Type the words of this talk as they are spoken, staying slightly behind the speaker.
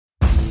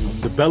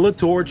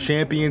Bellator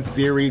Champion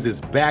Series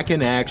is back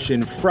in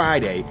action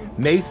Friday,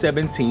 May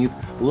 17th,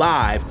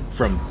 live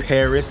from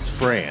Paris,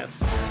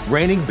 France.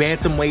 Reigning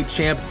bantamweight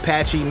champ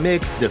Patchy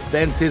Mix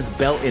defends his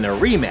belt in a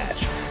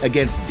rematch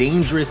against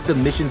dangerous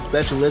submission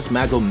specialist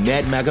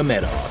Magomed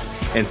Magomedov.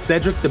 And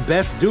Cedric the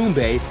Best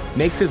Doumbé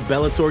makes his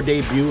Bellator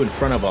debut in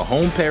front of a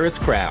home Paris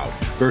crowd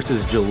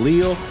versus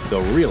Jaleel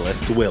the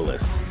Realist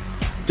Willis.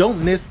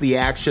 Don't miss the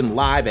action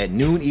live at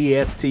noon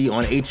EST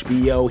on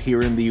HBO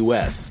here in the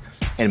US.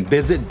 And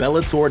visit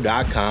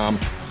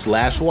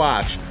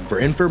Bellator.com/watch for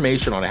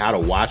information on how to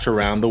watch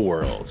around the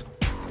world.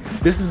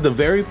 This is the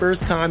very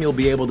first time you'll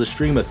be able to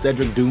stream a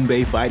Cedric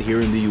Doumbé fight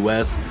here in the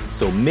US,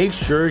 so make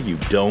sure you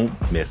don't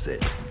miss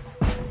it.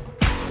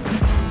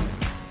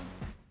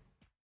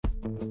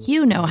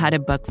 You know how to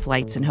book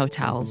flights and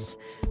hotels.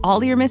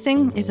 All you're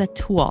missing is a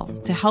tool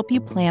to help you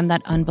plan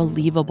that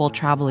unbelievable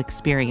travel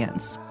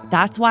experience.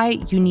 That's why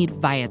you need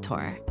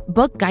Viator.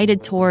 Book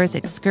guided tours,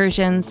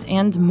 excursions,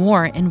 and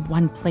more in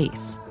one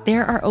place.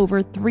 There are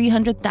over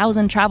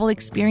 300,000 travel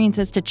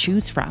experiences to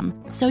choose from,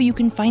 so you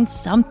can find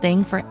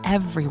something for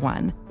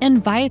everyone.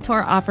 And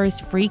Viator offers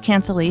free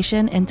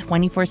cancellation and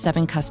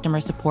 24/7 customer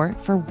support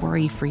for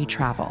worry-free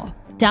travel.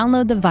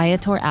 Download the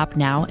Viator app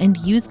now and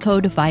use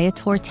code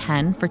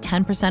Viator10 for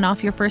 10%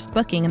 off your first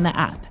booking in the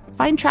app.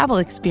 Find travel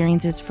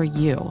experiences for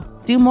you.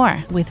 Do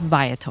more with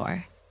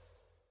Viator.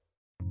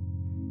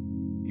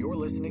 You're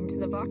listening to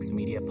the Vox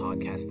Media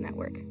Podcast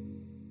Network.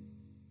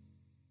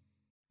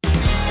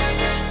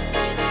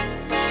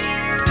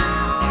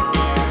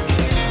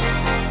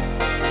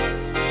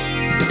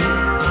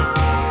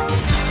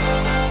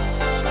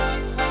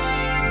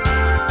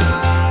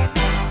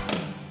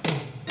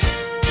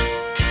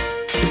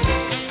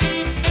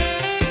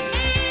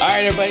 All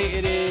right, everybody,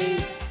 it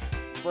is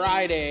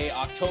Friday,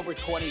 October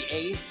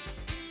 28th,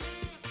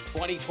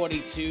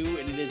 2022,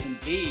 and it is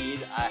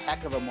indeed a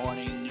heck of a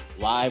morning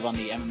live on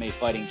the MMA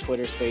Fighting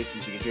Twitter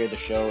Spaces. You can hear the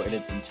show in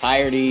its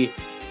entirety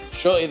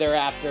shortly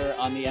thereafter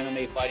on the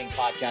MMA Fighting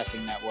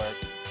Podcasting Network.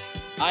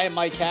 I am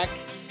Mike Heck.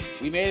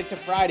 We made it to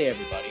Friday,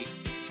 everybody.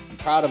 I'm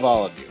proud of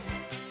all of you.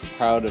 I'm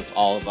proud of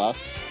all of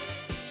us.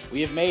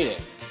 We have made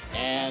it,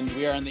 and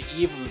we are on the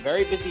eve of a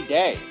very busy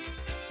day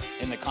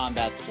in the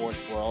combat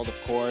sports world.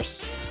 Of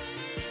course,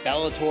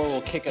 Bellator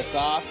will kick us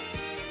off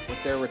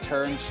with their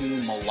return to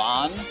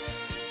Milan.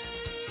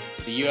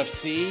 The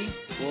UFC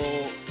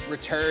will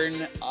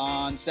return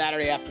on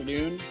Saturday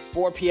afternoon,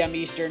 4 p.m.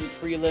 Eastern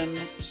prelim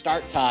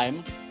start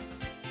time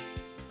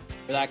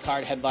for that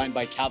card, headlined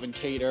by Calvin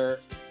Kattar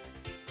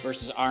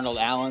versus Arnold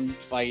Allen. The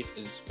fight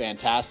is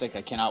fantastic.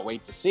 I cannot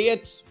wait to see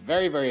it.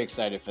 Very, very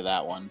excited for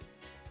that one.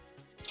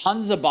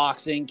 Tons of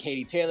boxing.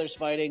 Katie Taylor's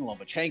fighting.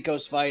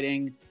 Lomachenko's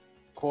fighting.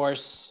 Of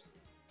course,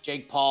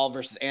 Jake Paul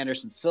versus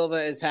Anderson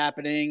Silva is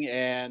happening,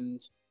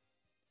 and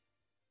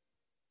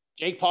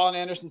Jake Paul and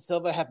Anderson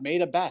Silva have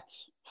made a bet.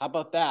 How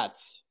about that?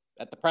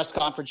 At the press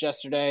conference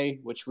yesterday,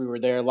 which we were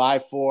there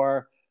live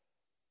for.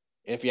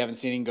 If you haven't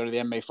seen it, you can go to the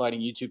MMA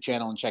Fighting YouTube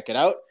channel and check it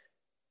out.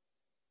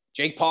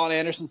 Jake Paul and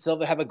Anderson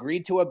Silva have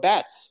agreed to a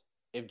bet.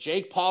 If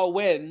Jake Paul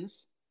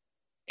wins,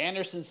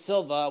 Anderson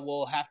Silva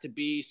will have to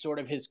be sort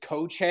of his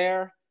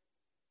co-chair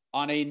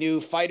on a new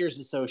fighters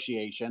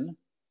association.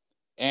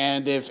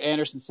 And if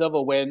Anderson Silva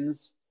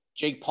wins,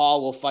 Jake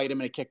Paul will fight him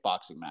in a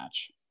kickboxing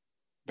match.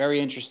 Very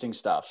interesting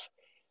stuff.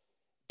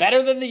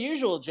 Better than the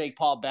usual Jake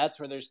Paul bets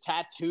where there's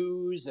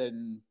tattoos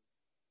and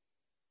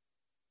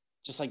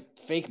just like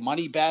fake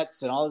money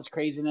bets and all this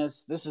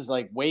craziness. This is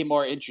like way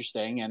more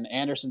interesting, and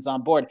Anderson's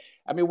on board.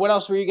 I mean, what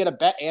else were you going to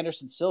bet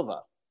Anderson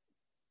Silva?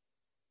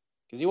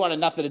 Because he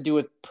wanted nothing to do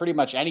with pretty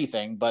much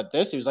anything, but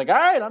this, he was like, all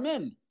right, I'm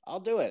in. I'll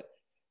do it.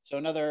 So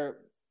another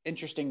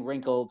interesting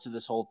wrinkle to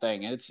this whole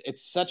thing. And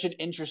it's such an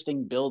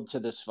interesting build to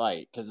this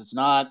fight because it's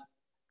not,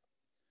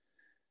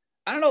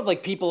 I don't know if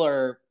like people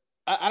are,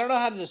 I don't know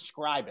how to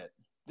describe it.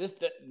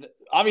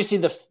 Obviously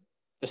the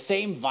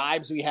same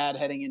vibes we had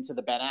heading into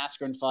the Ben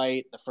Askren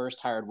fight, the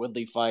first Tyron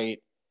Woodley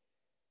fight.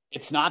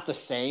 It's not the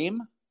same.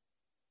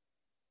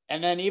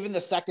 And then even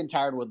the second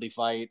Tyron Woodley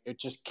fight, it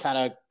just kind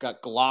of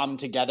got glommed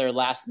together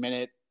last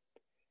minute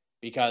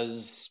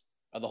because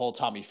of the whole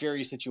Tommy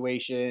Fury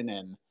situation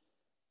and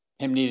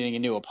him needing a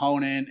new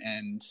opponent.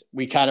 And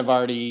we kind of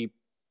already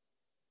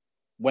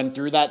went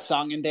through that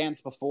song and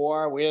dance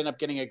before. We ended up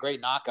getting a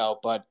great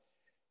knockout, but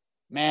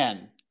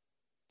man,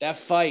 that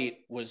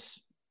fight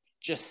was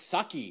just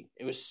sucky.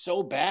 It was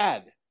so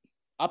bad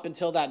up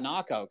until that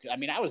knockout. I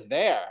mean, I was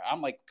there.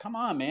 I'm like, come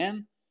on,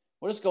 man.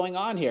 What is going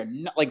on here?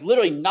 Like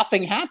literally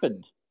nothing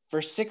happened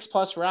for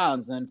 6+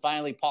 rounds. And then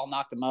finally Paul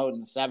knocked him out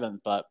in the 7th,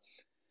 but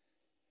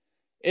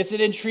it's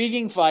an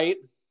intriguing fight.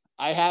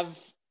 I have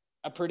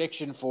a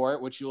prediction for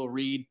it, which you'll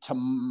read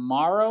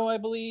tomorrow, I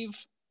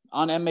believe,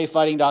 on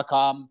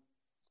MMAfighting.com.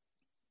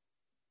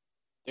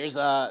 There's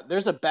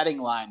a betting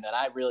line that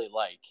I really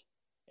like,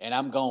 and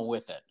I'm going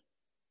with it.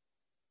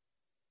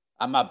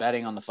 I'm not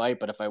betting on the fight,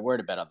 but if I were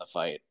to bet on the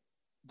fight,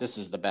 this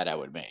is the bet I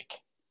would make.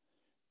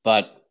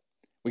 But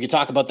we can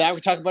talk about that.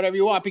 We can talk about whatever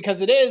you want because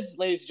it is,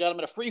 ladies and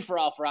gentlemen, a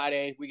free-for-all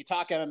Friday. We can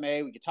talk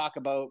MMA. We can talk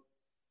about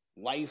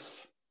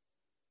life.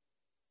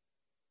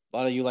 A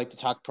lot of you like to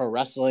talk pro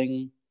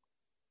wrestling.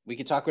 We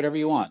can talk whatever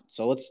you want.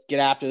 So let's get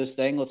after this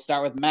thing. Let's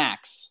start with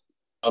Max.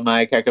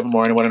 Mike, heck of a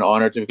morning. What an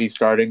honor to be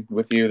starting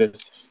with you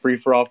this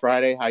free-for-all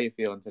Friday. How you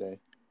feeling today?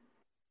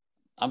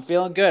 I'm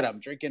feeling good. I'm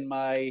drinking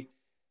my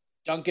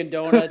Dunkin'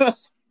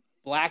 Donuts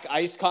black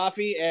iced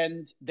coffee,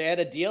 and they had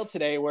a deal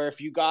today where if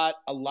you got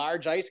a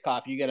large iced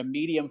coffee, you get a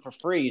medium for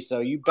free. So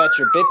you bet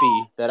your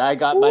bippy that I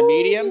got my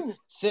medium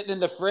sitting in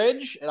the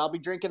fridge, and I'll be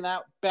drinking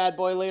that bad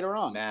boy later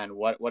on. Man,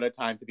 what a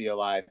time to be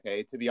alive,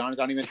 hey? To be honest,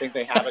 I don't even think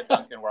they have a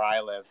Dunkin' where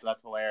I live, so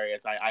that's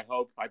hilarious.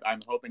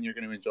 I'm hoping you're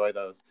going to enjoy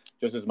those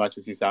just as much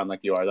as you sound like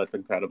you are. That's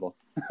incredible.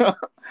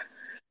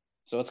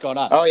 So what's going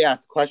on? Oh,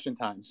 yes, question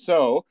time.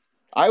 So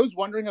I was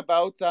wondering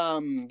about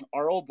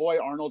our old boy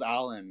Arnold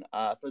Allen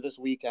for this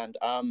weekend.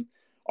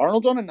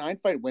 Arnold's on a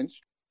 9-fight win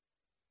streak,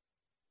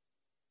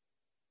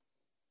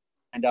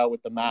 and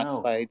with the Max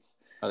fights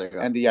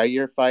and the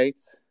Yair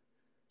fights.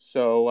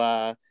 So,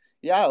 I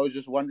was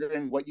just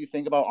wondering what you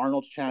think about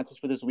Arnold's chances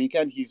for this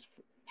weekend. He's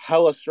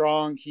hella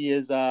strong. He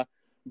is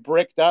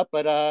bricked up,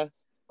 but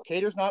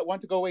Cater's not one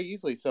to go away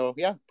easily. So,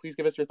 please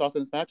give us your thoughts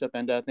on this matchup,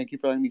 and thank you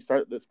for letting me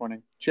start this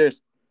morning.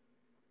 Cheers.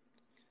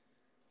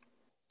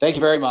 Thank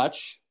you very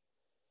much.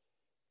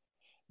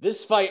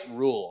 This fight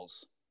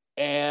rules.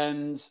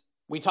 And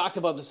we talked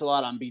about this a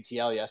lot on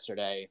BTL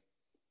yesterday.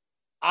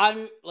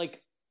 I'm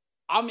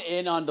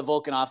in on the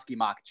Volkanovski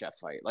Makhachev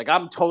fight. Like,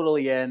 I'm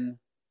totally in.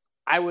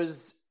 I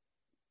was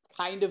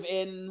kind of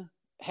in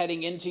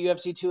heading into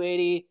UFC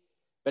 280,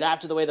 but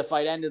after the way the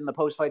fight ended and the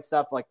post-fight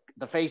stuff, like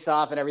the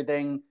face-off and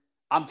everything,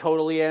 I'm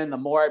totally in. The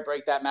more I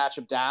break that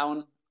matchup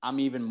down, I'm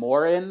even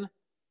more in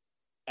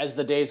as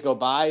the days go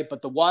by.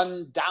 But the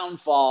one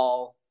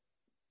downfall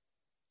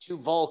to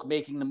Volk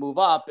making the move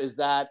up is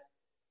that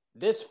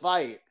this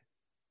fight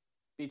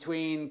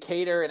between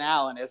Cater and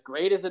Allen, as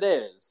great as it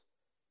is,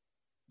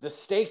 the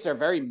stakes are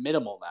very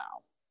minimal now.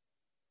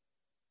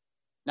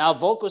 Now,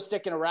 Volk was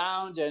sticking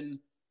around and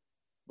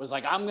was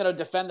like, I'm going to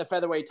defend the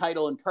featherweight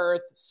title in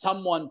Perth.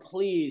 Someone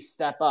please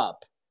step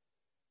up.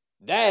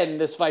 Then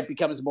this fight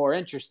becomes more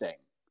interesting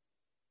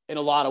in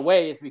a lot of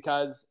ways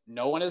because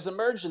no one has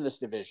emerged in this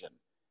division.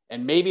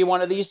 And maybe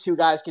one of these two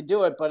guys could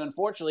do it, but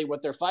unfortunately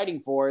what they're fighting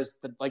for is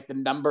the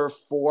number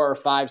 4 or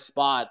 5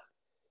 spot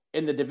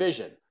in the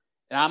division.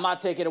 And I'm not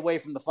taking away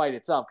from the fight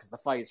itself because the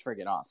fight is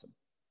friggin' awesome.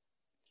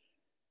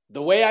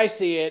 The way I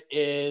see it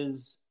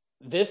is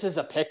this is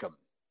a pick'em.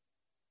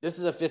 This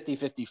is a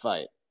 50-50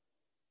 fight.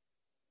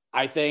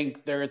 I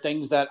think there are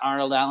things that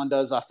Arnold Allen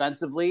does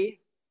offensively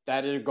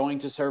that are going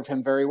to serve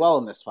him very well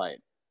in this fight.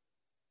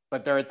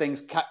 But there are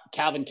things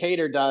Calvin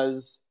Kattar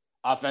does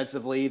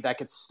offensively that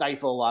could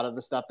stifle a lot of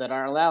the stuff that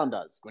Arnold Allen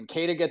does. When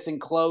Kattar gets in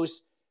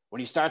close, when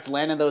he starts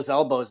landing those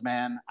elbows,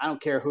 man, I don't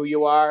care who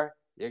you are,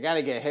 you're going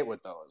to get hit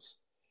with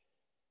those.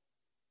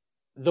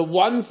 The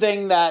one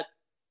thing that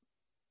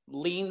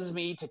leans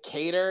me to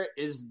Kattar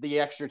is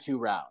the extra 2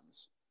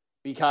 rounds.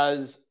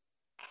 Because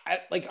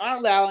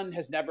Arnold Allen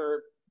has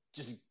never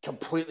just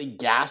completely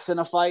gassed in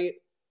a fight.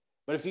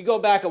 But if you go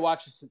back and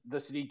watch the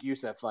Sadiq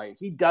Youssef fight,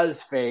 he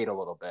does fade a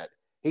little bit.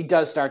 He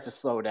does start to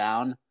slow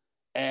down.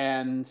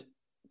 And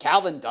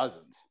Calvin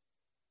doesn't.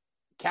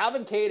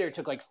 Calvin Kattar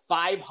took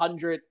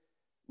 500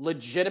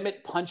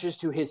 legitimate punches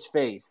to his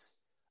face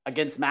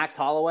against Max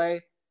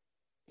Holloway.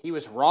 He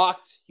was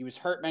rocked. He was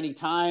hurt many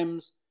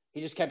times. He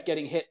just kept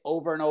getting hit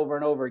over and over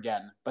and over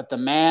again. But the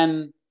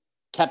man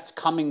kept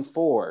coming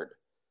forward.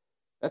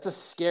 That's a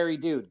scary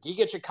dude.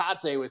 Giga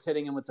Chikadze was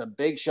hitting him with some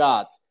big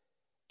shots,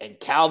 and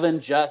Calvin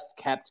just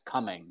kept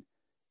coming.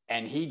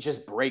 And he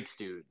just breaks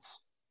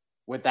dudes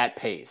with that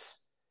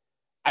pace.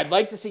 I'd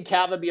like to see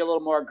Calvin be a little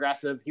more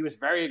aggressive. He was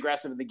very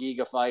aggressive in the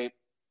Giga fight.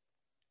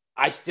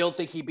 I still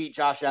think he beat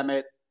Josh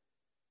Emmett.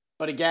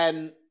 But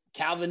again,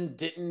 Calvin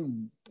did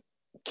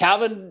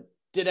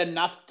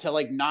enough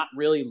to not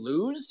really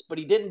lose, but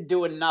he didn't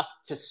do enough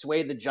to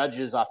sway the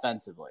judges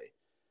offensively.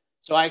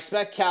 So I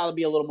expect Cal to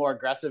be a little more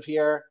aggressive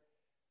here.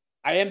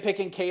 I am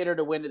picking Kattar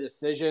to win a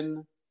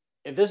decision.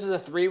 If this is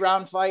a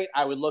 3-round fight,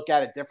 I would look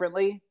at it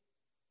differently.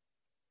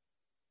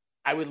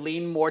 I would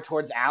lean more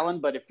towards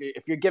Allen, but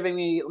if you're giving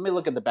me, let me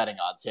look at the betting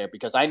odds here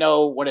because I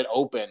know when it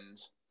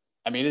opened,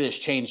 it has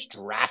changed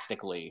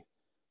drastically.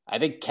 I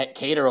think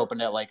Kattar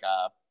opened at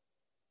a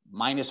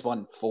minus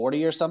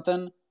 140 or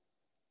something.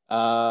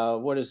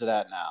 What is it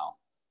at now?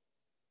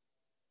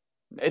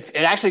 It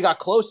actually got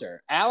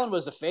closer. Allen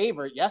was a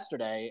favorite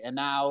yesterday, and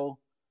now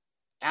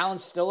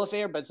Allen's still a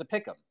favorite, but it's a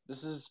pick'em.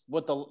 This is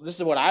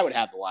what I would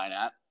have the line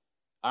at.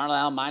 Arnold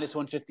Allen minus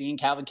 115,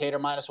 Calvin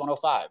Kattar minus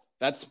 105.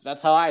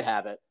 That's how I'd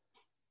have it.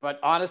 But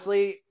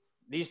honestly,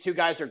 these two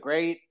guys are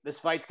great. This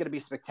fight's going to be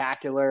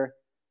spectacular.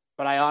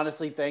 But I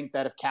honestly think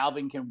that if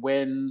Calvin can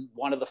win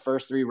one of the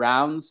first 3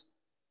 rounds,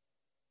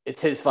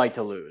 it's his fight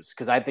to lose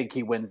because I think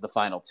he wins the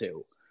final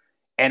 2.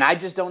 And I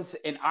just don't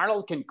 – and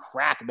Arnold can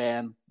crack,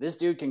 man. This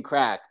dude can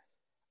crack.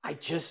 I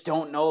just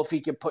don't know if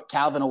he can put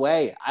Calvin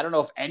away. I don't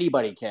know if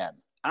anybody can.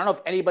 I don't know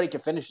if anybody can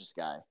finish this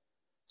guy,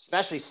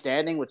 especially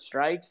standing with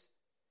strikes.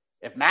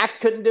 If Max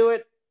couldn't do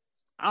it,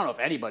 I don't know if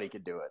anybody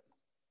could do it.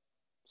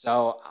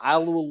 So I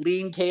will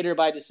lean Kattar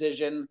by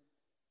decision,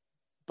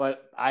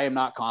 but I am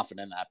not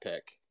confident in that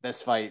pick.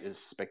 This fight is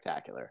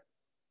spectacular.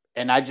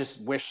 And I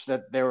just wish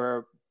that there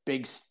were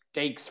big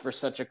stakes for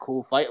such a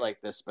cool fight like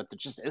this, but there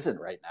just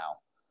isn't right now.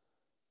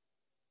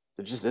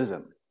 There just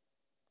isn't.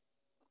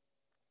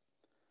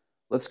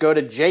 Let's go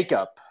to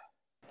Jacob.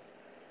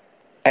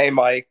 Hey,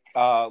 Mike,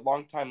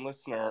 long-time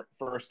listener,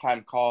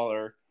 first-time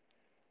caller.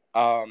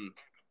 After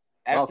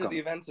Welcome. the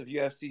events of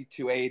UFC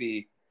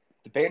 280,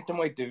 the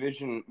bantamweight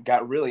division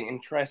got really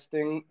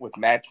interesting with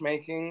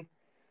matchmaking.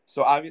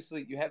 So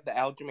obviously you have the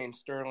Aljamain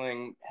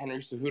Sterling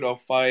Henry Cejudo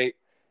fight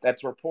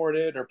that's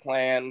reported or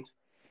planned,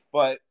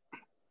 but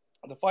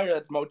the fighter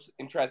that's most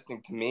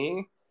interesting to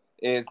me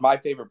is my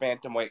favorite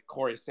bantamweight,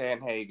 Corey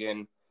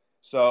Sandhagen.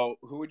 So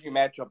who would you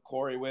match up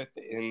Corey with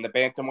in the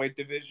bantamweight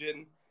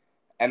division?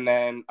 And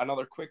then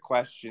another quick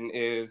question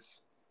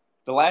is,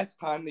 last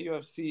time the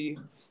UFC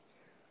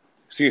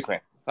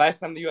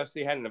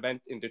had an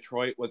event in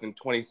Detroit was in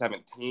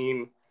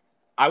 2017.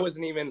 I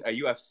wasn't even a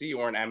UFC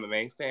or an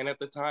MMA fan at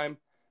the time.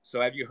 So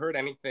have you heard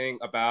anything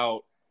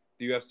about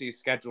the UFC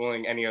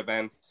scheduling any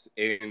events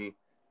in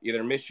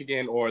either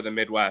Michigan or the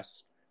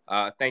Midwest?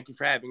 Thank you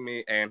for having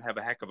me, and have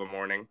a heck of a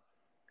morning.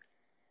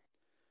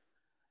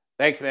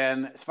 Thanks,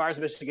 man. As far as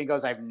Michigan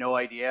goes, I have no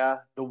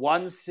idea. The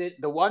one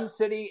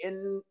city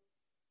in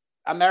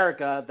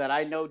America that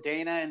I know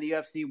Dana and the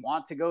UFC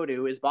want to go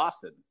to is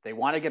Boston. They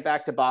want to get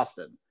back to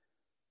Boston.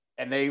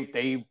 And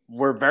they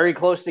were very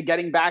close to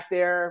getting back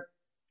there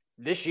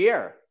this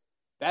year.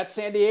 That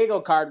San Diego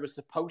card was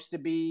supposed to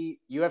be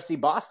UFC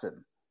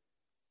Boston.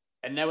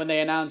 And then when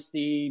they announced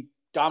the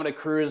Dominic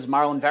Cruz,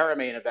 Marlon Vera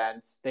main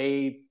event,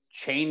 they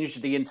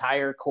changed the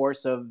entire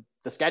course of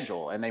the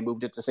schedule and they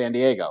moved it to San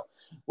Diego,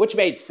 which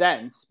made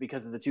sense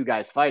because of the two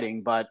guys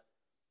fighting. But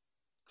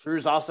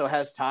Cruz also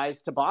has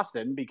ties to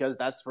Boston because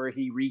that's where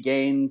he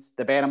regained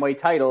the bantamweight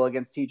title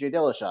against TJ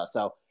Dillashaw.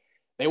 So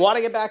they want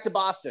to get back to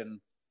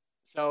Boston.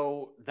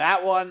 So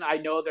that one, I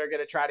know they're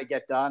going to try to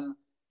get done.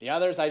 The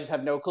others, I just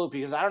have no clue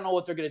because I don't know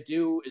what they're going to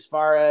do as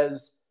far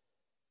as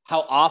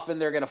how often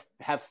they're going to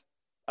have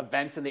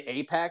events in the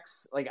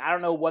Apex. Like, I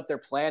don't know what they're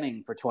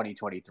planning for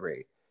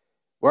 2023.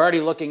 We're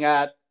already looking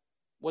at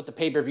what the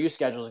pay-per-view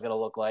schedule is going to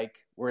look like.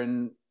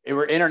 We're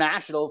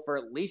international for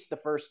at least the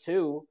first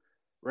two.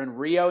 We're in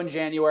Rio in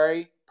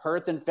January,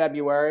 Perth in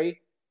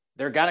February.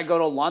 They're going to go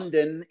to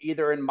London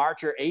either in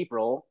March or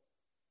April.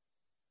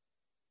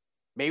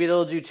 Maybe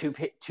they'll do two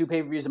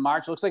pay-per-views in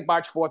March. Looks like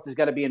March 4th is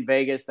going to be in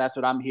Vegas. That's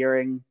what I'm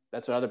hearing.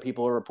 That's what other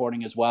people are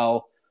reporting as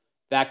well.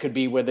 That could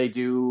be where they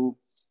do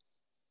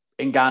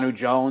Ngannou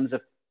Jones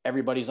if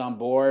everybody's on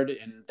board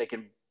and they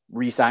can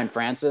re-sign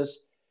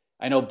Francis.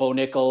 I know Bo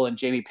Nickel and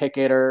Jamie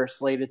Pickett are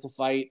slated to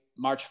fight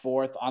March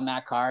 4th on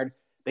that card.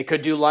 They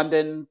could do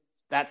London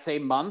that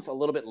same month, a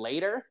little bit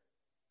later,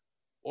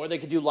 or they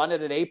could do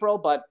London in April.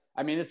 But,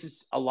 I mean, it's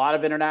just a lot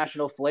of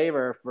international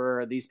flavor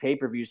for these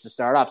pay-per-views to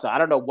start off. So I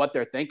don't know what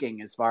they're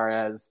thinking as far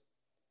as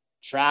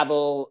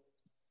travel,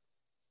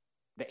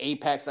 the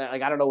Apex. I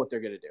don't know what they're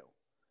going to do.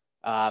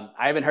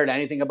 I haven't heard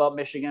anything about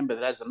Michigan, but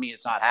that doesn't mean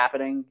it's not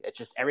happening. It's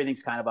just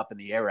everything's kind of up in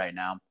the air right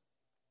now.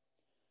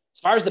 As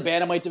far as the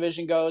bantamweight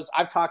division goes,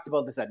 I've talked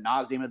about this ad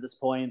nauseum at this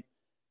point.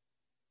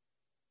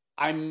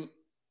 I'm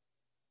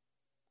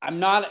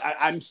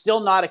still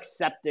not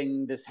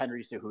accepting this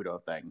Henry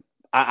Cejudo thing.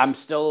 I'm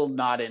still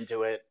not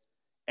into it.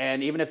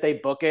 And even if they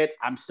book it,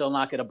 I'm still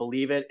not going to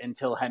believe it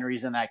until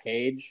Henry's in that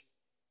cage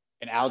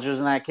and Aljo's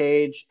in that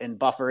cage and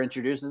Buffer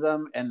introduces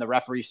him and the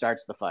referee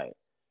starts the fight.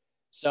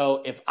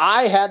 So if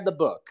I had the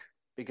book,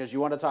 because you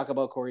want to talk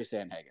about Corey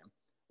Sandhagen,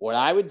 what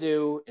I would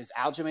do is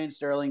Aljamain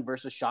Sterling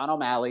versus Sean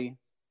O'Malley.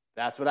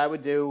 That's what I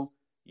would do.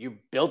 You've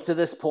built to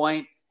this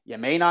point. You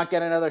may not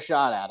get another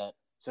shot at it.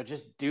 So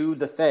just do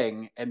the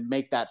thing and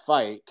make that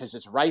fight because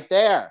it's right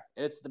there.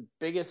 It's the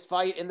biggest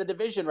fight in the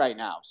division right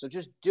now. So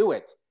just do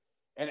it.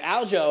 And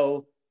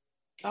Aljo,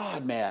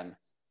 God, man,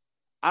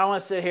 I don't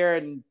want to sit here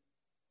and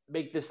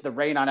make this the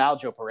rain on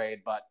Aljo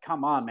parade, but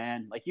come on,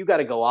 man. Like, you got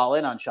to go all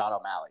in on Sean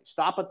O'Malley.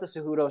 Stop with the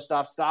Cejudo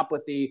stuff. Stop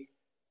with the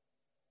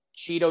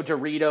Cheeto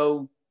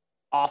Dorito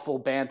awful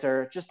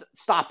banter. Just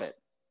stop it.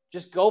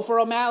 Just go for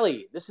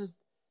O'Malley. This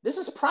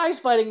is prize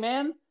fighting,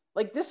 man.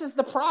 Like, this is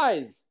the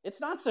prize.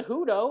 It's not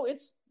Cejudo.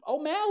 It's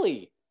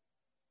O'Malley.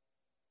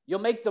 You'll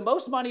make the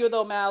most money with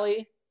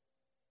O'Malley.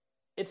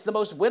 It's the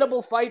most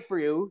winnable fight for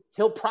you.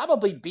 He'll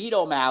probably beat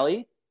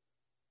O'Malley.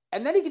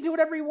 And then he can do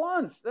whatever he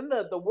wants. Then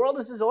the world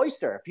is his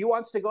oyster. If he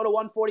wants to go to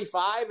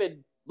 145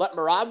 and let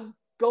Merab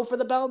go for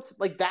the belts,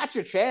 like, that's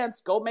your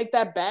chance. Go make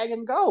that bag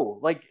and go.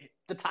 Like,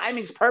 the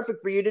timing's perfect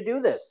for you to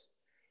do this.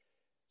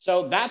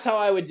 So that's how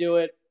I would do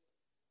it.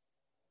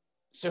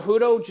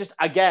 Cejudo, just,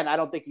 again, I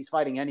don't think he's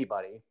fighting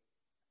anybody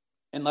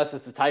unless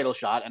it's a title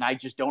shot, and I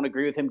just don't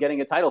agree with him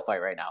getting a title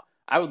fight right now.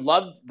 I would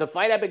love the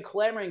fight I've been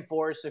clamoring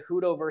for is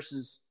Cejudo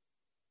versus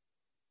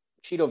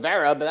Chito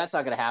Vera, but that's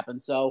not going to happen.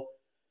 So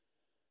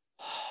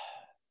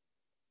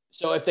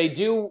if they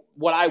do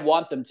what I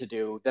want them to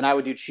do, then I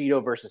would do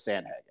Cheeto versus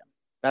Sandhagen.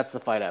 That's the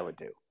fight I would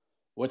do.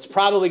 What's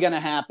probably going to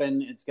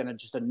happen, it's going to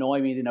just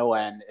annoy me to no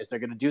end, is they're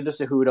going to do the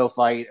Cejudo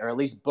fight, or at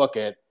least book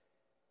it.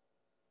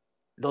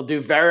 They'll do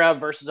Vera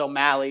versus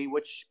O'Malley,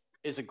 which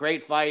is a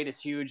great fight.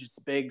 It's huge. It's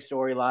a big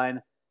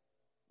storyline.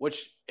 And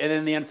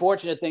then the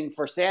unfortunate thing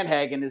for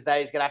Sandhagen is that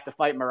he's going to have to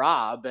fight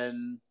Merab,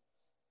 and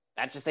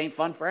that just ain't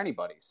fun for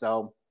anybody.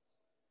 So,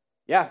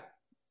 yeah,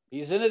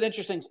 he's in an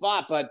interesting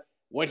spot, but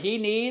what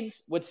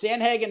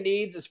Sandhagen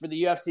needs is for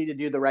the UFC to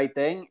do the right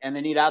thing, and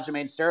they need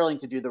Aljamain Sterling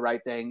to do the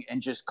right thing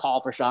and just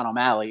call for Sean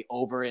O'Malley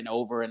over and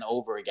over and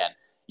over again.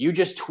 You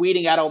just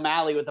tweeting at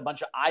O'Malley with a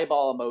bunch of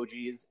eyeball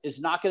emojis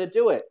is not going to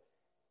do it.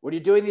 When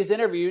you're doing these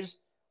interviews,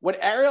 when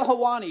Ariel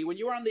Helwani, when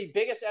you were on the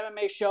biggest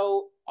MMA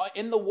show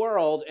in the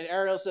world, and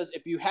Ariel says,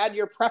 if you had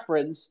your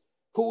preference,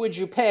 who would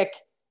you pick?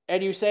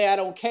 And you say, I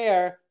don't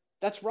care.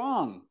 That's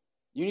wrong.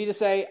 You need to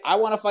say, I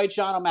want to fight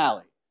Sean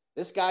O'Malley.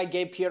 This guy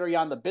gave Petr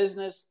Yan the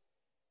business.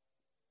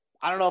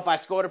 I don't know if I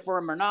scored it for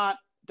him or not.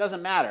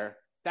 Doesn't matter.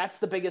 That's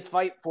the biggest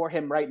fight for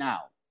him right now.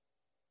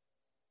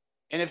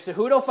 And if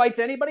Cejudo fights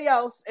anybody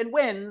else and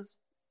wins,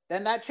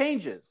 then that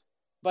changes.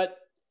 But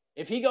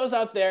if he goes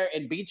out there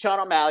and beats Sean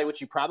O'Malley, which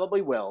he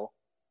probably will,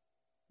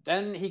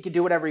 then he could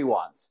do whatever he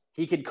wants.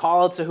 He could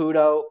call it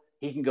Cejudo.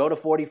 He can go to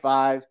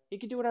 45. He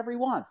can do whatever he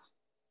wants.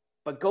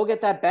 But go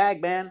get that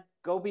bag, man.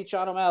 Go beat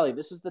Sean O'Malley.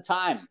 This is the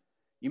time.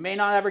 You may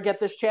not ever get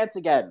this chance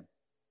again.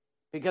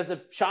 Because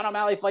if Sean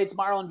O'Malley fights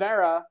Marlon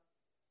Vera,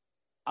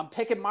 I'm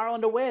picking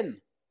Marlon to win.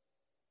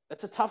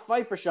 That's a tough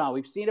fight for Sean.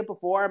 We've seen it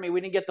before. I mean,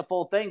 we didn't get the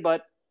full thing,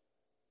 but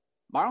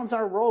Marlon's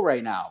on a roll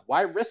right now.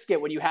 Why risk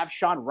it when you have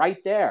Sean right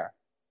there?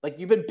 Like,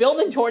 you've been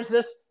building towards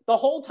this the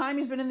whole time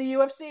he's been in the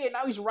UFC, and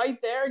now he's right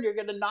there, and you're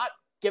going to not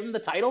give him the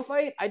title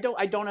fight? I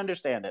don't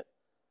understand it.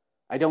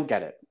 I don't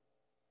get it.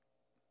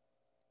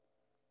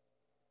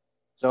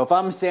 So if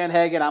I'm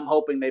Sandhagen, I'm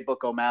hoping they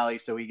book O'Malley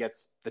so he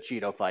gets the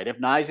Cheeto fight. If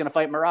not, he's going to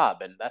fight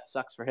Merab, and that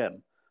sucks for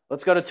him.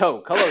 Let's go to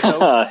Toke. Hello,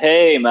 Toke.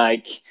 Hey,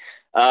 Mike.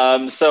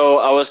 So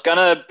I was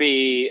gonna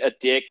be a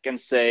dick and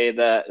say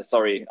that.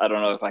 Sorry, I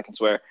don't know if I can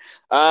swear.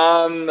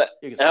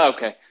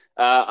 Okay.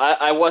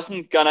 I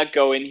wasn't gonna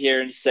go in here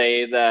and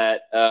say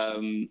that,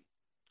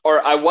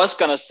 or I was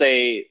gonna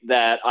say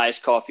that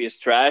iced coffee is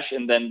trash,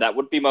 and then that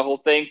would be my whole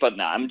thing. But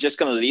no, I'm just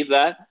gonna leave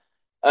that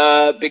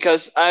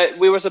because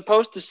we were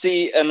supposed to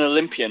see an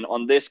Olympian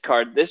on this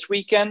card this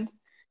weekend,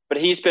 but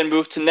he's been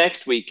moved to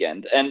next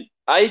weekend, and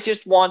I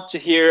just want to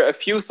hear a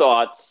few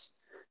thoughts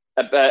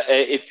about,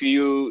 if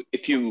you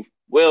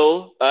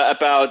will,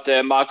 about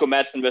Marco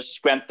Madsen versus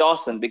Grant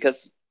Dawson,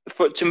 because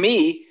to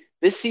me,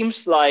 this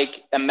seems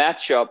like a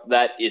matchup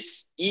that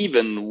is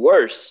even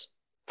worse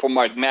for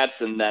Mark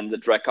Madsen than the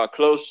Drakkar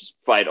Klose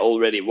fight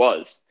already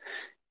was.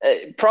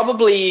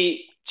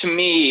 Probably, to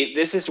me,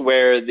 this is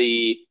where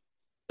the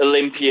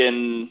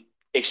Olympian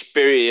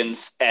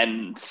experience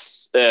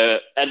ends,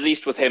 at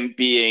least with him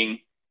being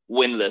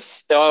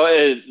winless.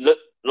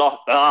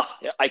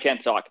 I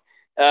can't talk.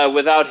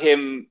 Without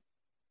him,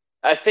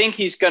 I think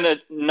he's going to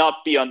not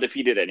be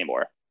undefeated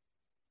anymore.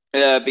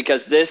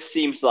 Because this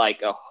seems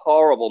like a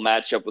horrible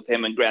matchup with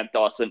him and Grant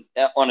Dawson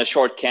on a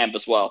short camp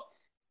as well,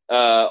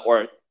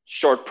 or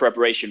short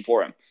preparation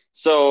for him.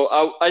 So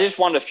I just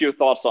want a few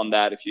thoughts on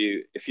that if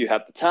you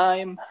have the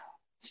time.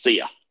 See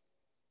ya.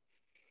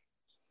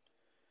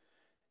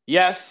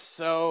 Yes,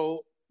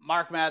 so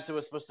Mark Madsen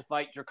was supposed to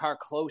fight Drakkar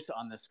Klose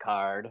on this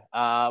card,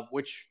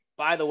 which,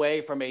 by the way,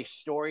 from a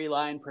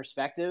storyline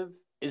perspective,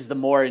 is the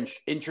more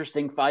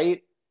interesting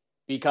fight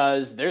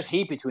because there's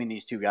heat between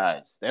these two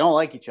guys. They don't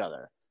like each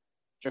other.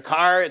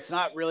 Drakkar, it's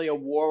not really a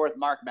war with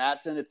Mark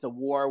Madsen. It's a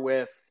war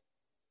with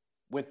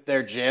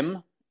their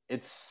gym.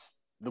 It's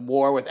the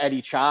war with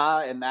Eddie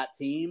Cha and that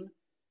team.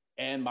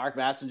 And Mark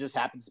Madsen just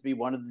happens to be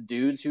one of the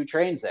dudes who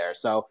trains there.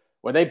 So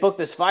when they booked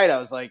this fight, I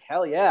was like,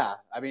 hell yeah.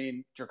 I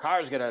mean,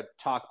 Drakkar is going to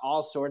talk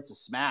all sorts of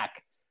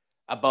smack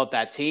about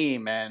that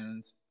team.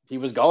 And he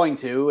was going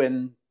to,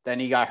 and then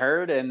he got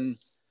hurt. And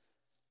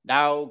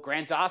now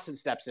Grant Dawson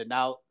steps in.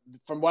 Now,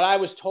 from what I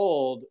was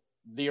told,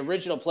 the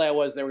original plan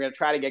was they were going to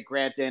try to get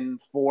Grant in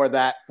for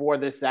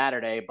this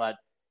Saturday, but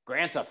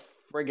Grant's a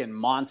friggin'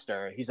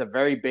 monster. He's a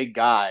very big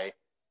guy,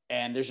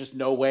 and there's just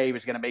no way he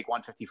was going to make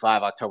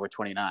 155 October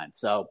 29th.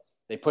 So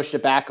they pushed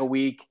it back a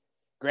week.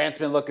 Grant's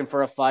been looking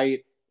for a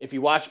fight. If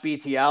you watch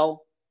BTL,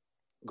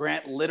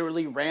 Grant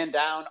literally ran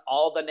down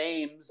all the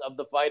names of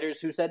the fighters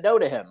who said no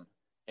to him,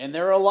 and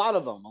there are a lot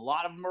of them. A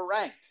lot of them are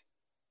ranked.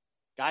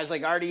 Guys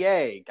like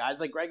RDA, guys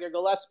like Gregor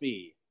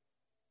Gillespie,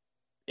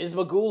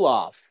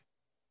 Ismagulov,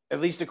 at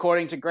least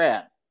according to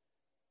Grant.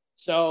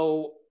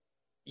 So,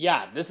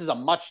 yeah, this is a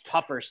much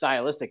tougher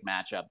stylistic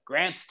matchup.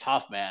 Grant's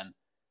tough, man.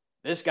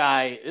 This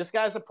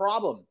guy's a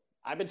problem.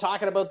 I've been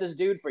talking about this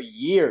dude for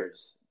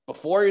years.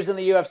 Before he was in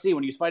the UFC,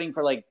 when he was fighting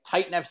for like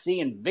Titan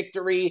FC and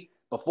Victory,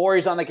 before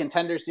he's on the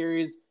Contender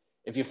Series.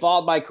 If you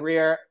followed my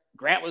career,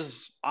 Grant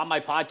was on my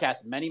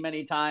podcast many,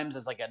 many times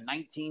as like a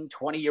 19,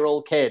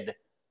 20-year-old kid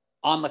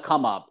on the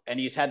come up, and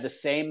he's had the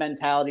same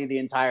mentality the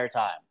entire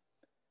time.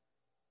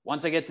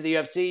 Once I get to the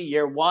UFC,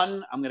 year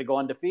one, I'm going to go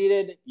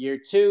undefeated. Year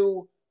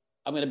two,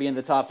 I'm going to be in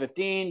the top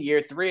 15.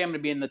 Year 3, I'm going to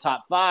be in the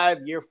top 5.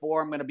 Year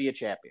 4, I'm going to be a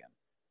champion.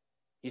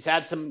 He's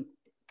had some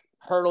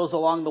hurdles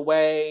along the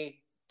way,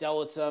 dealt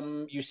with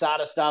some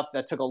USADA stuff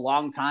that took a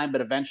long time,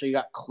 but eventually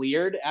got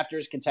cleared after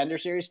his Contender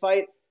Series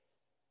fight.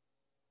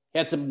 He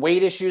had some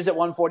weight issues at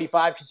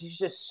 145 because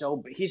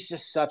he's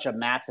just such a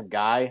massive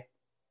guy.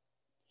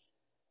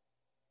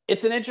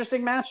 It's an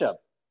interesting matchup.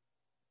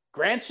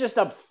 Grant's just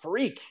a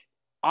freak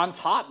on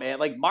top, man.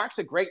 Like, Mark's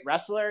a great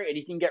wrestler, and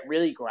he can get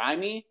really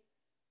grimy.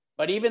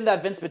 But even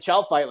that Vince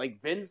Pichel fight,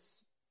 like,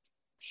 Vince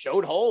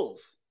showed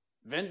holes.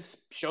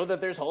 Vince showed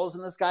that there's holes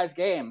in this guy's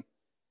game.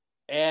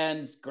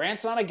 And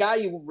Grant's not a guy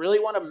you really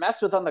want to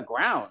mess with on the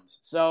ground.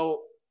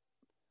 So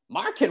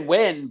Mark can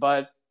win,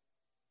 but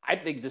I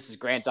think this is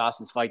Grant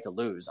Dawson's fight to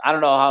lose. I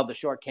don't know how the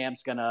short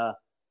camp's going to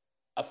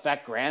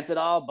affect Grant at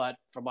all, but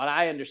from what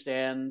I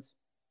understand,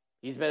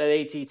 he's been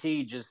at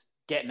ATT just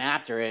getting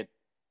after it,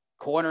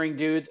 cornering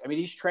dudes. I mean,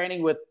 he's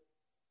training with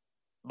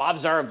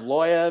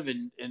Movsarov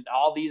and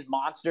all these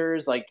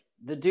monsters. Like,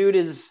 the dude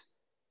is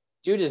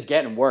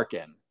getting work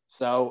in.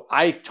 So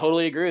I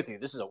totally agree with you.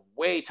 This is a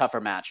way tougher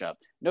matchup.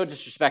 No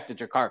disrespect to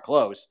Drakkar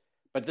Klose,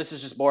 but this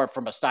is just more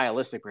from a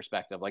stylistic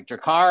perspective. Like,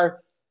 Drakkar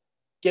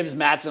gives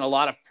Madsen a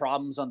lot of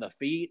problems on the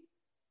feet,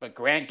 but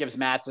Grant gives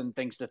Madsen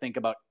things to think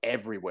about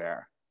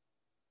everywhere.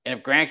 And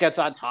if Grant gets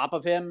on top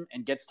of him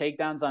and gets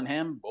takedowns on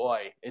him,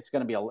 boy, it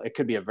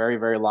could be a very,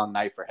 very long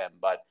night for him.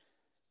 But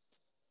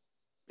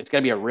it's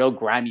going to be a real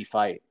grimy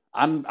fight.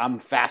 I'm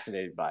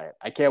fascinated by it.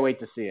 I can't wait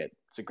to see it.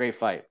 It's a great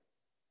fight.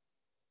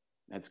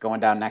 It's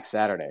going down next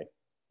Saturday.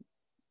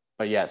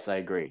 But yes, I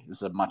agree. This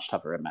is a much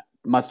tougher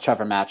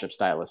matchup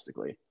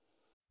stylistically.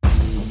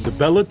 The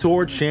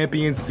Bellator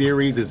Champion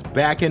Series is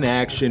back in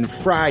action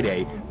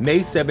Friday,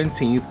 May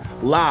 17th,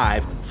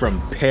 live from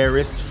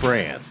Paris,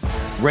 France.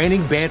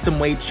 Reigning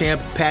bantamweight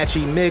champ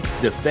Patchy Mix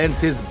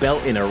defends his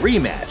belt in a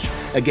rematch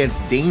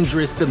against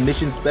dangerous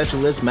submission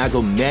specialist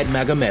Magomed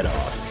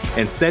Magomedov.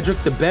 And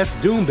Cedric the Best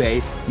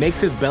Doumbé makes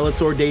his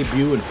Bellator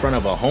debut in front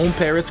of a home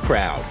Paris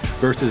crowd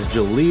versus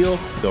Jaleel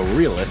the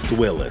Realist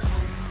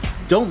Willis.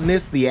 Don't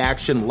miss the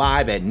action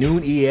live at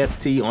noon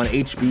EST on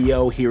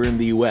HBO here in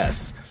the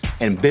US.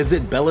 And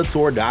visit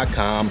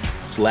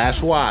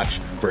Bellator.com/watch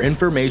for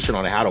information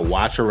on how to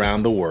watch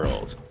around the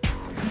world.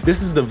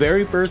 This is the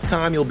very first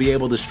time you'll be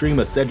able to stream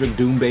a Cedric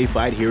Doumbé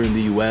fight here in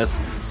the US,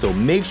 so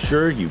make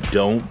sure you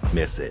don't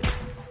miss it.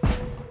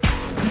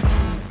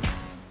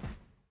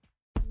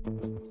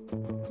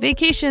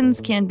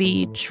 Vacations can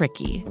be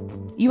tricky.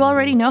 You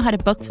already know how to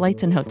book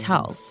flights and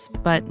hotels,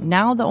 but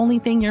now the only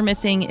thing you're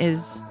missing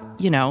is,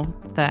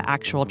 the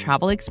actual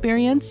travel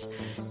experience.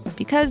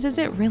 Because is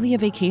it really a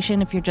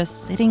vacation if you're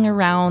just sitting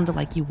around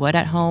like you would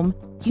at home?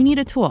 You need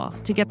a tool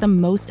to get the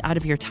most out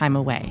of your time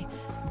away.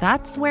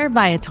 That's where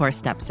Viator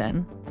steps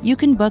in. You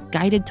can book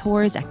guided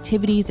tours,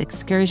 activities,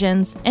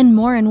 excursions, and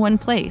more in one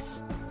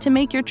place to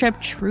make your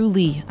trip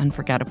truly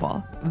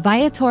unforgettable.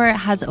 Viator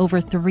has over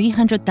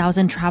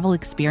 300,000 travel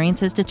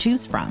experiences to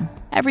choose from.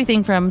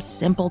 Everything from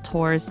simple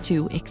tours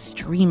to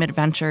extreme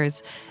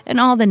adventures and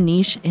all the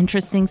niche,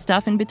 interesting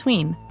stuff in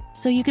between.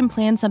 So you can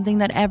plan something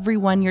that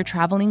everyone you're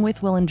traveling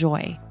with will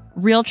enjoy.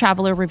 Real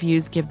traveler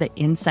reviews give the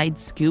inside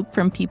scoop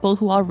from people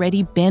who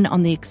already been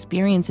on the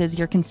experiences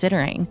you're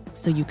considering,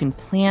 so you can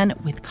plan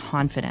with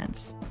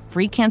confidence.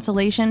 Free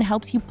cancellation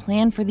helps you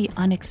plan for the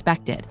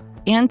unexpected.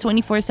 And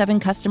 24/7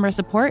 customer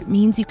support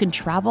means you can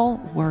travel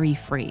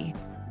worry-free.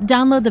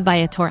 Download the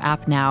Viator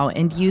app now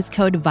and use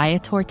code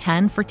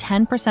Viator10 for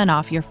 10%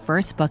 off your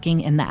first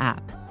booking in the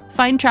app.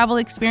 Find travel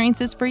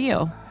experiences for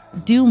you.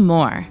 Do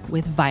more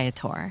with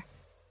Viator.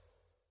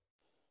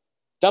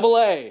 Double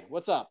A,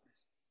 what's up?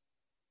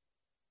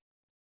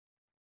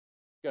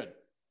 Good.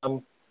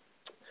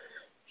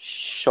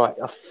 Shite,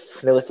 I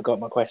nearly forgot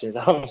my questions.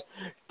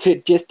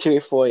 Just two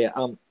for you.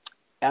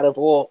 Out of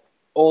all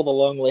the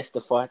long list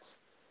of fights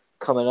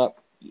coming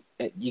up,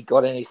 you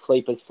got any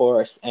sleepers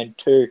for us? And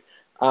two,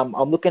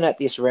 I'm looking at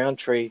this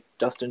Roundtree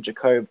Dustin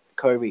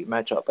Jacoby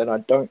matchup, and I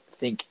don't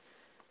think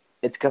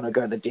it's gonna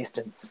go the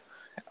distance.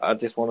 I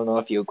just want to know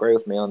if you agree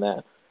with me on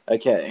that.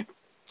 Okay.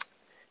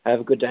 Have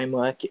a good day,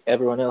 Mike.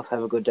 Everyone else,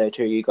 have a good day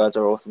too. You guys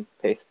are awesome.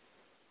 Peace.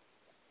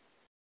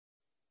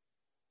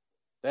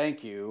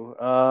 Thank you.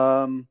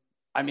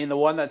 The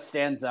one that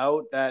stands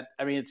out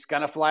it's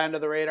going to fly under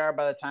the radar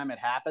by the time it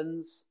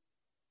happens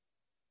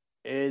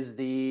is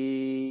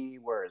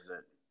where is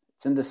it?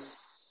 It's in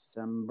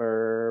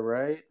December,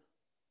 right?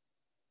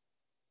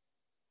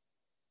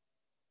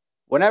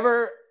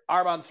 Whenever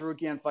Arman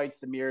Sarukian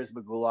fights Demir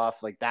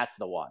Ismagulov, that's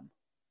the one.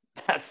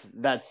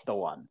 That's the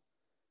one.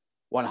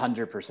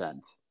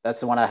 100%.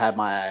 That's the one I have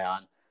my eye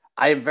on.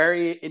 I am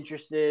very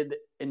interested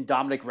in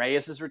Dominic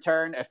Reyes'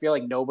 return. I feel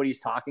like nobody's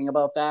talking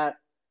about that.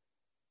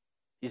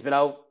 He's been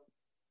out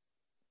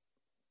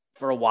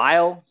for a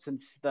while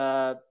since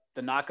the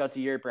knockout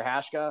to Yuri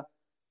Prochazka.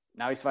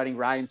 Now he's fighting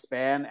Ryan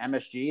Spann,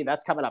 MSG.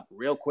 That's coming up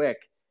real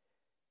quick.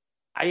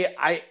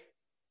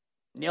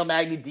 Neil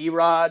Magny,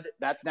 D-Rod,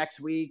 that's next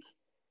week.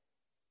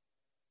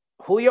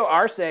 Julio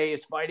Arce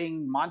is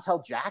fighting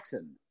Montel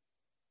Jackson.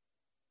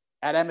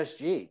 at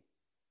MSG.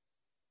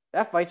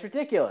 That fight's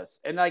ridiculous.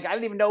 And like, I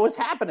didn't even know what was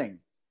happening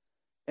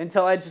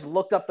until I just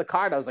looked up the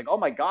card. I was like, oh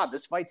my God,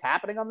 this fight's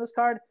happening on this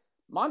card.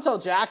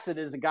 Montel Jackson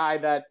is a guy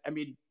that, I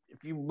mean,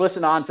 if you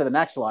listen on to the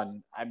next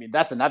one, I mean,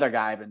 that's another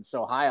guy I've been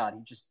so high on.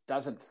 He just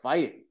doesn't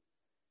fight.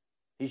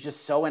 He's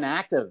just so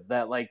inactive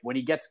that, like, when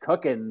he gets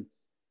cooking,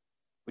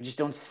 we just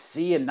don't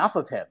see enough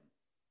of him.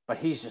 But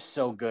he's just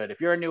so good.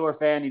 If you're a newer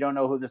fan, you don't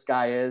know who this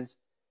guy is,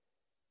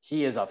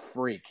 he is a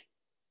freak.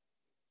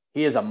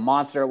 He is a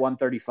monster at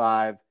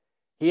 135.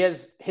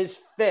 His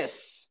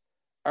fists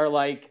are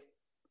like,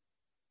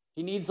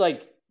 he needs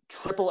like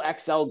triple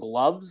XL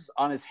gloves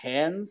on his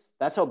hands.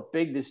 That's how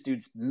big this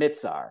dude's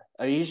mitts are.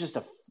 I mean, he's just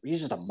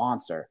a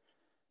monster.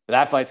 But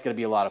that fight's going to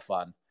be a lot of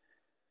fun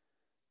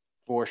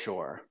for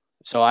sure.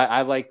 So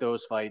I like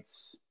those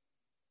fights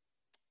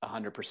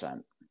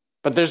 100%.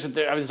 But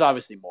there's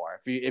obviously more.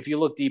 If you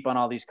look deep on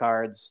all these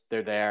cards,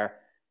 they're there.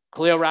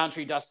 Khalil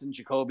Roundtree, Dustin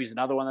Jacoby is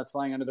another one that's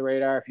flying under the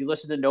radar. If you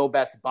listen to No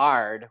Bets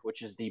Barred,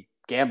 which is the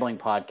gambling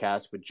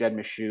podcast with Jed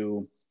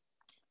Mishu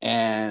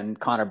and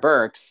Connor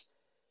Burks,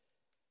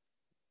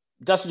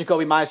 Dustin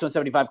Jacoby minus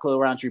 175, Khalil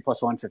Roundtree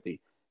plus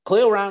 150.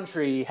 Khalil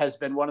Roundtree has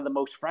been one of the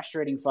most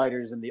frustrating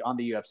fighters on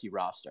the UFC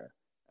roster.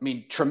 I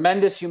mean,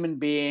 tremendous human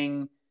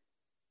being.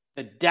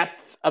 The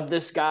depth of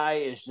this guy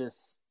is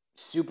just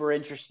super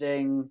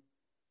interesting,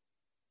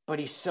 but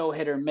he's so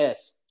hit or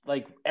miss.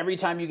 Like, every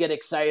time you get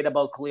excited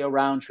about Khalil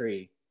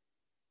Roundtree,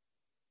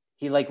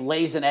 he like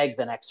lays an egg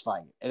the next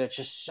fight, and it's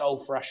just so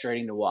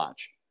frustrating to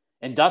watch.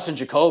 And Dustin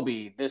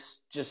Jacoby,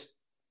 this just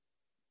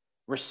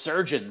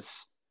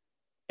resurgence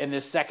in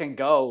this second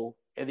go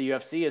in the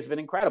UFC has been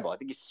incredible. I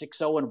think he's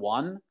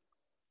 6-0-1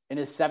 in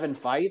his 7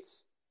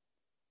 fights.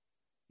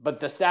 But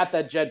the stat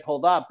that Jed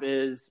pulled up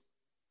is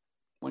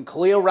when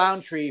Khalil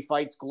Roundtree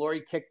fights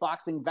Glory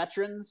Kickboxing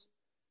veterans,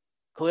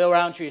 Khalil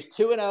Roundtree is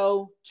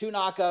 2-0, 2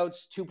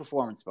 knockouts, 2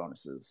 performance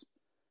bonuses.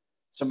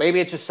 So maybe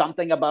it's just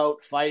something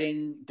about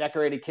fighting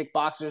decorated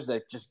kickboxers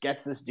that just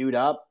gets this dude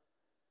up.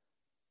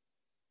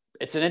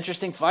 It's an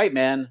interesting fight,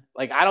 man.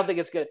 Like, I don't think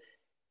it's good.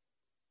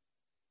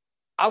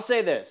 I'll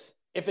say this.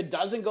 If it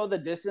doesn't go the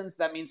distance,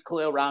 that means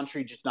Khalil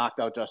Roundtree just knocked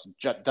out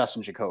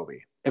Dustin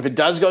Jacoby. If it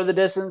does go the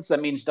distance,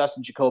 that means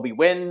Dustin Jacoby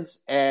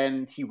wins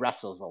and he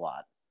wrestles a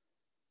lot.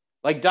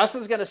 Like,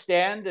 Dustin's going to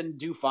stand and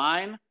do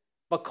fine,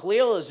 but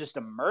Khalil is just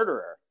a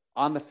murderer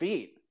on the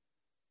feet.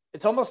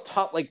 It's almost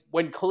tough. Like,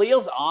 when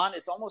Khalil's on,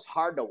 it's almost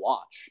hard to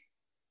watch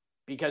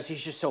because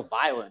he's just so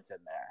violent in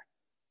there.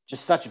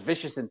 Just such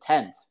vicious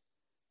intent.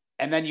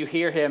 And then you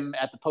hear him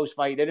at the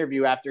post-fight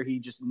interview after he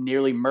just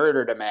nearly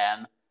murdered a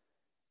man,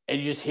 and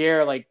you just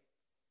hear, like,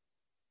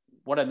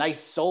 what a nice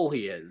soul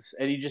he is.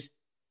 And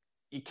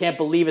you can't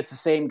believe it's the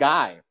same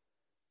guy.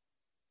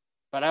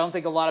 But I don't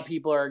think a lot of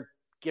people are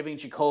giving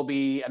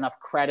Jacoby enough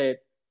credit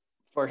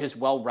for his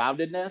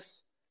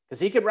well-roundedness,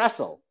 because he could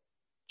wrestle.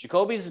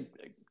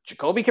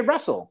 Jacoby can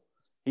wrestle.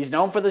 He's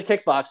known for the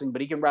kickboxing,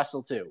 but he can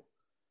wrestle too.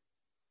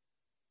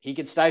 He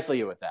can stifle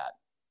you with that.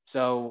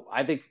 So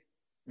I think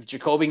if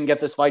Jacoby can get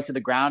this fight to the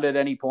ground at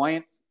any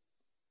point,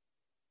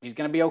 he's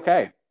going to be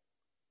okay.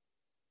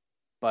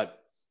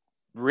 But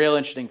real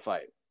interesting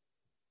fight.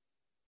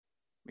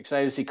 I'm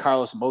excited to see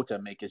Carlos Mota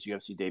make his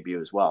UFC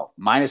debut as well.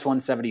 Minus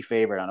 170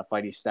 favorite on a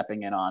fight he's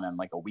stepping in on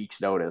like a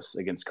week's notice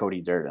against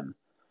Cody Durden.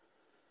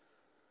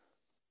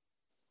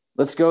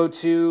 Let's go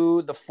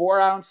to the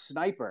 4-ounce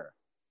sniper.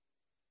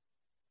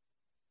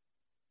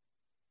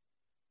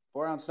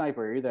 4-ounce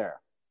sniper, are you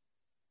there?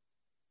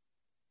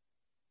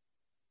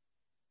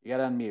 You got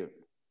to unmute.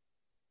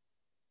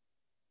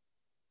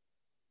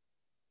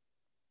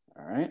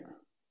 All right.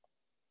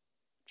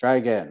 Try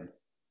again.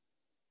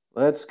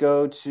 Let's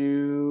go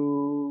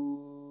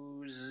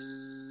to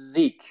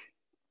Zeke.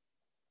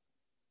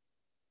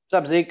 What's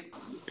up, Zeke?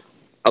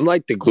 I'm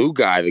like the glue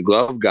guy, the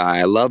glove guy.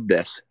 I love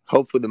this.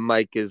 Hopefully the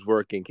mic is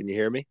working. Can you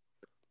hear me?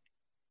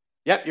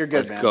 Yep, you're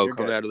good, Let's man. go. You're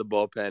Coming good. out of the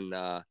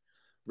bullpen,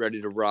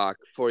 ready to rock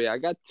for you. I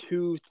got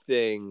 2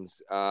 things.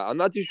 I'm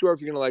not too sure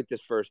if you're gonna like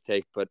this first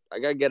take, but I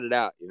gotta get it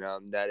out. You know,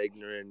 I'm that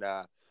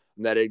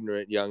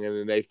ignorant young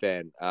MMA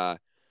fan.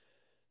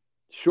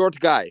 Short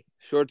guy,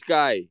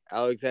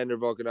 Alexander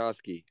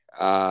Volkanovski.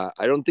 I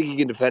don't think he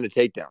can defend a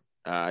takedown.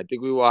 I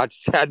think we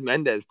watched Chad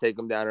Mendes take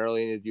him down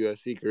early in his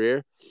UFC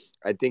career.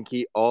 I think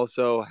he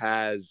also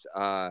has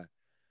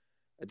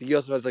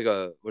like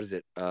a,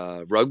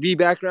 rugby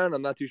background.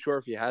 I'm not too sure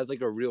if he has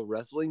like a real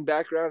wrestling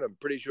background. I'm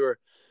pretty sure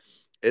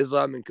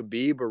Islam and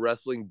Khabib are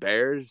wrestling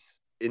bears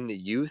in the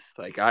youth.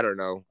 Like, I don't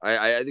know.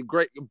 I think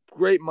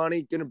great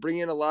money, going to bring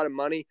in a lot of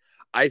money.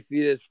 I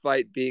see this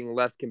fight being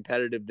less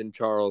competitive than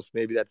Charles.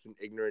 Maybe that's an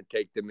ignorant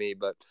take to me,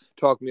 but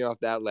talk me off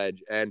that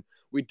ledge. And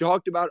we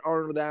talked about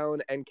Arnold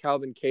Allen and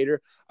Calvin Kattar.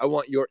 I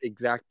want your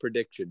exact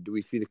prediction. Do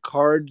we see the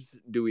cards?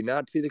 Do we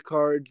not see the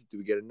cards? Do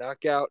we get a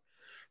knockout?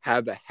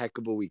 Have a heck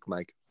of a week,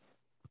 Mike.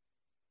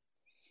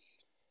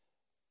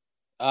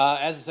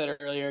 As I said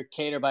earlier,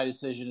 Kattar by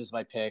decision is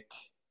my pick,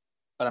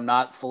 but I'm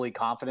not fully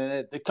confident in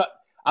it.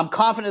 I'm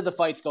confident the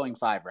fight's going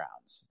 5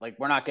 rounds. Like,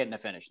 we're not getting a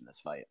finish in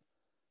this fight.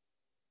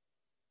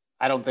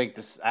 I don't think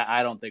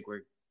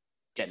we're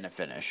getting a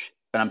finish,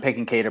 but I'm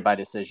picking Kattar by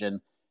decision.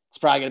 It's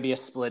probably going to be a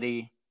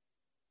splitty.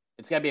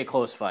 It's going to be a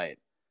close fight.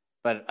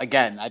 But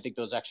again, I think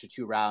those extra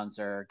 2 rounds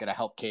are going to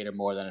help Kattar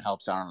more than it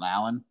helps Arnold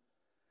Allen.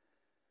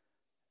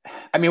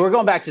 I mean, we're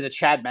going back to the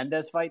Chad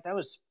Mendes fight. That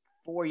was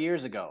 4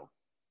 years ago.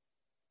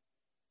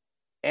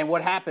 And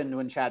what happened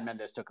when Chad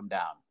Mendes took him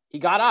down? He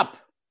got up.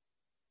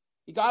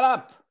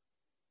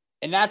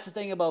 And that's the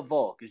thing about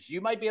Volk, is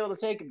you might be able to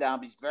take him down,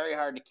 but he's very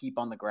hard to keep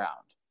on the ground.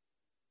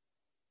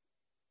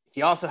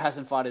 He also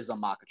hasn't fought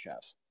Islam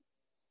Makhachev.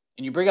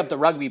 And you bring up the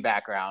rugby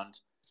background.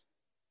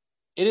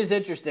 It is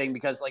interesting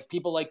because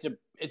people like to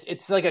 –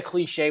 it's like a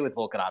cliche with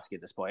Volkanovski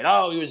at this point.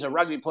 Oh, he was a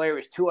rugby player. He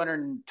was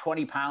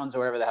 220 pounds or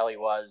whatever the hell he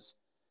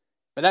was.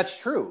 But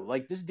that's true.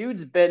 This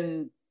dude's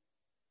been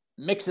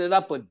mixing it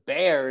up with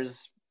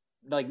bears,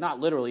 not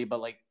literally,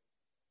 but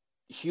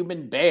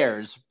human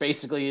bears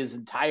basically his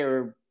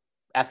entire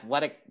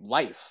athletic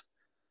life.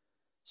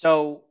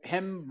 So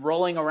him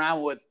rolling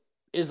around with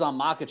Islam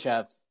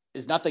Makhachev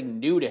is nothing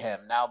new to him.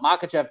 Now,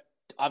 Makhachev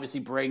obviously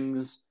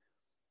brings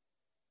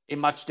a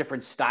much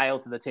different style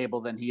to the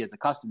table than he is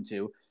accustomed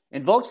to.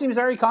 And Volk seems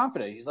very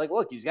confident. He's like,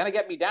 look, he's going to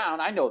get me down.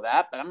 I know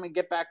that, but I'm going to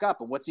get back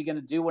up. And what's he going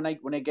to do when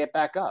I get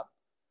back up?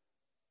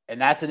 And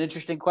that's an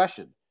interesting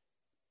question.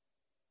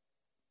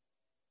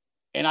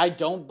 And I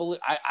don't believe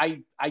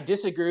I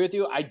disagree with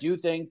you. I do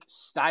think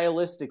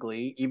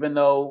stylistically, even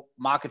though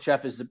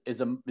Makhachev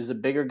is a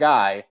bigger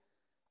guy,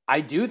 I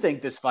do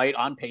think this fight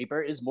on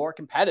paper is more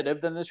competitive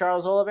than the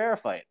Charles Oliveira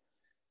fight.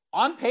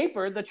 On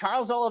paper, the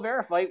Charles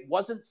Oliveira fight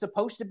wasn't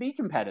supposed to be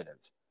competitive.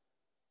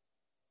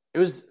 It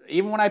was,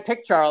 even when I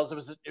picked Charles, it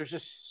was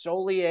just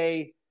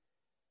solely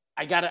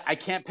I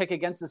can't pick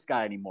against this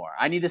guy anymore.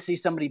 I need to see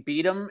somebody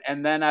beat him,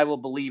 and then I will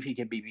believe he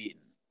can be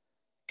beaten.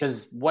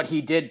 Because what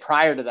he did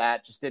prior to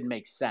that just didn't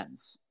make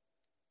sense.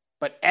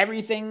 But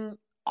everything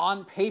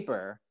on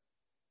paper,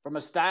 from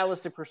a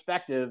stylistic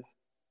perspective,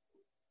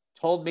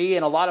 told me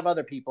and a lot of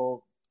other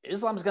people,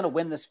 Islam's going to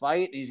win this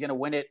fight, and he's going to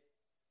win it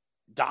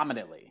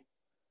dominantly.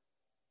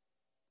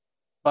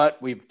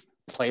 But we've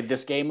played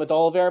this game with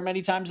Oliveira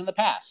many times in the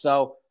past.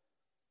 So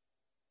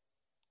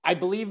I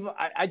believe,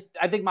 I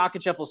think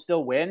Makhachev will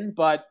still win,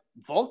 but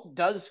Volk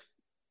does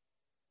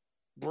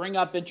bring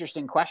up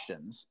interesting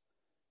questions.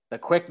 The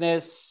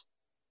quickness.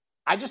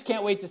 I just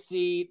can't wait to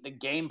see the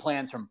game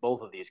plans from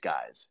both of these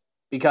guys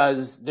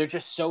because they're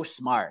just so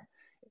smart.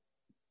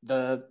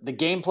 The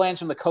game plans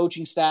from the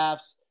coaching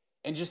staffs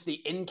and just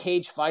the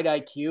in-cage fight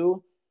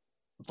IQ,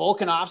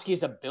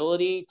 Volkanovski's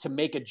ability to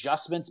make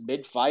adjustments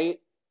mid-fight,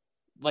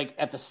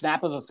 at the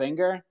snap of a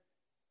finger,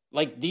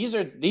 these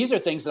are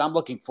things that I'm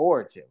looking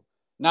forward to.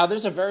 Now,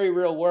 there's a very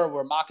real world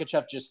where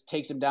Makhachev just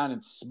takes him down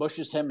and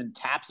smushes him and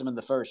taps him in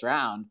the first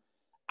round.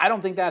 I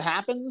don't think that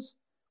happens.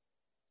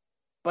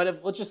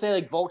 But let's just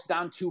say Volk's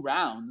down 2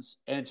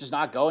 rounds and it's just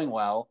not going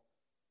well,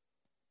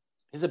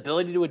 his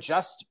ability to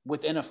adjust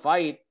within a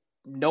fight,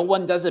 no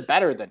one does it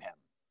better than him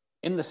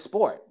in the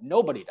sport.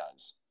 Nobody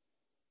does.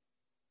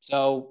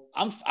 So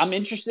I'm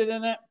interested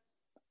in it.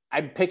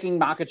 I'm picking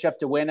Makhachev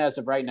to win as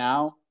of right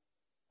now.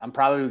 I'm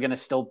probably going to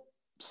still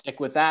stick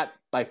with that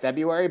by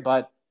February,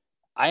 but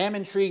I am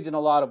intrigued in a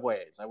lot of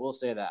ways. I will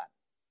say that.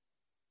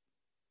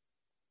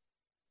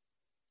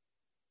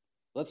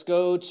 Let's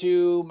go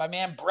to my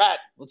man, Brett.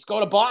 Let's go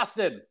to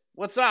Boston.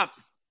 What's up?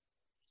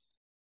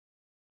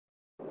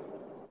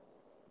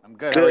 I'm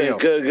good. How are you?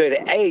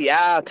 Good. Hey,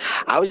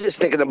 I was just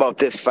thinking about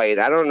this fight.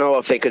 I don't know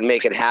if they could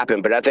make it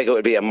happen, but I think it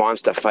would be a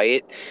monster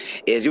fight.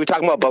 You were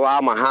talking about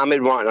Bilal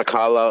Muhammad wanting to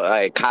call out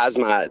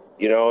Kazmat,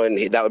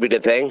 and that would be the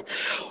thing.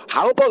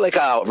 How about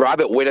a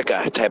Robert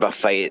Whittaker type of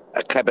fight,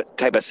 a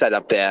type of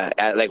setup there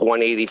at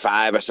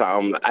 185 or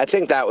something? I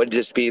think that would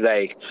just be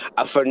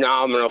a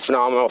phenomenal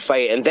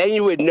fight. And then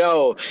you would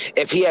know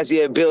if he has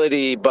the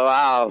ability,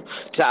 Bilal,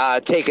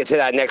 to take it to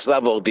that next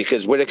level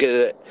because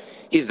Whittaker,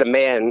 he's the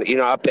man,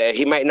 up there.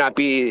 He might not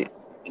be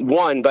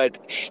 1, but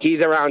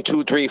he's around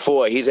 2, 3,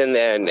 4. He's in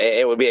there, and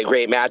it would be a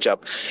great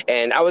matchup.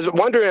 And I was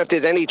wondering if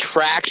there's any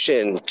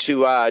traction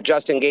to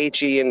Justin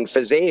Gaethje and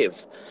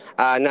Fiziev.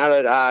 Now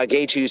that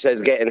Gaethje, you said,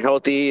 is getting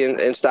healthy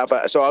and stuff.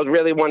 So I was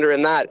really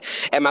wondering that.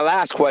 And my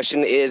last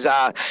question is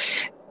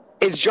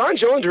John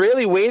Jones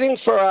really waiting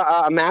for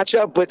a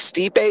matchup with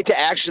Stipe to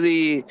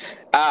actually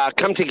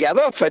come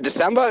together for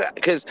December?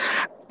 Because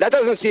that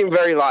doesn't seem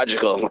very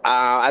logical.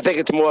 I think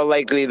it's more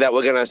likely that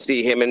we're going to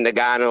see him in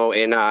Nagano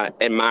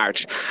in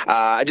March.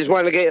 I just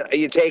wanted to get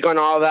your take on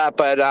all that,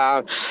 but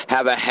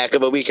have a heck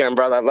of a weekend,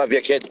 brother. I love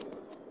you, kid.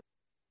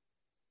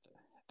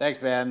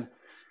 Thanks, man.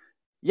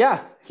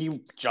 Yeah,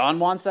 John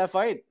wants that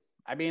fight.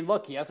 I mean,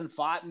 look, he hasn't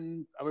fought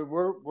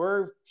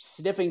we're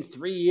sniffing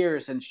 3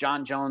 years since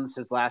John Jones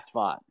has last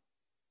fought.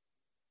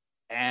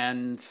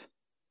 And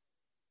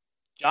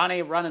John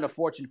ain't running a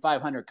Fortune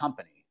 500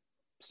 company.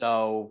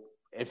 So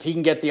if he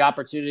can get the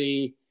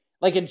opportunity,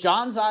 in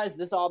John's eyes,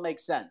 this all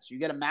makes sense. You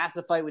get a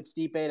massive fight with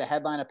Stipe to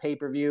headline a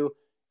pay-per-view,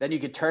 then you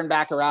could turn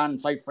back around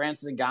and fight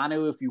Francis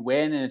Ngannou if you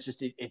win, and it's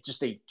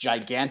just a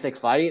gigantic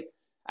fight.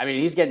 I mean,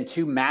 he's getting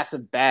 2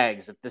 massive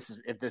bags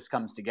if this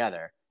comes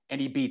together, and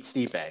he beats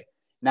Stipe.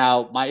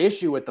 Now, my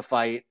issue with the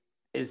fight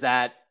is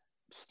that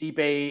Stipe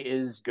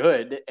is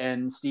good,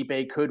 and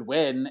Stipe could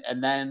win,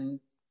 and then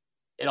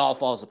it all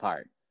falls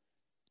apart.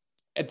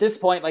 At this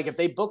point, like if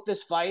they book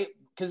this fight,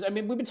 because I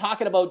mean, we've been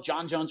talking about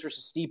John Jones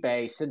versus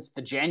Stipe since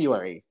the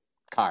January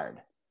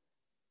card.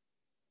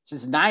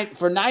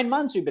 For 9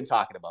 months, we've been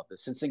talking about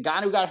this. Since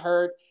Ngannou got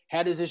hurt,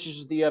 had his issues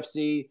with the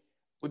UFC,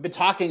 we've been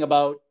talking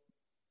about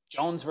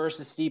Jones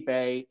versus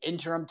Stipe,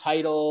 interim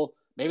title,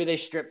 maybe they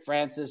strip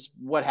Francis,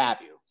 what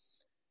have you.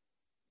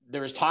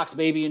 There was talks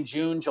maybe in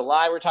June,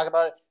 July, we're talking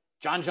about it.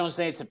 John Jones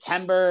saying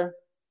September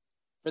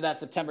for that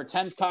September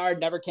 10th card,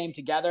 never came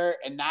together.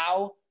 And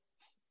now,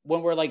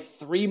 when we're like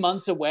 3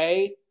 months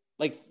away,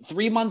 like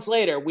 3 months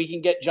later, we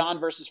can get John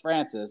versus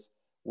Francis.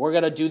 We're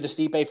going to do the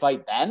Stipe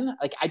fight then?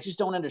 Like, I just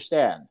don't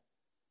understand.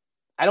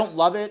 I don't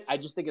love it. I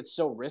just think it's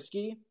so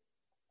risky.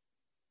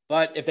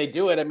 But if they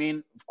do it, I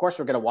mean, of course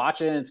we're going to watch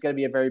it, and it's going to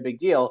be a very big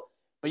deal.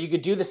 But you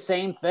could do the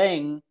same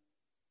thing.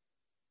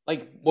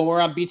 Like when we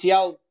were on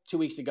BTL 2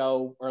 weeks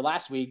ago or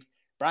last week,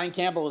 Brian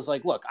Campbell was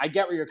like, look, I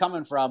get where you're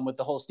coming from with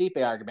the whole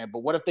Stipe argument,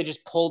 but what if they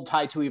just pulled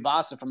Tai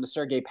Tuivasa from the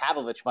Sergey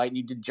Pavlovich fight and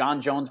you did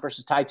John Jones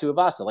versus Tai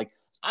Tuivasa? Like,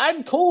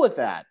 I'm cool with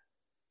that.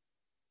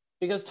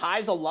 Because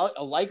Ty's a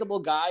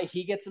likable guy.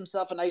 He gets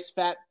himself a nice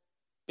fat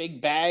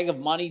big bag of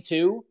money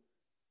too.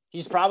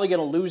 He's probably going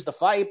to lose the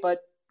fight, but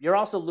you're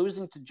also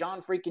losing to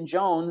John freaking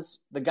Jones,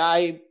 the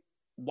guy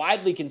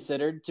widely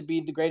considered to be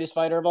the greatest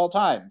fighter of all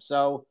time.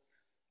 So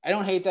I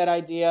don't hate that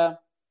idea.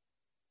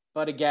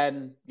 But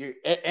again,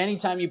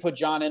 anytime you put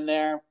John in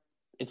there,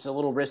 it's a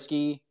little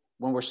risky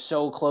when we're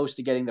so close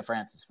to getting the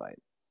Francis fight.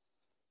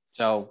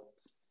 So,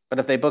 but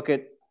if they book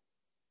it,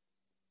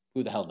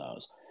 who the hell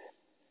knows?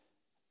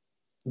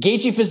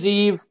 Gaethje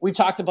Fiziev, we've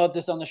talked about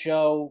this on the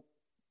show.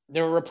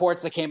 There were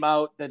reports that came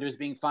out that it was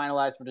being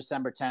finalized for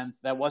December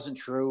 10th. That wasn't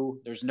true.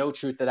 There's no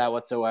truth to that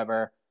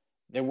whatsoever.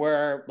 There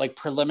were like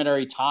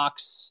preliminary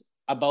talks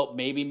about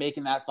maybe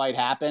making that fight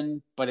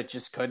happen, but it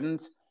just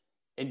couldn't.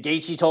 And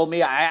Gaethje told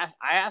me, I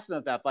asked him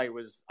if that fight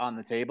was on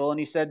the table, and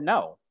he said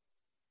no.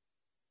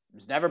 It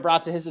was never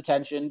brought to his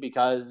attention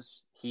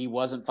because he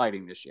wasn't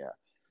fighting this year.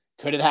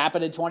 Could it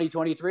happen in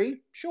 2023?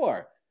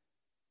 Sure.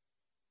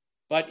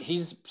 But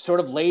he's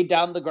sort of laid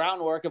down the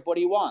groundwork of what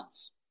he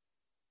wants.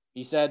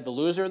 He said the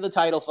loser of the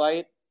title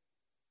fight,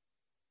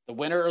 the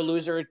winner or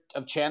loser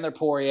of Chandler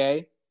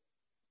Poirier,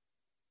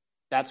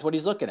 that's what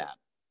he's looking at.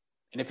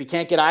 And if he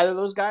can't get either of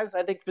those guys,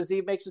 I think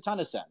Fiziev makes a ton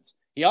of sense.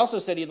 He also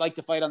said he'd like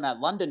to fight on that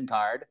London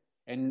card,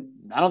 and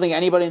I don't think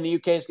anybody in the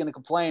UK is going to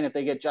complain if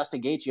they get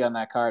Justin Gaethje on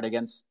that card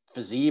against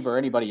Fiziev or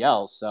anybody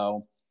else.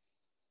 So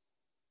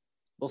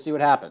we'll see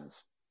what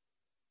happens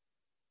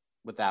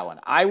with that one.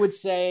 I would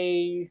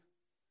say,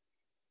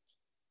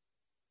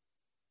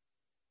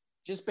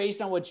 just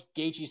based on what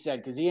Gaethje said,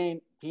 because he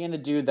ain't a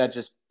dude that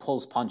just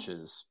pulls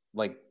punches,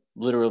 like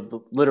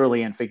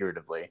literally and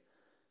figuratively.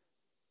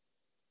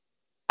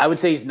 I would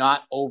say he's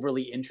not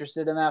overly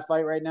interested in that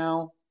fight right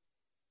now.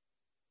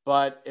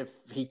 But if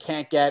he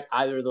can't get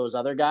either of those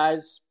other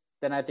guys,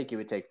 then I think he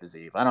would take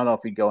Fiziev. I don't know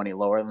if he'd go any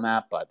lower than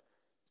that, but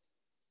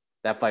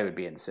that fight would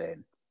be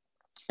insane.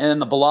 And then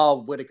the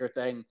Bilal Whitaker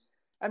thing,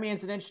 I mean,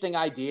 it's an interesting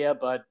idea,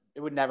 but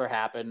it would never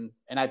happen.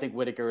 And I think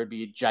Whitaker would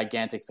be a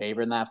gigantic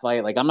favorite in that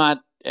fight. Like, I'm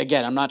not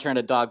trying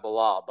to dog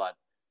Bilal, but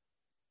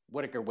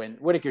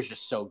Whitaker's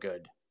just so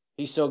good.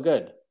 He's so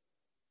good.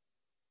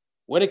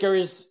 Whitaker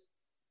is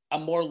a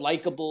more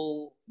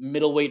likable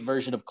middleweight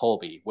version of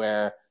Colby,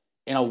 where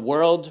in a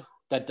world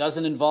that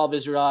doesn't involve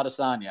Israel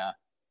Adesanya,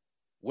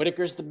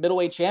 Whitaker's the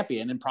middleweight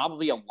champion and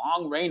probably a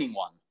long reigning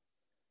one.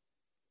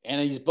 And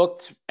he's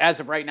booked,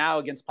 as of right now,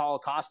 against Paulo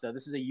Costa.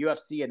 This is a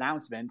UFC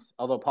announcement,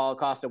 although Paulo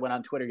Costa went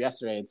on Twitter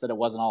yesterday and said it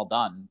wasn't all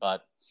done.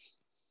 But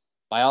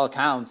by all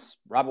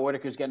accounts, Robert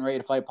Whitaker's getting ready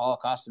to fight Paulo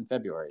Costa in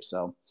February.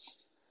 So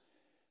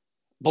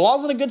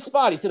Bilal's in a good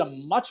spot. He's in a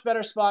much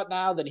better spot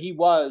now than he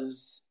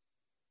was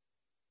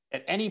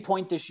at any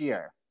point this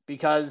year,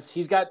 because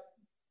he's got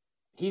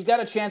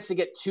a chance to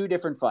get 2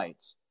 different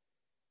fights.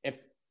 If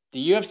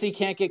the UFC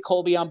can't get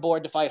Colby on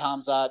board to fight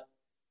Khamzat,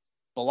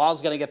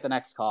 Bilal's going to get the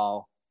next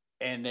call.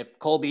 And if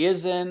Colby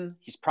is in,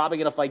 he's probably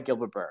going to fight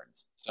Gilbert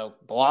Burns. So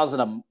Bilal's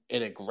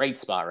in a great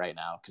spot right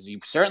now, because he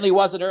certainly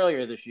wasn't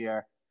earlier this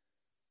year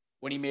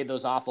when he made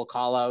those awful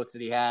call-outs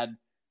and he had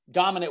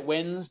dominant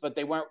wins, but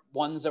they weren't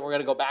ones that we're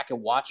going to go back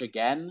and watch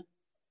again.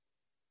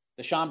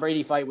 The Sean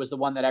Brady fight was the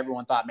one that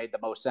everyone thought made the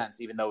most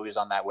sense, even though he was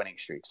on that winning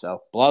streak.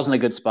 So Bilal's in a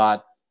good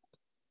spot.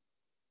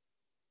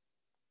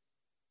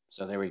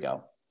 So there we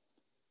go.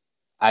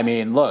 I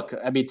mean, look,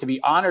 to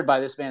be honored by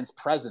this man's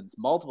presence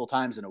multiple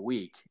times in a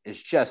week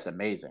is just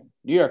amazing.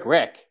 New York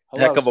Rick.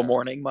 Hello, Heck of a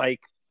morning,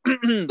 Mike.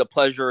 The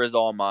pleasure is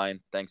all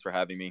mine. Thanks for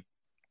having me.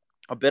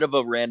 A bit of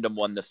a random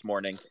one this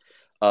morning.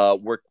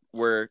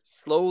 We're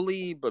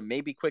slowly, but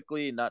maybe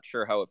quickly, not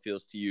sure how it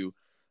feels to you,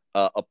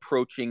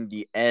 approaching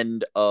the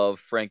end of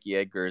Frankie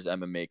Edgar's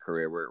MMA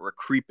career. We're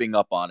creeping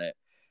up on it.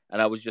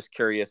 And I was just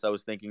curious. I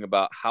was thinking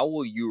about, how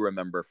will you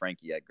remember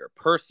Frankie Edgar?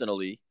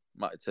 Personally,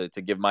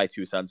 to give my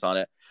 2 cents on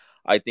it.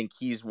 I think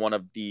he's one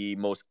of the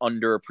most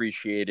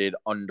underappreciated,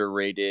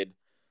 underrated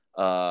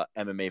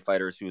MMA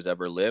fighters who's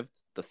ever lived.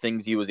 The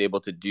things he was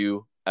able to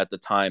do at the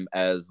time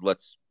as,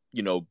 let's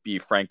be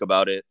frank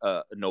about it,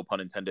 no pun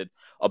intended,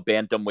 a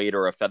bantamweight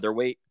or a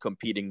featherweight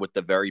competing with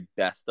the very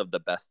best of the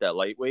best at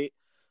lightweight,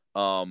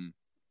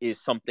 is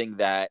something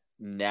that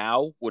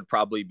now would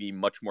probably be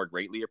much more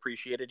greatly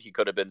appreciated. He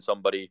could have been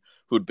somebody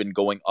who'd been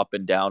going up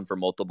and down for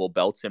multiple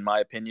belts, in my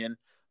opinion,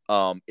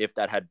 if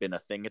that had been a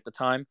thing at the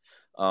time.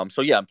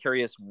 So yeah, I'm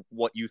curious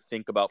what you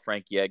think about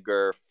Frankie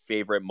Edgar,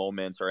 favorite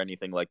moments or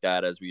anything like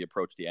that as we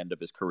approach the end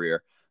of his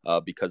career,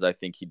 because I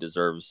think he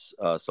deserves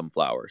some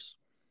flowers.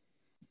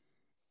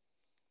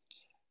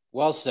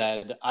 Well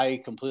said.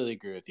 I completely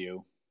agree with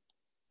you.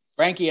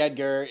 Frankie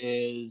Edgar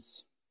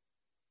is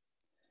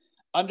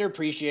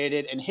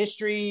underappreciated in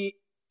history,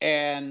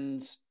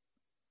 and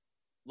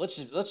let's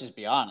just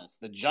be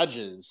honest. The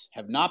judges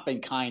have not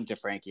been kind to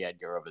Frankie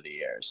Edgar over the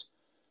years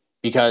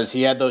because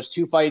he had those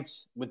 2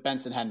 fights with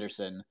Benson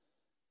Henderson.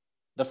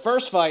 The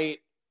first fight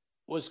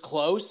was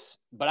close,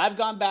 but I've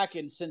gone back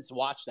and since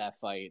watched that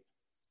fight,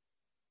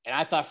 and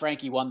I thought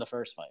Frankie won the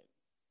first fight.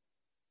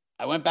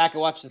 I went back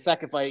and watched the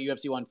second fight at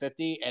UFC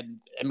 150, and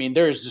I mean,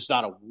 there's just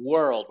not a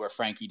world where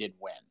Frankie didn't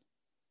win.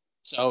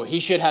 So he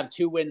should have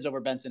 2 wins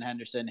over Benson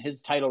Henderson.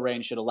 His title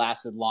reign should have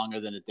lasted longer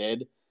than it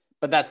did,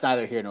 but that's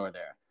neither here nor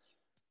there.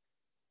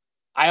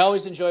 I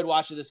always enjoyed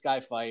watching this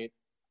guy fight.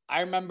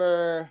 I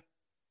remember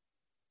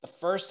the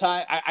first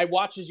time I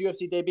watched his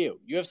UFC debut,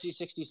 UFC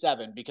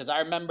 67, because I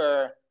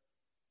remember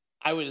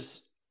I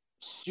was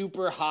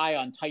super high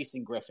on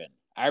Tyson Griffin.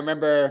 I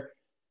remember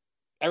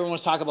everyone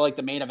was talking about like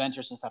the main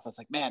eventers and stuff. I was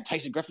like, man,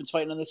 Tyson Griffin's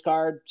fighting on this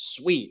card.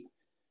 Sweet.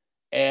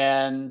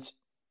 And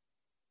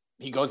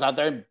he goes out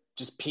there and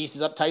just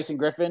pieces up Tyson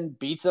Griffin,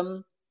 beats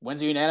him,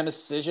 wins a unanimous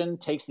decision,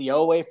 takes the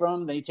O away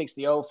from him. Then he takes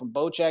the O from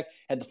Bocek,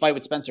 had the fight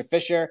with Spencer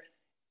Fisher.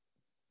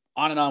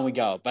 On and on we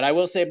go. But I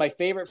will say my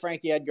favorite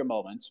Frankie Edgar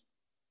moment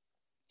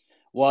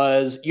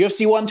was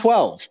UFC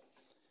 112.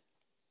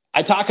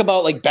 I talk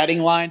about like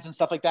betting lines and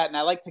stuff like that, and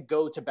I like to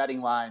go to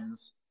betting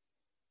lines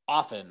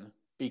often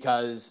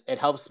because it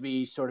helps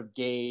me sort of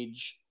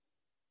gauge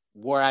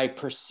where I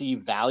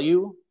perceive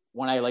value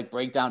when I like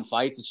break down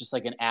fights. It's just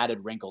like an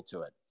added wrinkle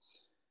to it.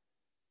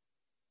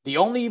 The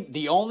only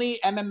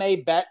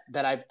MMA bet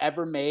that I've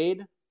ever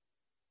made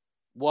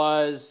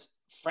was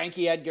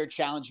Frankie Edgar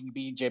challenging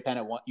BJ Penn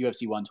at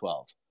UFC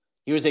 112.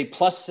 He was a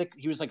 +6.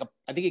 He was like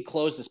I think he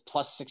closed as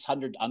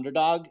 +600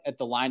 underdog at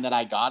the line that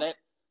I got it,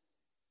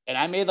 and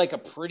I made like a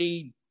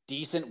pretty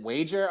decent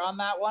wager on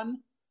that one.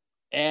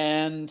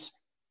 And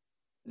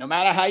no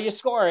matter how you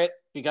score it,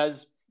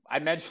 because I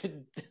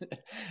mentioned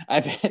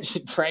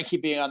Frankie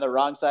being on the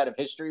wrong side of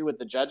history with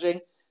the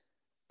judging.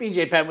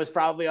 BJ Penn was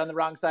probably on the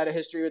wrong side of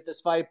history with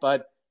this fight,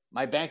 but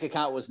my bank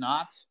account was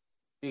not,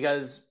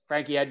 because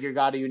Frankie Edgar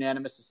got a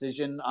unanimous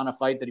decision on a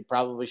fight that he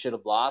probably should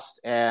have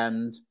lost,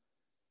 and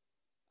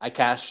I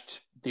cashed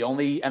the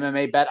only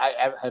MMA bet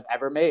I have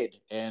ever made.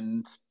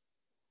 And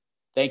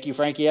thank you,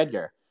 Frankie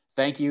Edgar.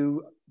 Thank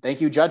you,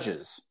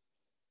 judges,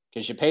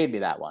 because you paid me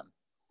that one.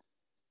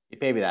 You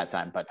paid me that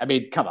time. But I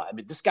mean, come on. I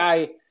mean, this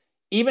guy,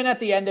 even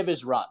at the end of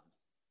his run,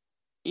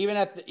 even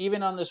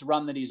on this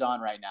run that he's on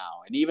right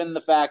now, and even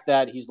the fact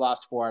that he's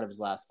lost 4 out of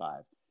his last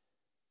 5,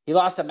 he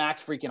lost to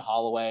Max freaking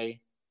Holloway,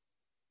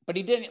 but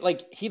he didn't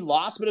he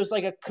lost, but it was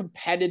like a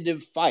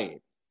competitive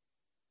fight.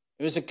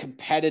 It was a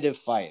competitive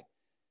fight.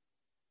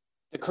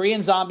 The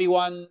Korean Zombie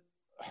one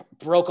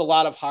broke a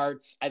lot of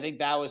hearts. I think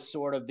that was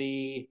sort of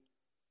the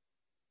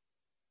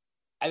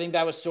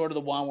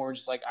one where we're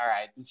just like, all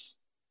right,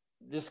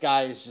 this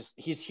guy is just,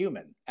 he's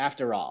human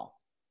after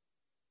all.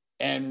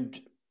 And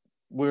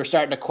we were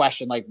starting to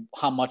question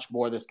how much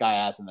more this guy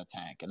has in the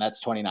tank. And that's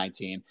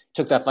 2019.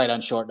 Took that fight on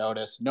short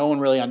notice. No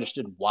one really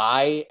understood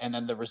why. And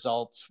then the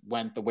results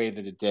went the way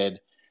that it did.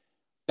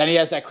 Then he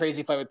has that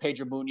crazy fight with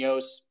Pedro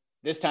Munoz.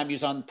 This time he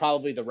was on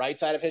probably the right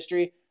side of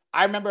history.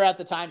 I remember at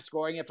the time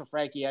scoring it for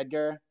Frankie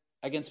Edgar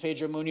against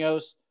Pedro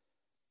Munoz.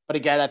 But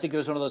again, I think it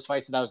was one of those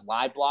fights that I was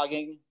live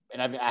blogging.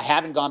 And I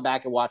haven't gone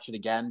back and watched it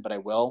again, but I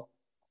will.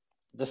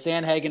 The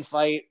Sandhagen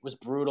fight was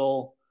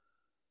brutal.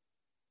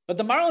 But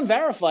the Marlon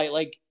Vera fight,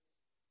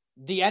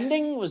 the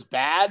ending was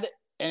bad,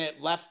 and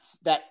it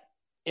left that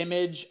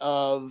image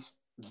of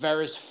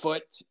Vera's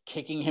foot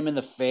kicking him in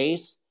the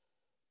face.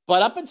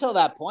 But up until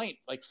that point,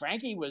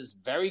 Frankie was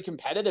very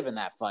competitive in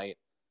that fight.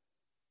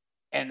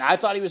 And I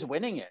thought he was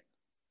winning it.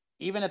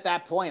 Even at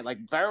that point,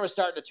 Vera was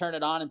starting to turn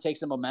it on and take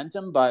some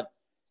momentum, but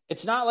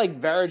it's not like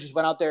Vera just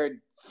went out there and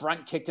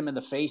front kicked him in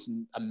the face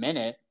in a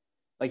minute.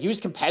 He was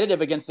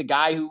competitive against a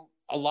guy who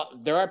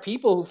there are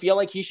people who feel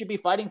like he should be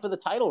fighting for the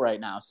title right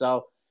now.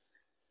 So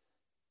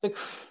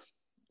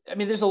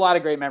there's a lot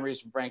of great memories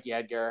from Frankie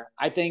Edgar.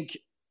 I think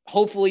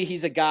hopefully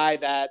he's a guy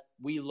that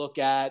we look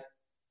at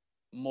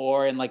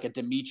more in a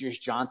Demetrius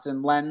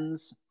Johnson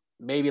lens,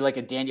 maybe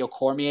a Daniel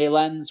Cormier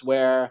lens,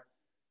 where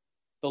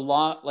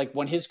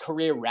when his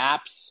career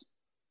wraps,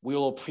 we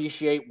will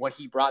appreciate what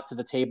he brought to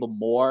the table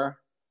more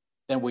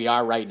than we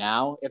are right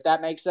now, if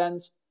that makes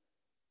sense.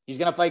 He's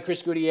going to fight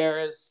Chris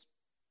Gutierrez.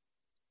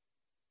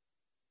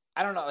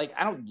 I don't know. Like,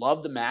 I don't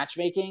love the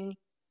matchmaking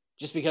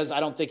just because I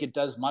don't think it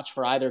does much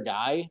for either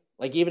guy.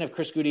 Like, even if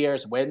Chris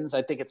Gutierrez wins,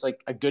 I think it's like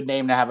a good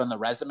name to have on the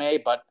resume,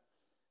 but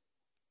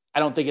I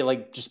don't think it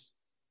like just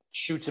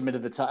shoots him into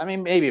the top. I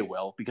mean, maybe it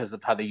will because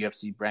of how the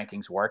UFC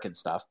rankings work and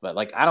stuff, but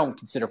like, I don't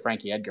consider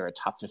Frankie Edgar a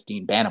top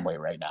 15 bantamweight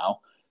right now.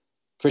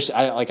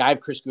 I have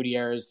Chris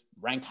Gutierrez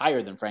ranked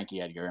higher than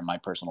Frankie Edgar in my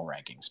personal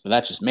rankings, but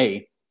that's just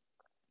me.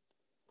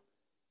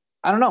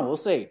 I don't know. We'll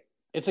see.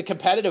 It's a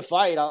competitive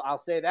fight. I'll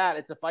say that.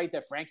 It's a fight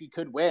that Frankie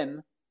could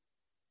win.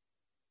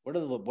 What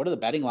are the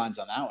betting lines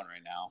on that one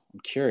right now? I'm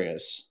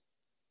curious.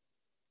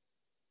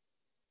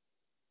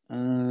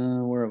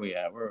 Where are we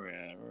at?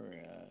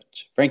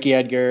 Frankie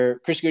Edgar,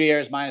 Chris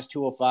Gutierrez minus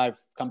 205.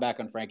 Come back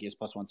on Frankie is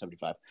plus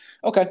 175.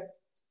 Okay.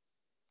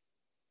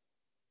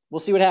 We'll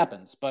see what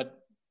happens, but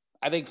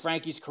I think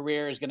Frankie's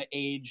career is going to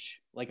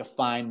age like a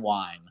fine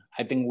wine.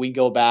 I think we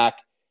go back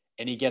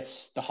and he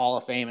gets the Hall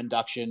of Fame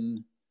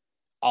induction,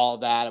 all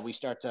that, and we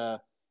start to,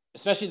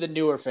 especially the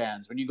newer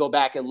fans, when you go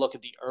back and look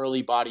at the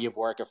early body of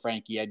work of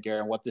Frankie Edgar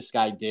and what this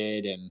guy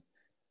did, and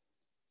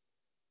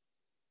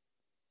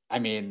I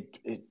mean,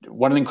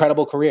 what an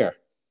incredible career.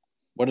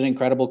 What an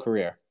incredible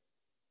career.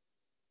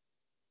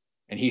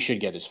 And he should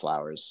get his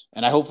flowers.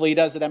 And hopefully he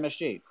does at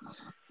MSG.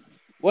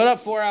 What up,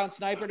 4-ounce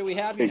sniper? Do we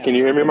have you now? Can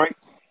you hear me, Mike?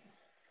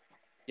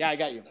 Yeah, I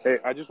got you. Hey,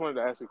 I just wanted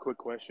to ask a quick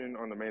question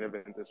on the main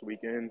event this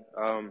weekend.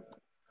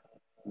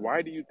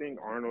 Why do you think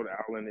Arnold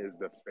Allen is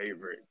the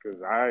favorite?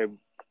 Because I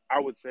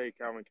would say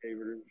Calvin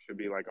Kattar should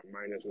be like a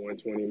minus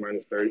 120,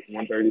 minus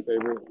 130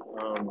 favorite.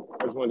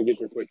 I just wanted to get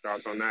your quick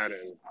thoughts on that.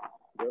 And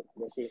yep,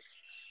 that's it.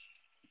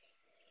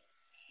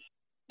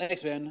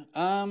 Thanks, man.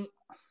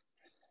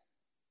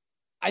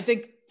 I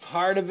think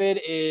part of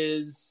it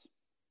is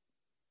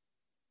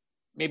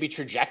maybe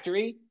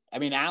trajectory. I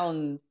mean,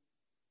 Allen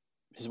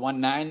has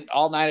won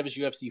all nine of his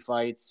UFC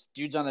fights.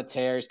 Dude's on a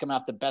tear. He's coming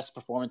off the best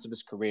performance of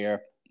his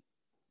career.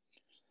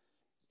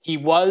 He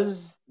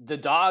was the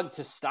dog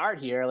to start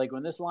here. Like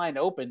when this line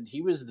opened,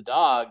 he was the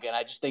dog. And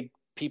I just think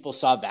people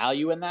saw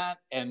value in that.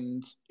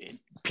 And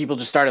people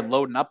just started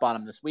loading up on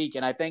him this week.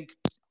 And I think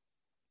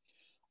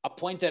a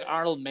point that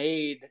Arnold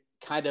made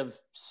kind of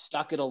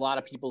stuck in a lot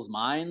of people's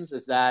minds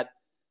is that,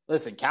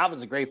 listen,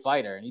 Calvin's a great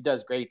fighter and he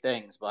does great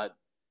things, but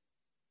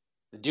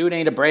the dude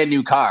ain't a brand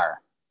new car.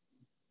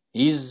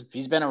 He's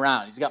been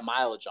around. He's got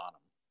mileage on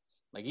him.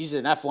 Like he's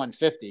an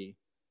F-150,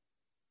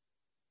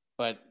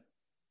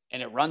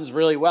 and it runs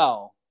really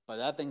well, but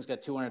that thing's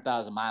got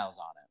 200,000 miles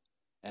on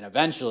it. And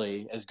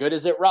eventually, as good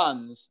as it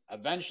runs,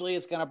 eventually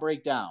it's going to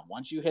break down.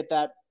 Once you hit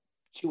that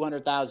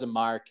 200,000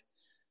 mark,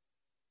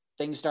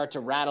 things start to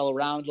rattle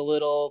around a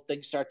little.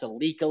 Things start to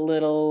leak a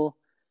little.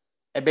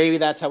 And maybe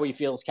that's how he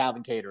feels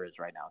Calvin Kattar is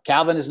right now.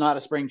 Calvin is not a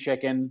spring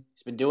chicken.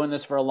 He's been doing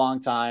this for a long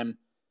time.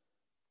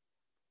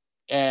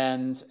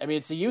 And, I mean,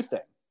 it's a youth thing.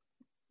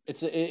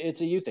 It's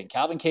a youth thing.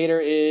 Calvin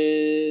Kattar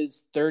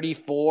is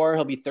 34.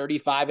 He'll be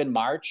 35 in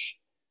March.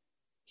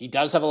 He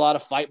does have a lot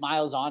of fight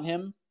miles on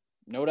him.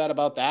 No doubt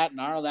about that. And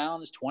Arnold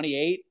Allen is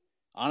 28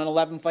 on an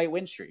 11-fight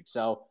win streak.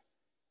 So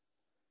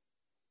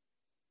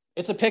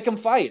it's a pick 'em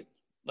fight.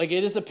 Like,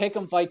 it is a pick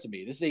 'em fight to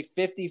me. This is a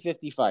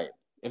 50-50 fight.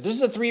 If this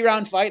is a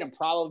 3-round fight, I'm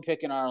probably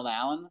picking Arnold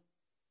Allen,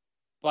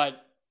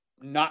 but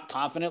not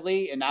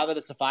confidently. And now that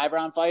it's a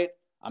 5-round fight,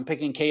 I'm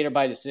picking Kattar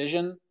by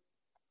decision.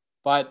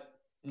 But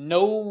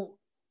no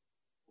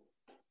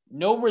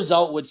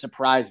result would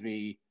surprise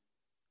me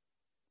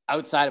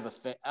outside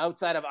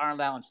of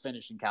Arnold Allen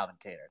finishing Calvin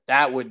Kattar.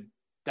 That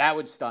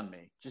would stun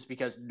me just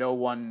because no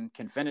one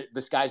can finish.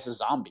 This guy's a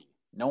zombie.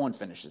 No one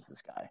finishes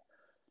this guy.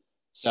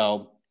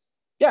 So,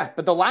 yeah,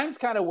 but the line's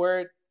kind of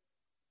right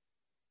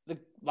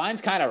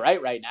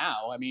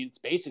now. I mean, it's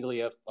basically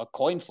a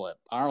coin flip.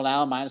 Arnold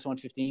Allen minus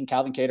 115,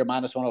 Calvin Kattar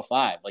minus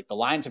 105. Like the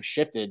lines have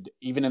shifted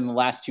even in the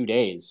last 2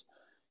 days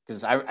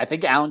because I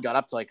think Allen got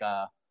up to like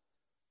a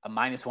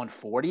minus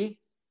 140,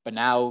 but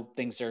now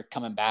things are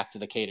coming back to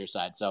the Kattar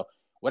side. So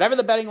whatever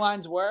the betting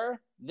lines were,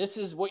 this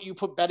is what you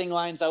put betting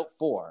lines out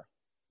for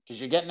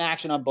because you're getting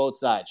action on both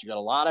sides. You got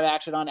a lot of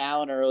action on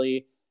Allen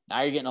early.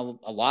 Now you're getting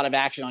a lot of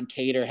action on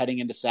Kattar heading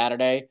into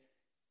Saturday.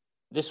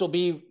 This will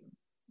be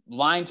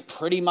lined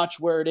pretty much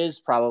where it is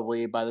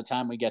probably by the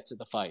time we get to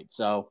the fight.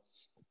 So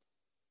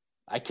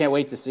I can't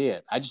wait to see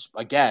it. I just,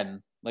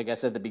 again, like I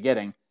said at the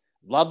beginning,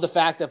 love the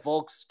fact that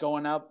Volk's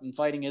going up and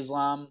fighting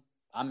Islam.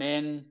 I'm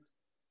in.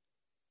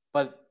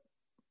 But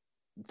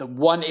the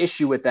one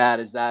issue with that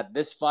is that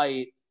this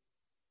fight,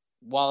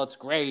 while it's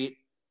great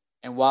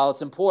and while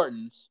it's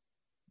important,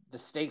 the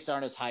stakes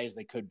aren't as high as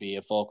they could be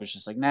if Volk was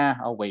just like, nah,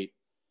 I'll wait.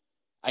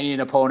 I need an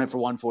opponent for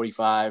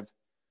 145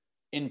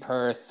 in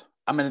Perth.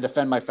 I'm going to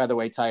defend my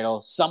featherweight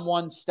title.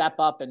 Someone step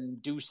up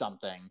and do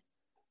something.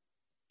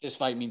 This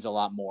fight means a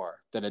lot more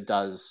than it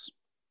does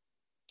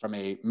from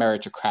a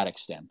meritocratic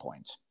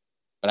standpoint.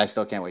 But I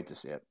still can't wait to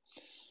see it.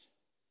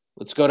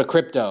 Let's go to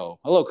Crypto.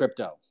 Hello,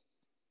 Crypto.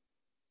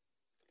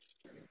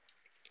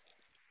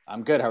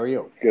 I'm good. How are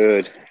you?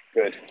 Good.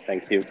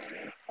 Thank you.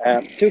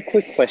 Two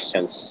quick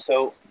questions.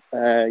 So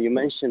you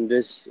mentioned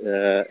this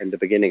in the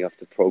beginning of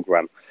the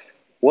program.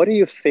 What do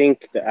you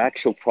think the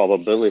actual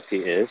probability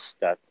is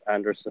that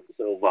Anderson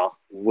Silva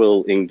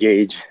will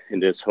engage in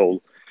this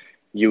whole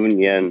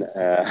union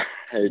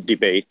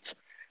debate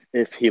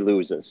if he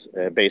loses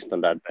based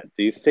on that bet?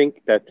 Do you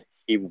think that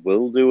he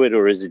will do it,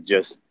 or is it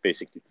just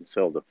basically to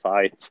sell the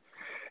fight?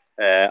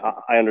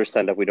 I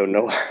understand that we don't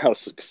know how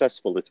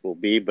successful it will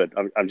be, but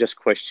I'm just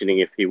questioning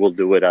if he will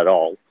do it at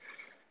all.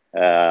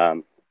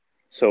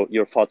 So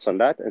your thoughts on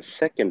that? And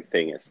second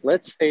thing is,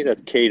 let's say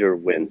that Kattar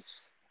wins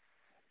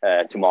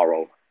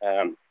tomorrow.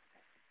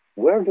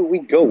 Where do we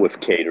go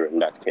with Kattar in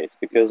that case?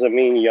 Because, I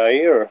mean,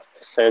 Yair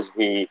says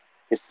he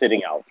is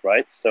sitting out,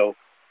 right? So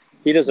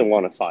he doesn't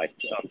want to fight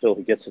until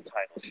he gets a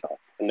title shot.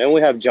 And then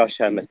we have Josh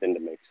Emmett in the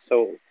mix.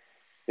 So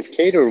if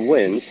Kattar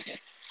wins,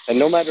 and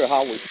no matter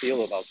how we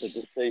feel about the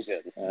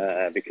decision,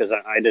 because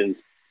I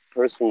didn't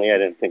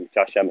think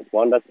Josh Emmett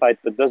won that fight,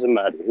 but it doesn't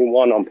matter. He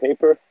won on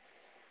paper,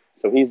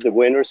 so he's the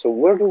winner. So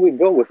where do we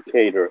go with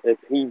Kattar if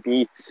he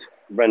beats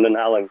Brendan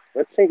Allen?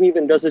 Let's say he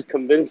even does it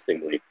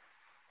convincingly.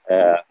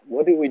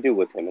 What do we do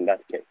with him in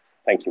that case?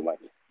 Thank you, Mike.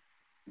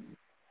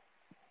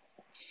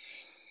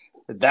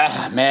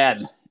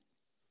 Man,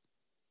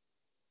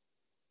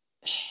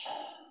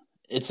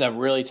 it's a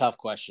really tough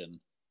question.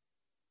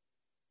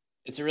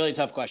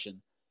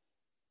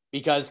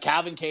 Because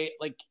Calvin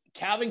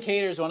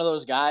Kattar is one of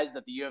those guys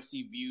that the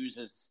UFC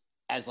views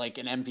as like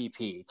an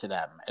MVP to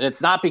them. And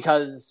it's not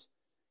because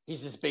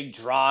he's this big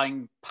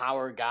drawing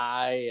power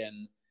guy,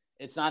 and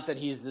it's not that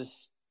he's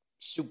this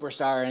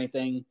superstar or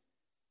anything,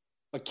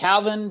 but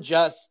Calvin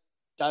just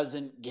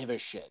doesn't give a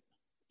shit.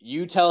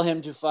 You tell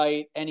him to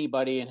fight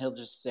anybody and he'll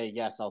just say,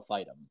 yes, I'll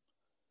fight him.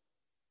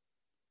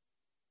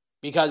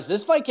 Because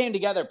this fight came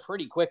together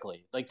pretty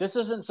quickly. Like, this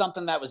isn't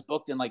something that was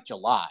booked in like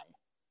July.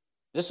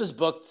 This was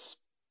booked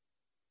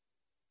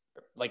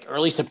like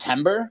early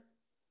September,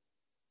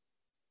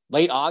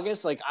 late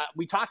August. Like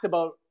we talked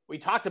about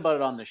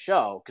it on the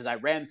show because I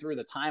ran through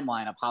the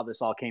timeline of how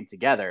this all came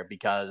together,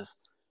 because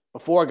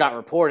before it got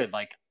reported,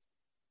 like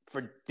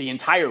for the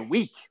entire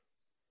week,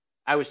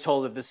 I was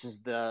told that this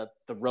is the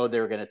road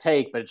they were going to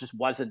take, but it just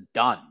wasn't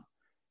done.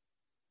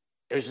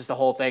 It was just the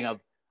whole thing of,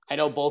 I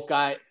know both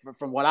guys,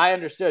 from what I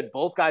understood,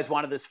 both guys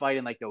wanted this fight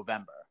in like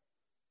November.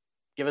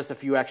 Give us a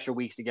few extra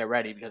weeks to get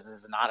ready because this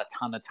is not a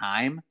ton of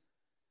time.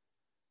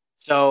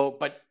 So,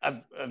 but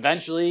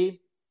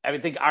eventually, I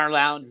think Arnold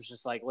Allen was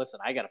just like, listen,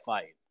 I got to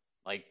fight.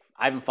 Like,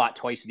 I haven't fought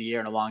twice in a year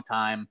in a long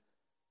time.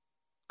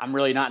 I'm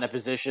really not in a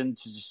position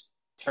to just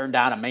turn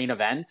down a main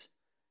event.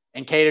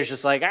 And Kattar's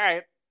just like, all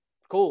right,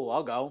 cool,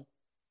 I'll go.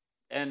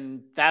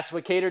 And that's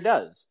what Kattar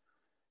does.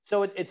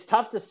 So it's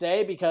tough to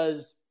say,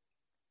 because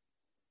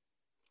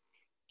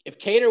if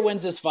Kattar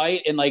wins this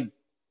fight and like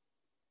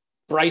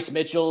Bryce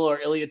Mitchell or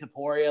Ilya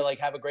Taporia like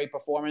have a great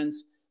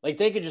performance, like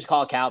they could just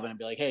call Calvin and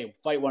be like, hey,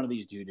 fight one of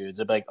these two dudes.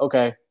 They'd be like,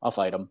 okay, I'll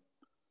fight him.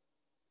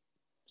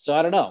 So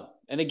I don't know.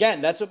 And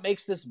again, that's what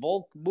makes this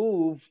Volk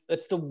move.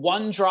 That's the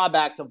one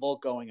drawback to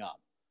Volk going up,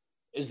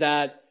 is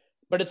that,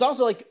 but it's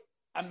also like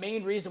a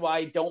main reason why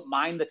I don't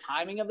mind the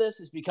timing of this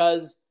is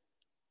because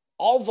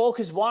all Volk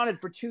has wanted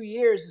for 2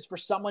 years is for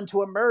someone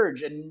to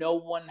emerge, and no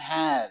one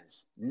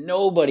has.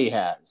 Nobody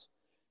has.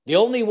 The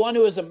only one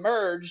who has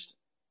emerged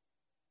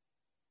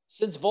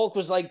since Volk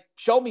was like,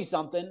 show me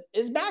something,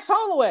 is Max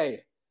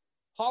Holloway.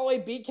 Holloway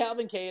beat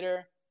Calvin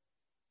Kattar.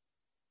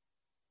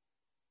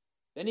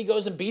 Then he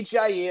goes and beats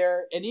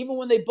Yair. And even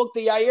when they booked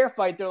the Yair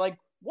fight, they're like,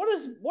 what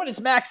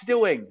is Max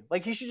doing?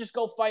 Like, he should just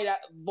go fight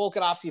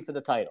Volkanovski for the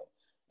title.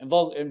 And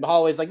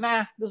Holloway's like,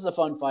 nah, this is a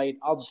fun fight.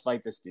 I'll just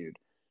fight this dude.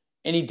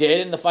 And he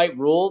did, and the fight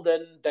ruled,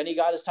 and then he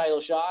got his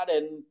title shot,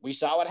 and we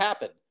saw what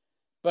happened.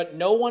 But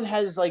no one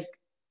has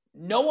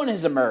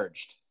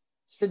emerged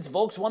since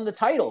Volk's won the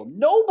title.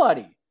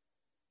 Nobody.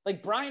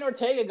 Like, Brian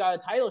Ortega got a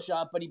title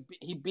shot, but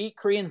he beat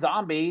Korean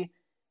Zombie.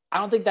 I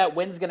don't think that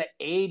win's going to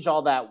age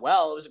all that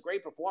well. It was a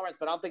great performance,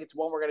 but I don't think it's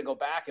one we're going to go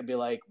back and be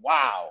like,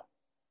 wow.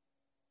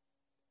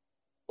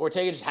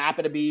 Ortega just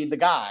happened to be the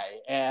guy,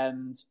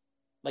 and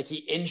like he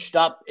inched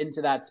up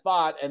into that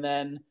spot, and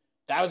then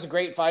that was a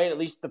great fight. At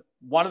least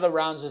one of the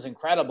rounds was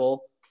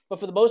incredible. But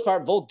for the most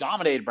part, Volk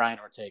dominated Brian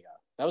Ortega.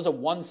 That was a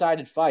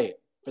one-sided fight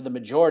for the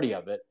majority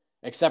of it,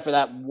 except for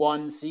that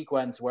one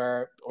sequence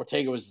where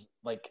Ortega was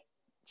like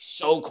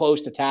so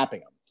close to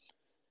tapping him.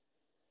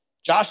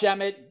 Josh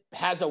Emmett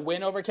has a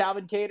win over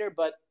Calvin Kattar,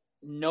 but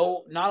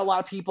not a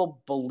lot of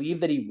people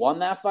believe that he won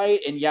that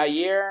fight. And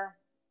Yair,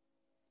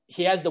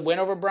 he has the win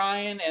over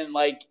Brian, and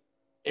like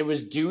it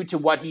was due to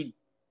what he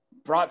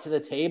brought to the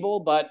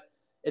table, but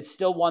it's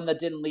still one that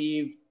didn't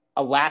leave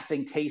a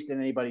lasting taste in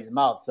anybody's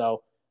mouth.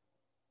 So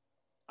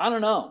I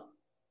don't know.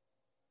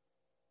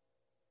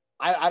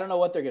 I don't know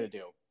what they're going to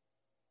do.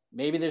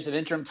 Maybe there's an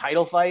interim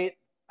title fight.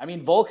 I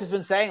mean, Volk has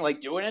been saying, like,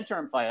 do an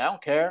interim fight. I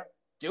don't care.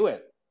 Do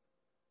it.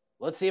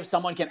 Let's see if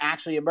someone can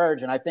actually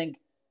emerge. And I think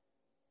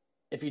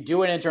if you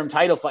do an interim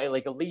title fight,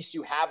 like, at least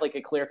you have like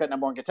a clear-cut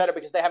number one contender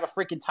because they have a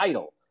freaking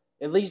title.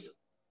 At least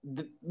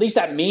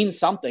that means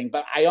something,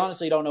 but I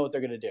honestly don't know what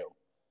they're going to do.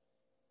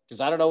 Because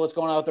I don't know what's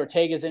going on with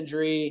Ortega's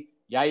injury.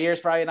 Yair's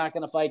probably not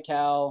going to fight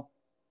Cal.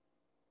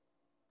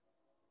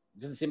 It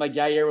doesn't seem like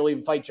Yair will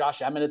even fight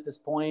Josh Emmett at this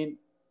point.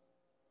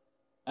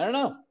 I don't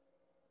know.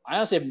 I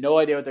honestly have no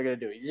idea what they're going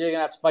to do. He's either going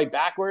to have to fight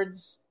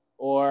backwards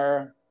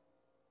or,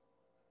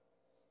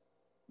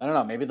 I don't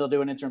know, maybe they'll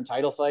do an interim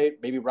title fight,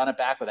 maybe run it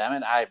back with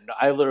Emmett. I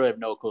literally have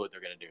no clue what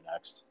they're going to do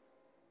next.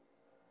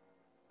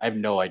 I have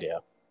no idea.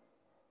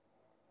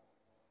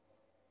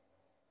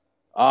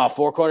 Oh,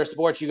 Four Quarter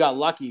Sports, you got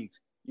lucky.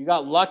 You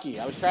got lucky.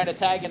 I was trying to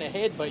tag in a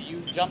hit, but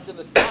you jumped in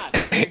the spot.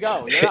 Here you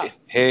go. You're up.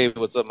 Hey,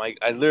 what's up, Mike?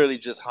 I literally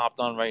just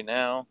hopped on right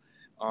now.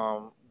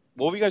 What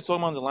were you guys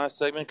talking about in the last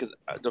segment? Because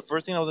the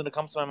first thing that was going to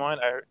come to my mind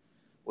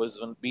was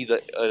going to be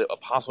a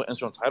possible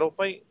interim title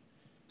fight.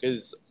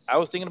 Because I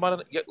was thinking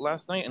about it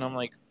last night, and I'm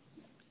like,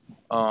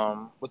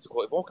 what's it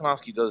called? If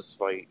Volkanovski does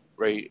fight,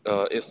 right,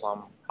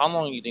 Islam, how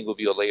long do you think will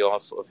be a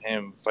layoff of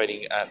him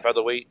fighting at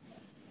featherweight?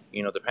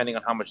 You know, depending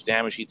on how much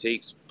damage he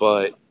takes.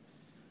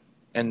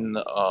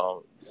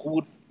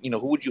 Who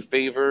would you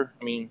favor?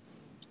 I mean,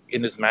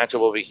 in this matchup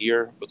over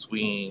here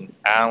between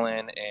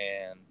Allen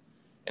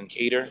and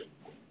Cater,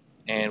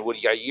 and would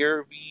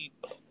Yair be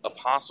a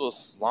possible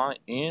slot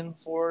in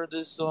for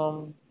this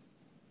for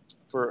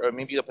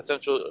maybe a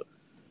potential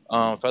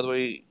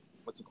featherweight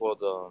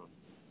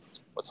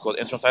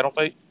interim title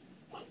fight?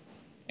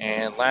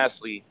 And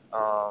lastly,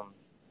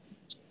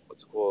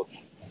 what's it called?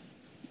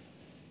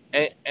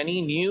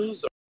 Any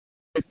news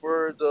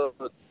for the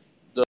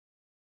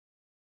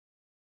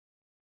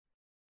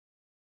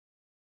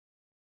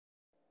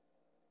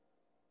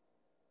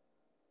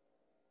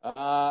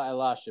I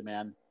lost you,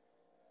 man.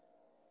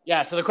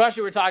 Yeah, so the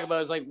question we're talking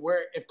about is like,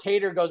 where if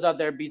Cater goes out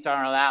there and beats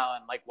Arnold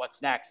Allen, like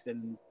what's next?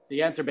 And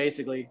the answer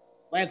basically,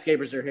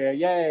 landscapers are here,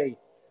 yay.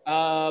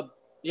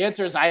 The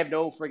answer is I have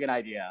no friggin'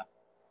 idea.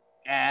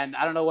 And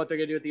I don't know what they're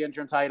going to do with the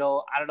interim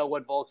title. I don't know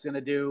what Volk's going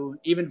to do.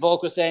 Even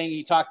Volk was saying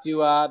he talked to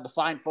the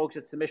fine folks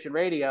at Submission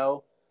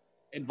Radio,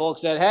 and Volk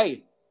said,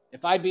 hey,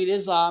 if I beat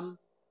Islam,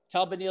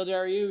 tell Beneil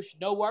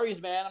Dariush, no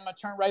worries, man. I'm going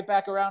to turn right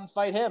back around and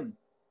fight him.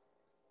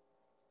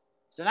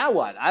 So now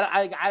what?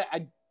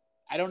 I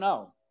don't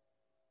know.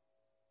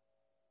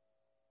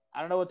 I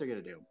don't know what they're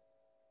going to do.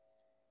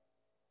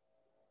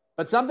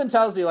 But something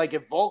tells me, like,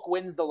 if Volk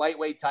wins the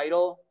lightweight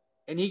title,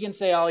 and he can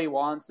say all he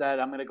wants that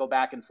I'm going to go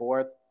back and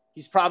forth,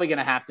 he's probably going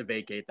to have to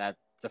vacate the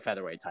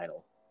featherweight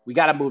title. We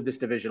got to move this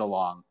division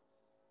along.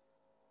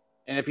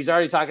 And if he's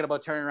already talking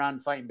about turning around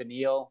and fighting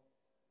Beneil,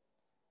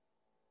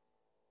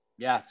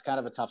 yeah, it's kind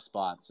of a tough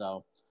spot.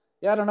 So,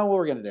 yeah, I don't know what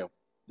we're going to do.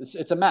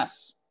 It's a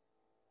mess.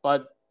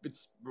 But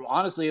it's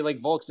honestly, like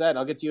Volk said,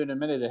 I'll get to you in a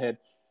minute ahead.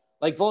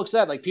 Like Volk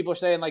said, like people are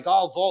saying, like,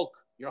 oh, Volk,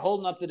 you're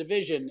holding up the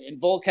division.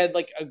 And Volk had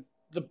like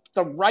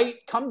the right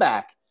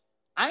comeback.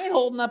 I ain't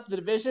holding up the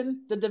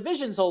division. The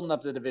division's holding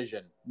up the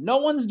division.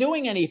 No one's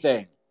doing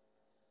anything.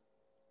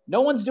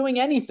 No one's doing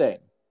anything.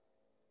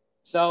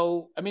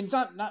 So, I mean, it's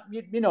not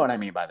you know what I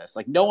mean by this.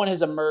 Like, no one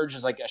has emerged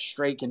as like a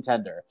straight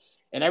contender.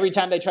 And every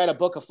time they try to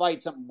book a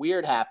fight, something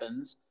weird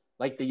happens,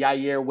 like the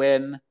Yair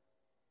win.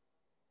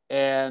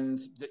 And,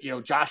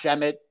 Josh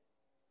Emmett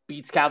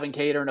beats Calvin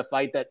Kattar in a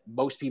fight that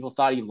most people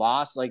thought he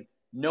lost. Like,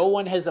 no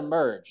one has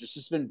emerged. It's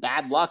just been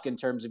bad luck in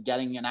terms of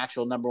getting an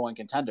actual number one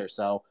contender.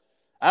 So,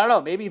 I don't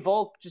know. Maybe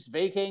Volk just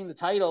vacating the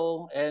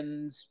title,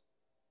 and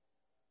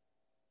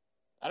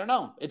I don't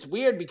know. It's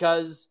weird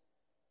because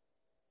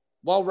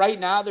while right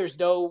now there's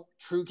no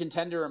true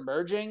contender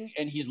emerging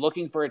and he's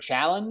looking for a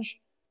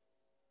challenge,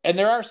 and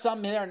there are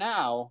some there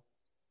now,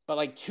 but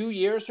like 2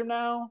 years from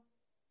now,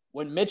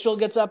 when Mitchell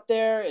gets up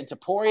there and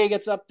Topuria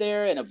gets up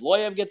there and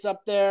Evloev gets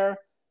up there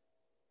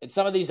and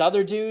some of these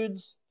other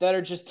dudes that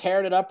are just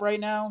tearing it up right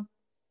now,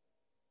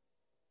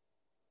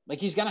 like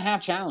he's going to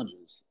have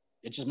challenges.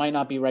 It just might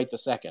not be right the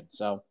second.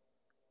 So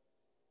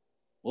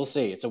we'll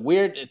see. It's a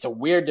weird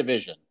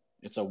division.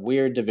 It's a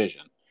weird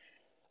division.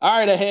 All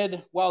right,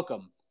 Ahead,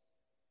 welcome.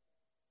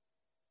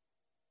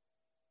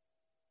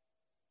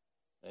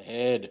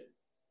 Ahead.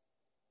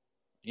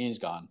 Ian's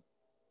gone.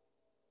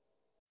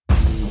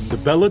 The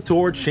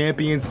Bellator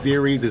Champion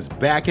Series is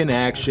back in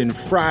action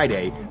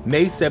Friday,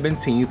 May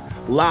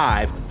 17th,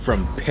 live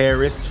from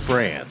Paris,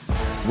 France.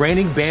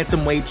 Reigning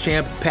bantamweight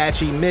champ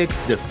Patchy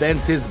Mix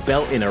defends his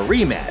belt in a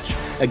rematch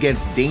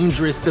against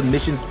dangerous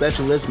submission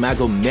specialist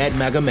Magomed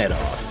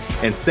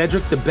Magomedov. And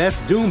Cedric the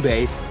Best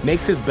Doumbé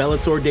makes his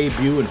Bellator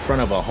debut in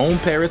front of a home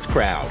Paris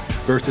crowd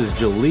versus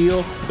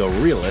Jaleel the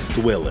Realist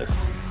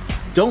Willis.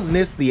 Don't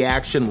miss the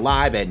action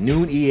live at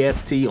noon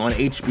EST on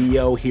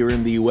HBO here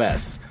in the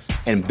US.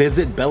 And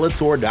visit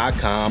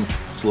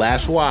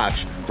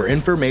Bellator.com/watch for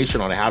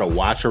information on how to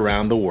watch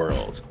around the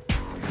world.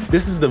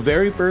 This is the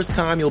very first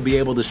time you'll be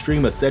able to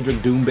stream a Cedric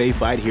Doumbé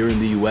fight here in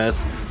the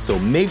US, so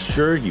make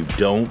sure you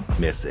don't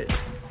miss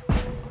it.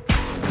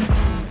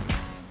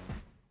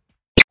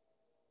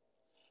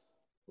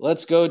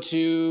 Let's go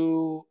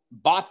to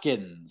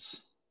Botkins.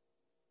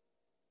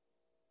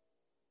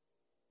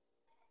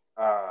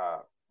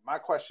 My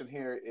question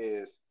here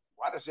is,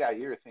 why does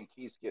Yair think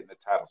he's getting the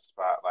title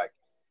spot? Like,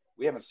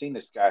 we haven't seen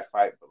this guy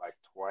fight but like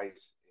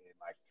twice in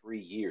like 3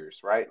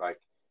 years, right?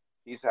 Like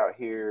he's out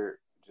here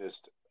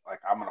just like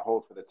I'm gonna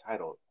hold for the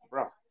title,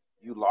 bro.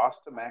 You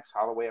lost to Max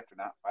Holloway after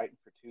not fighting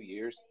for 2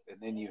 years, and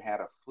then you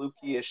had a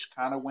fluky-ish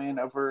kind of win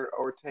over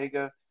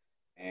Ortega,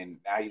 and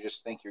now you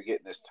just think you're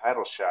getting this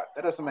title shot.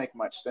 That doesn't make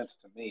much sense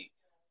to me.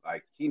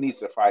 Like he needs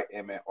to fight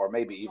Emmett, or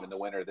maybe even the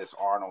winner of this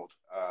Arnold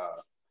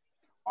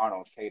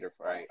Cater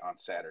fight on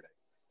Saturday.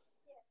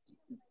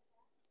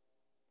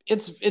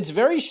 It's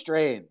very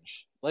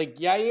strange. Like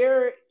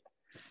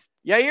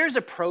Yair's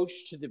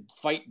approach to the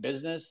fight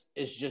business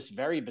is just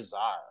very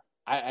bizarre.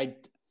 I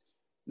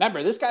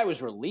remember this guy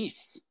was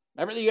released.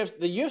 Remember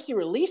the UFC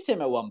released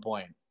him at one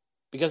point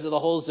because of the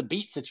whole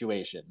Zabit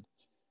situation.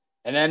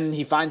 And then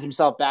he finds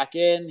himself back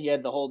in. He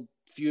had the whole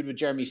feud with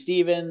Jeremy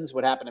Stevens,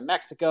 what happened in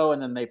Mexico,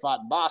 and then they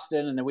fought in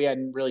Boston, and then we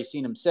hadn't really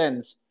seen him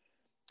since.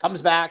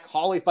 Comes back.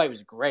 Holloway fight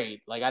was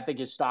great. Like, I think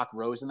his stock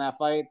rose in that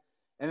fight.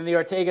 And then the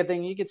Ortega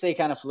thing, you could say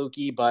kind of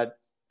fluky, but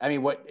I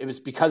mean, it was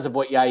because of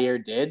what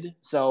Yair did.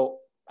 So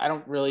I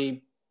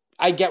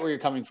get where you're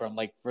coming from.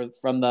 Like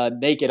from the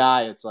naked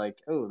eye, it's like,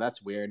 oh,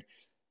 that's weird.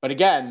 But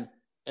again,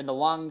 in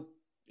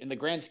the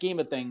grand scheme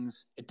of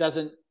things,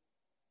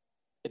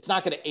 it's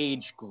not going to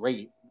age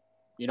great.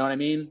 You know what I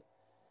mean?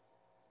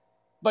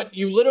 But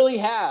you literally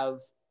have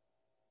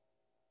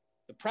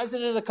the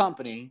president of the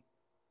company,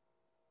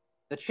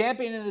 the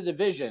champion of the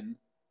division,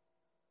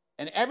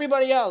 and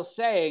everybody else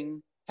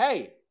saying,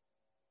 hey,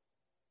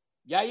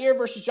 Yair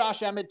versus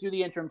Josh Emmett, do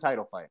the interim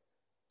title fight.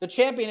 The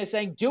champion is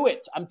saying, do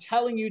it. I'm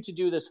telling you to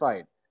do this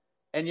fight.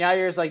 And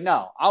Yair is like,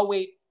 no, I'll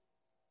wait.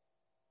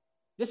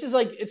 It's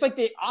like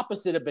the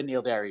opposite of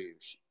Beneil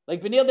Dariush. Like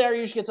Beneil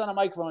Dariush gets on a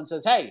microphone and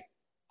says, hey,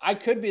 I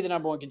could be the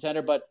number one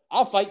contender, but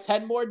I'll fight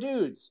 10 more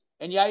dudes.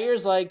 And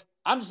Yair's like,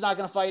 I'm just not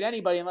going to fight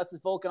anybody unless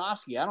it's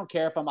Volkanovski. I don't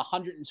care if I'm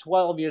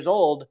 112 years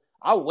old.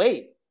 I'll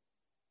wait.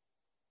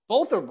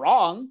 Both are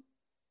wrong.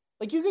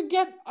 Like you could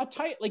get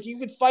you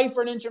could fight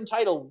for an interim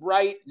title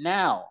right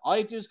now. All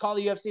you have to do is call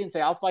the UFC and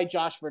say, I'll fight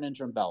Josh for an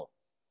interim belt.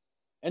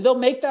 And they'll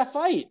make that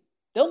fight.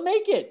 They'll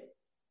make it.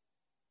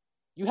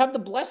 You have the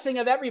blessing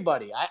of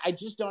everybody. I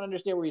just don't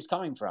understand where he's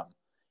coming from.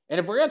 And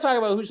if we're going to talk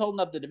about who's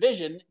holding up the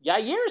division,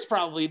 Yair is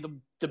probably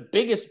the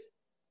biggest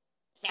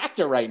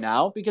factor right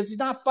now because he's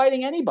not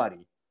fighting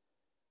anybody.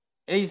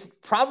 And he's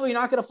probably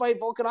not going to fight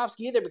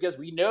Volkanovski either because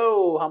we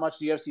know how much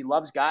the UFC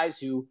loves guys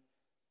who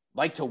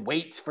like to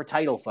wait for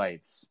title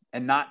fights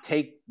and not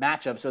take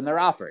matchups when they're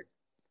offered.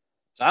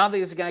 So I don't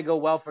think this is going to go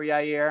well for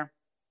Yair.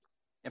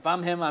 If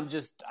I'm him,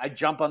 I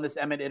jump on this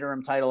Emmett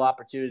interim title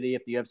opportunity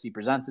if the UFC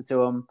presents it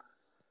to him.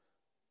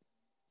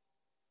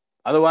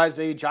 Otherwise,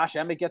 maybe Josh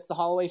Emmett gets the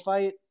Holloway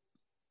fight.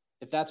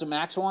 If that's what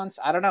Max wants,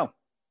 I don't know.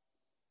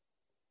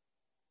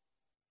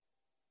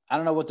 I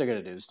don't know what they're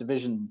going to do. This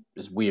division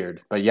is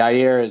weird, but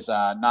Yair is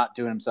not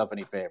doing himself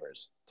any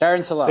favors.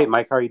 Terrence, hello. Hey,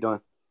 Mike, how are you doing?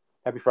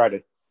 Happy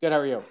Friday. Good, how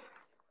are you?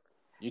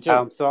 You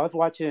too. So I was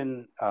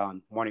watching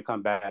Morning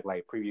Comeback,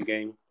 preview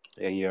game,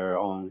 and your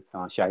own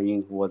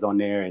Shaheen was on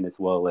there, and as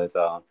well as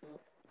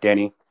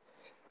Danny.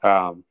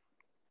 I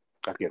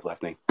forget his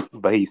last name,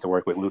 but he used to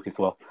work with Luke as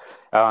well.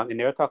 And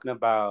they were talking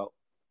about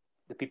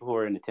the people who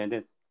are in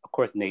attendance. Of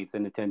course, Nate's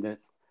in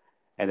attendance.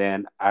 And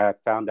then I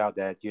found out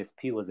that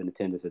GSP was in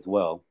attendance as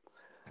well.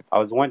 I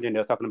was wondering, they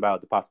were talking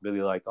about the possibility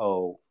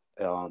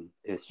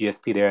is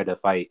GSP there to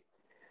fight?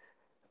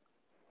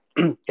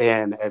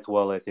 And as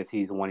well as if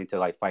he's wanting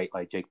to fight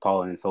Jake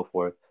Paul and so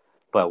forth.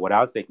 But what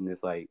I was thinking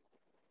is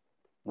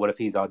what if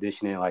he's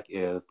auditioning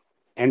if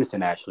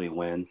Anderson actually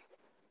wins,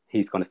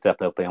 he's going to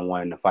step up and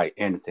want to fight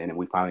Anderson, and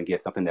we finally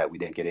get something that we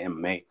didn't get in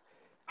MMA.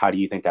 How do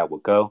you think that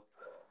would go?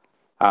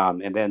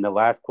 And then the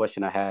last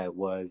question I had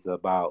was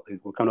about,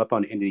 we're coming up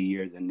on the end of the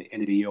years, and the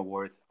end of the year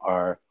awards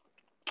are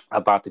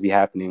about to be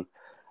happening.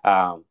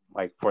 For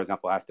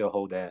example, I still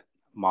hold that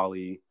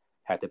Molly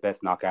had the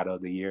best knockout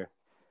of the year.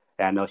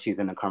 And I know she's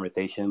in the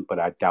conversation, but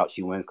I doubt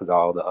she wins because of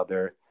all the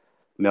other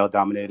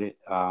male-dominated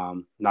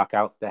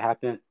knockouts that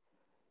happened.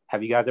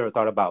 Have you guys ever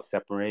thought about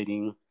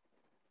separating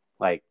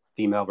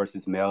female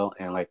versus male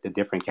and the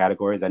different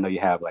categories? I know you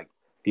have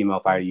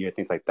female fighter of the year,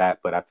 things like that,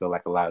 but I feel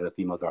like a lot of the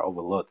females are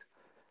overlooked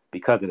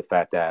because of the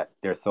fact that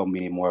there's so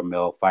many more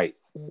male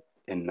fights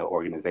in the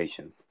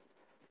organizations.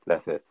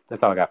 That's it.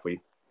 That's all I got for you.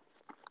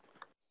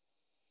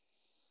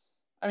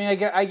 I mean, I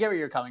get where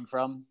you're coming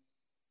from,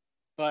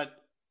 but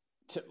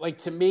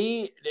to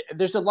me,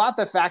 there's a lot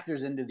that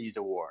factors into these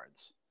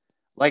awards.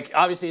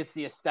 Obviously, it's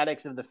the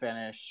aesthetics of the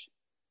finish,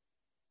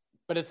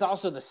 but it's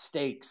also the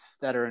stakes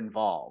that are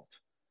involved.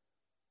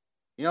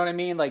 You know what I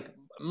mean?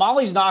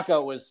 Molly's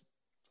knockout was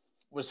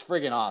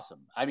friggin'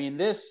 awesome. I mean,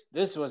 this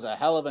was a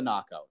hell of a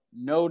knockout.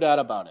 No doubt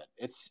about it.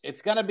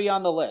 It's going to be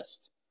on the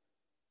list.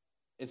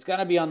 It's going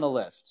to be on the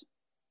list.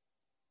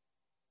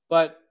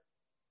 But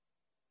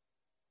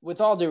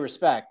with all due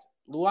respect,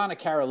 Luana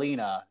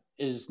Carolina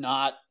is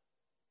not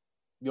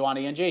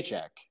Ioana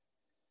Jędrzejczyk.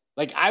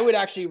 I would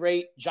actually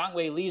rate Zhang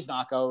Wei Li's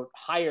knockout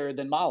higher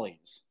than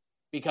Molly's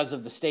because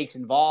of the stakes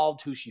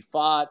involved, who she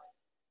fought.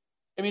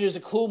 I mean, it was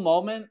a cool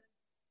moment,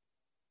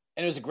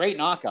 and it was a great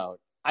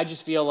knockout. I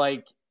just feel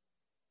I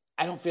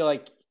don't feel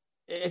like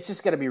it's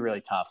just going to be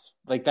really tough.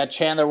 Like that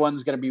Chandler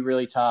one's going to be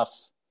really tough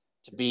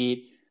to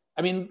beat.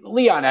 I mean,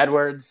 Leon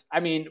Edwards, I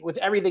mean, with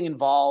everything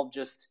involved,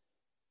 just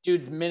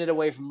dude's minute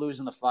away from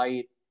losing the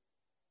fight,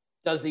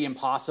 does the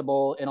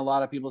impossible in a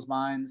lot of people's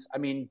minds. I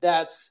mean,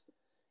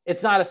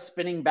 it's not a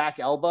spinning back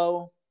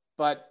elbow,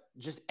 but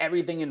just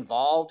everything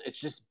involved, it's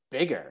just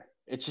bigger.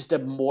 It's just a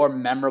more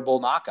memorable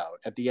knockout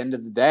at the end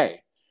of the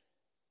day.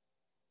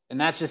 And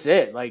that's just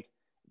it. Like,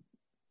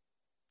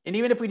 and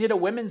even if we did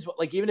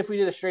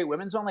a straight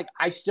women's one, like,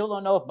 I still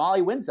don't know if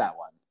Molly wins that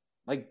one.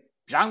 Like,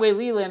 Zhang Wei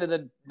Li landed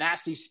a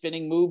nasty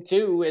spinning move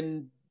too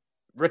and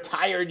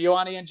retired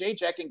Joanna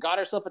Jędrzejczyk and got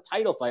herself a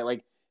title fight.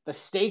 Like, the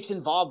stakes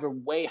involved are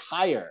way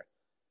higher.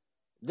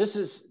 This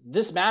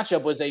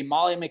matchup was a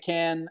Molly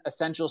McCann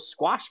essential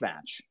squash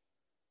match.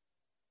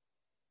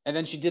 And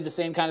then she did the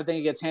same kind of thing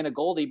against Hannah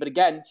Goldie, but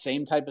again,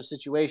 same type of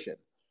situation.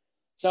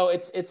 So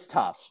it's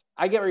tough.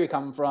 I get where you're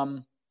coming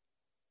from.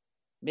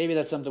 Maybe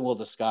that's something we'll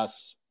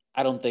discuss.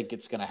 I don't think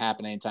it's going to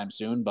happen anytime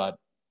soon, but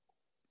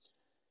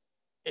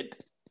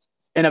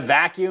in a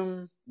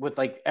vacuum with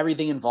like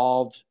everything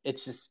involved,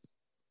 it's just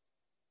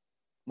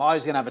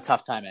Molly's going to have a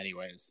tough time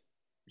anyways.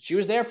 She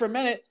was there for a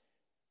minute.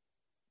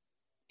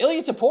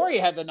 Ilya Tapori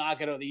had the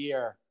knockout of the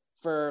year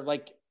for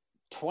like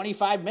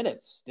 25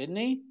 minutes, didn't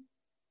he?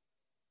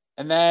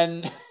 And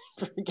then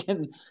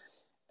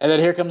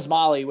here comes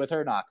Molly with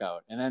her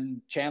knockout. And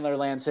then Chandler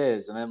lands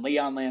his. And then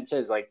Leon lands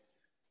his. Like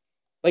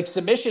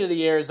submission of the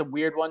year is a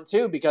weird one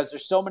too, because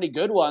there's so many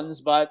good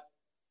ones. But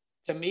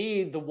to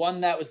me, the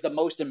one that was the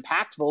most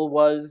impactful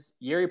was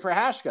Yuri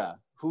Prochazka,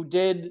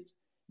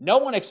 no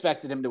one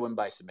expected him to win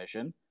by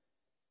submission.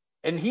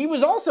 And he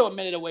was also a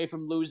minute away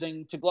from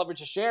losing to Glover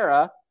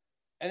Teixeira.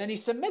 And then he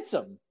submits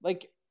him.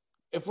 Like,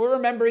 if we're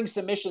remembering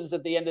submissions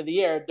at the end of the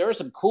year, there are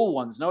some cool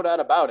ones, no doubt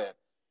about it.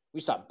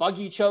 We saw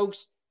buggy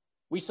chokes.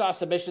 We saw a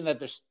submission that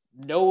there's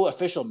no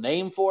official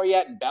name for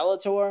yet in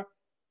Bellator.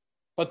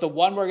 But the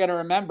one we're going to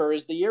remember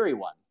is the Yuri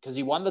one, because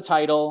he won the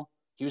title.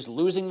 He was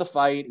losing the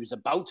fight. He was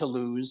about to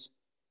lose.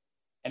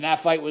 And that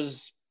fight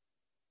was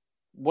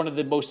one of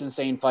the most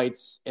insane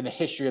fights in the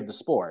history of the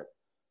sport.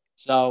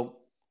 So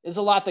there's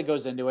a lot that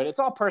goes into it. It's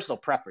all personal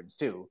preference,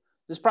 too.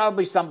 There's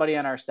probably somebody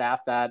on our staff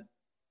that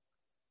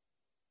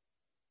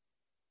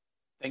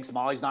thinks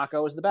Molly's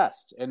knockout is the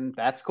best, and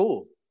that's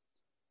cool.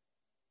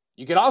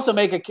 You could also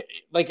make and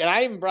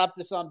I even brought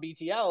this on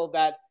BTL,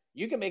 that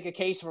you can make a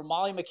case for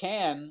Molly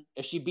McCann,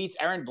 if she beats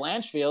Erin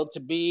Blanchfield, to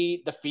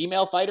be the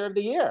female fighter of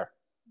the year.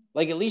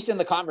 Like, at least in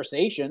the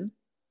conversation.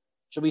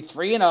 She'll be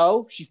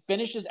 3-0. She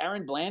finishes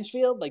Erin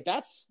Blanchfield. Like,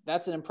 that's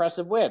an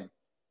impressive win.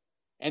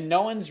 And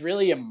no one's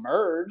really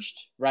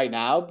emerged right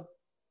now.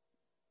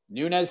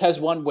 Nunes has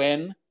one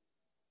win.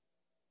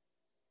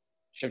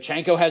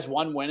 Shevchenko has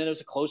one win, and it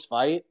was a close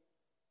fight.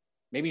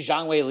 Maybe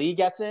Zhang Wei Li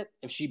gets it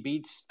if she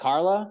beats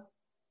Carla.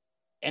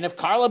 And if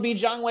Carla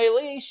beats Zhang Wei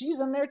Li, she's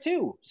in there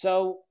too.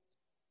 So,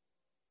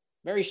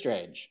 very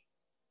strange.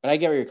 But I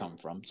get where you're coming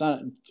from. It's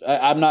not,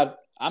 I'm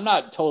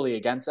not totally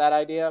against that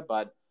idea,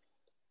 but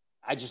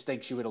I just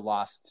think she would have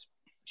lost.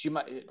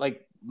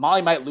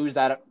 Molly might lose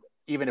that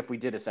even if we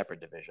did a separate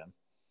division.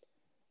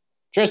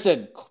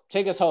 Tristan,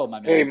 take us home, my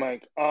man. Hey,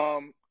 Mike. I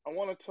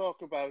want to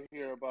talk about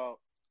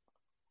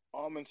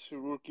Arman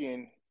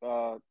Tsarukyan.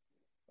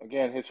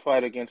 Again, his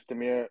fight against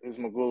Damir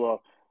Ismagulov.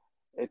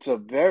 It's a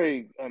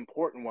very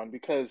important one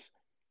because,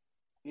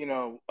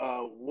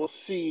 we'll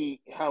see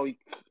how he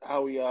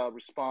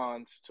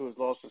responds to his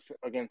losses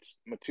against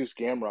Matus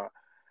Gamrot.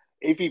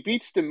 If he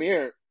beats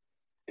Damir,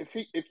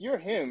 if you're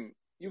him,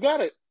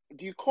 do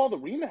you call the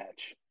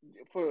rematch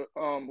for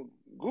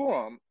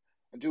Guram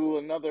and do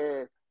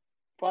another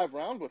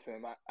 5-round with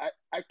him?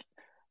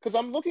 Because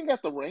I'm looking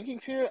at the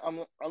rankings here.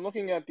 I'm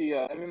looking at the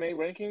MMA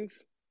rankings,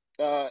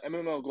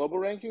 MMA global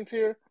rankings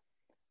here,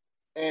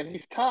 and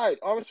he's tied.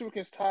 Arman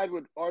Tsarukyan's tied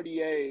with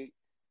RDA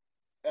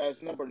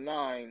as number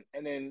 9,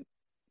 and then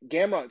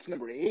Gamrot's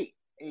number 8,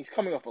 and he's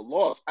coming off a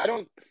loss. I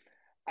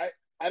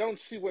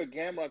don't see where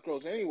Gamrot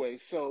goes anyway.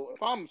 So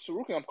if I'm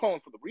Tsarukyan, I'm calling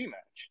for the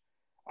rematch.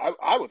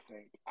 I would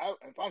think.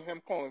 If I'm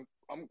him,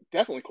 I'm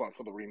definitely calling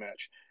for the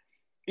rematch,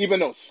 even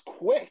though it's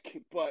quick.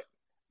 But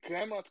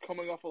Gamrot's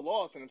coming off a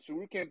loss, and if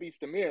Tsarukyan beats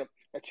Damir,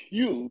 that's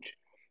huge.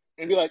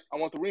 And be like, I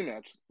want the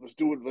rematch. Let's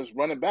do it. Let's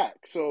run it back.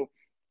 So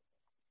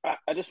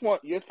I just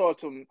want your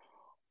thoughts on.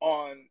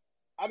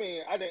 I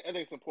mean, I think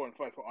it's an important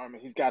fight for Arman.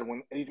 He's got to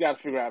win. He's got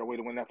to figure out a way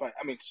to win that fight.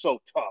 I mean, it's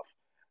so tough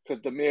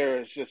because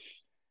Damir is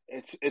just.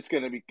 It's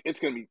gonna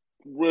be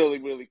really,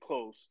 really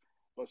close.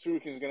 But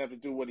Tsarukyan's gonna have to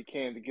do what he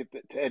can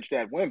to edge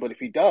that win. But if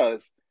he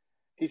does,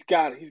 he's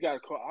got to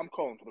call. I'm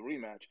calling for the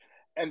rematch.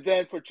 And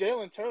then for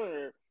Jalen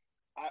Turner,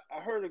 I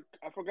heard,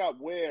 I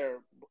forgot where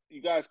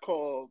you guys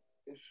called.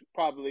 It's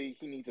probably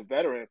he needs a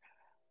veteran.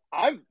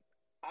 I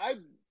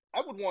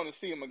would want to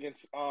see him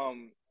against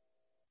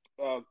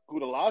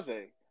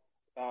Gudelaze.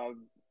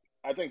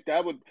 I think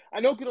that would.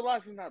 I know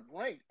Gudelaze's not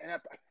ranked, and I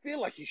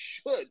feel like he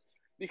should.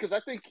 Because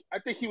I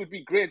think he would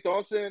be Grant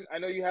Dawson. I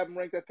know you have him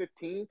ranked at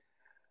 15.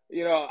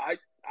 I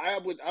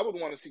would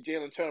want to see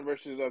Jalen Turner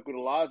versus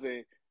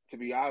Gudelaze, to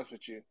be honest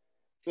with you.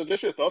 So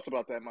just your thoughts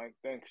about that, Mike.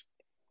 Thanks.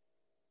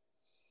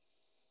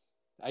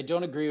 I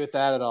don't agree with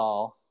that at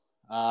all.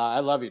 I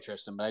love you,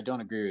 Tristan, but I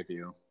don't agree with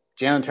you.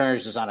 Jalen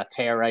Turner's just on a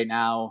tear right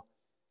now.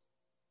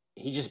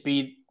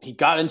 He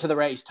got into the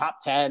race, top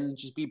 10,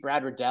 just beat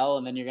Brad Riddell,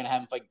 and then you're going to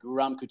have him fight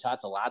Guram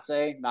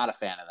Kutateladze. Not a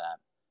fan of that.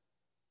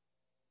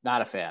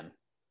 Not a fan.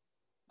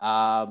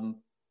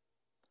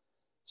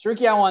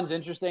 Sarukian one's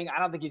interesting. I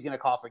don't think he's going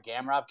to call for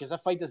Gamrot because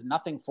that fight does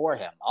nothing for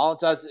him. All it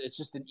does, it's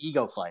just an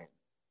ego fight.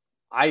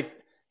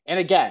 And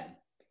again,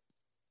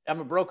 I'm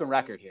a broken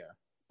record here,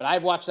 but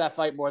I've watched that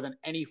fight more than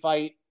any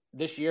fight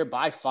this year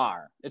by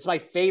far. It's my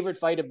favorite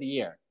fight of the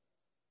year.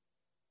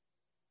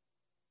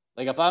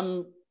 Like if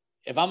I'm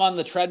on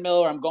the treadmill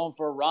or I'm going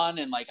for a run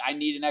and like I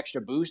need an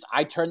extra boost,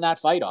 I turn that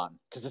fight on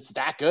because it's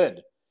that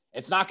good.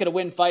 It's not going to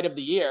win fight of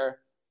the year.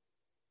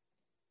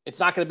 It's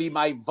not going to be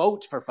my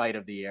vote for fight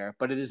of the year,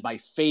 but it is my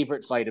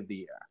favorite fight of the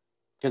year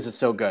because it's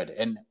so good.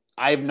 And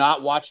I have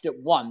not watched it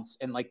once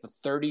in like the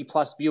 30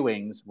 plus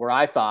viewings where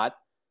I thought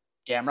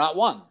Gamrot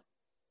won.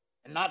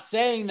 I'm not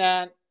saying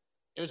that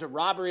it was a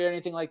robbery or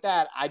anything like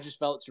that. I just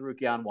felt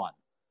Sarukian won.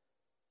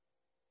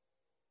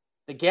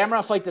 The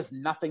Gamrot fight does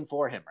nothing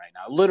for him right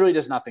now. It literally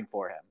does nothing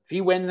for him. If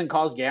he wins and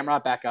calls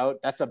Gamrot back out,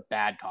 that's a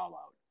bad call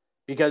out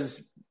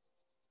because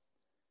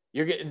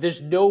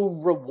there's no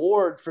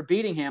reward for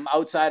beating him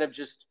outside of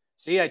just,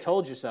 see, I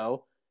told you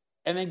so.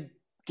 And then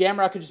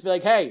Gamrot could just be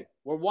like, hey,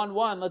 we're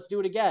 1-1. Let's do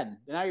it again.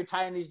 And now you're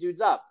tying these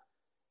dudes up.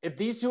 If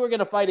these two are going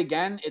to fight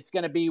again, it's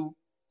going to be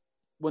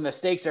when the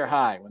stakes are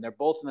high, when they're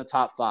both in the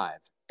top 5.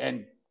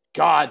 And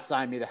God,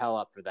 sign me the hell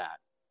up for that.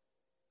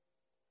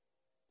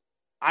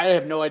 I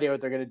have no idea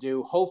what they're going to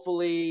do.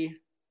 Hopefully,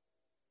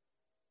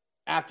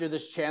 after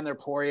this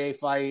Chandler-Poirier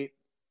fight,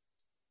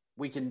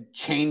 we can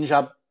change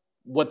up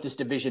what this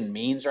division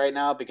means right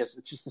now because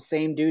it's just the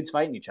same dudes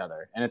fighting each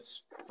other. And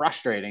it's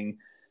frustrating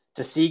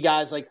to see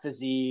guys like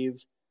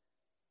Fiziev,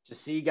 to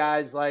see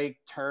guys like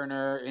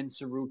Turner and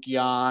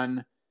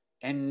Sarukian.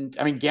 And,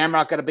 I mean,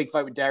 Gamrot got a big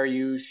fight with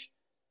Dariush.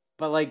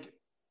 But, like,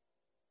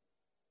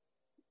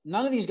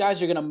 none of these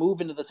guys are going to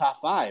move into the top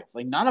 5.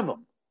 Like, none of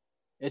them.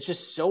 It's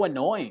just so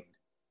annoying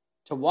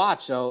to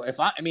watch. So, if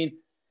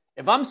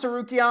I'm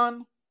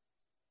Sarukian,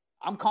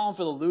 I'm calling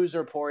for the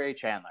loser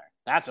Poirier-Chandler.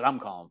 That's what I'm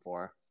calling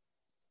for.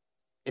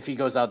 If he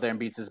goes out there and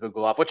beats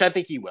Ismagulov, which I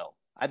think he will.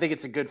 I think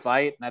it's a good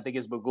fight, and I think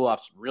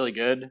Ismagulov's really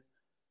good.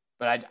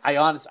 But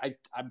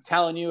I'm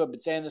telling you, I've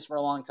been saying this for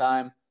a long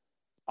time,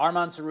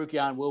 Arman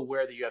Sarukian will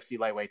wear the UFC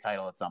lightweight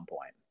title at some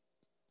point.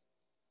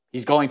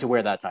 He's going to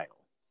wear that title.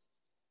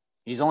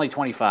 He's only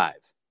 25.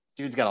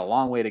 Dude's got a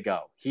long way to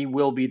go. He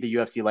will be the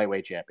UFC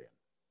lightweight champion.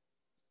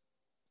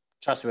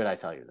 Trust me when I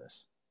tell you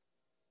this.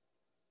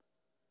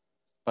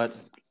 But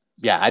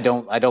yeah, I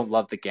don't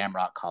love the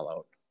Gamrot call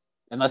out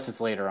unless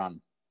it's later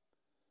on.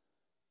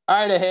 All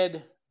right,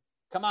 ahead.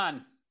 Come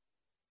on.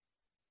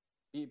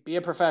 Be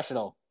a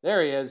professional.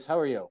 There he is. How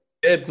are you?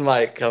 Good,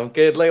 Mike. I'm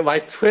good. Like, my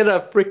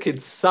Twitter freaking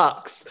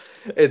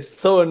sucks. It's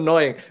so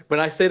annoying. When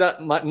I say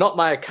that, not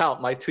my account,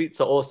 my tweets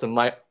are awesome.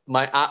 My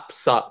app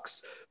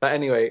sucks. But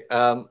anyway,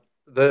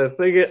 the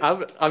thing is,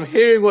 I'm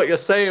hearing what you're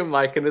saying,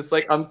 Mike, and it's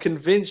like I'm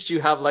convinced you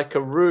have like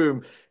a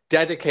room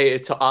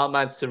dedicated to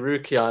Arman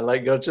Sarukian.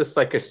 Like, you're just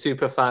like a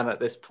super fan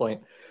at this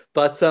point.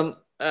 But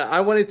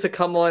I wanted to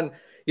come on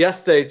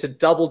yesterday to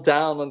double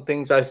down on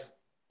things I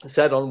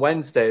said on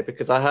Wednesday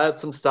because I heard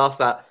some stuff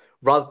that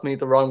rubbed me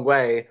the wrong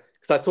way.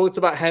 Because I talked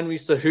about Henry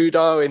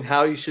Cejudo and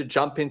how you should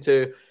jump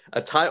into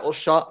a title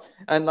shot.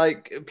 And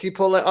like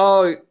people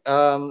are like,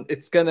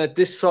 it's going to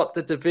disrupt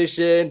the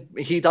division.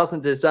 He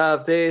doesn't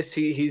deserve this.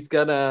 He's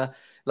going to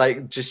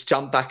like just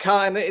jump back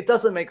out. And it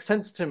doesn't make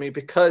sense to me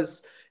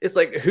because it's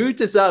like, who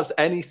deserves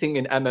anything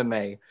in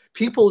MMA?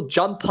 People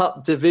jump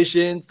up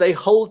divisions. They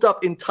hold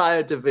up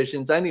entire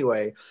divisions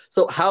anyway.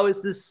 So how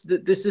is this?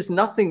 This is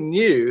nothing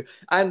new.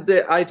 And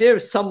the idea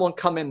of someone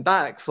coming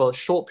back for a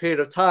short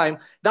period of time,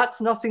 that's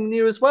nothing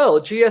new as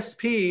well.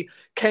 GSP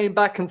came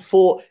back and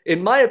fought,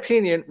 in my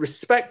opinion,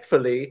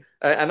 respectfully,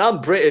 and I'm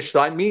British, so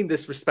I mean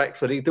this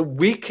respectfully, the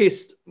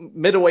weakest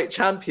middleweight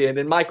champion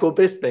in Michael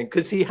Bisping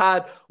because he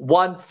had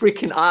one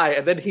freaking eye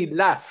and then he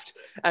left.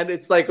 And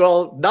it's like,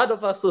 well, none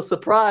of us are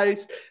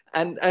surprised.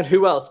 And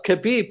who else?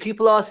 Khabib.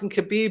 People asking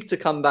Khabib to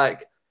come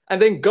back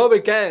and then go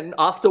again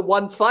after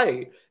one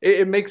fight.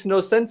 It makes no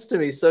sense to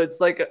me. So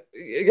it's like,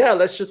 yeah,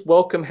 let's just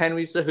welcome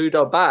Henry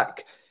Cejudo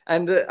back.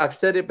 And I've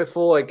said it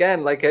before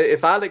again, like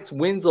if Alex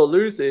wins or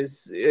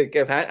loses,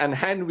 and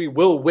Henry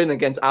will win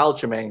against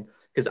Aljamain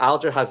because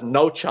Alger has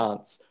no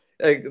chance,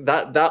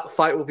 that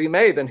fight will be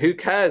made. And who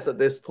cares at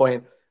this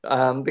point?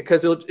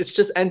 Because it's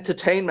just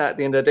entertainment at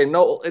the end of the day.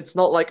 No, it's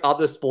not like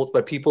other sports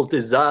where people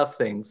deserve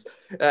things.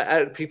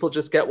 People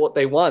just get what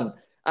they want.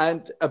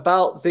 And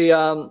about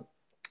the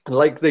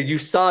like the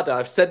USADA,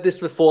 I've said this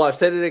before, I've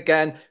said it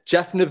again.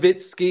 Jeff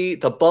Nowitzki,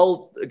 the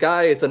bald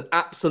guy, is an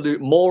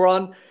absolute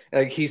moron.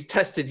 He's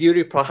tested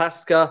Yuri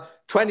Prohaska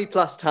 20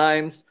 plus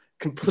times,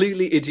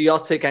 completely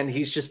idiotic, and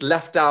he's just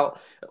left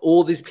out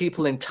all these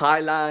people in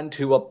Thailand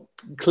who are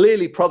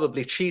clearly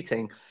probably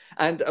cheating.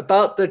 And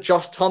about the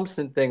Josh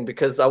Thompson thing,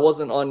 because I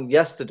wasn't on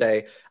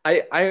yesterday,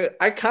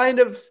 I kind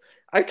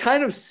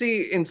of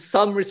see in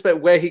some respect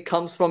where he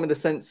comes from, in the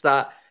sense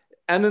that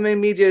MMA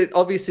media,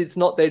 obviously it's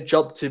not their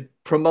job to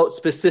promote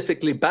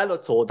specifically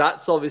Bellator.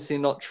 That's obviously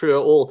not true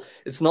at all.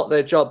 It's not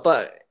their job.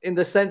 But in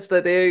the sense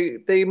that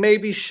they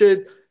maybe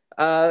should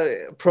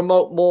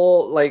promote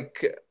more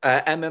like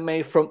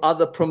MMA from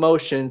other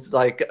promotions,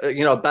 like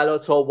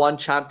Bellator One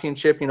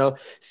Championship.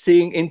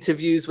 Seeing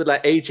interviews with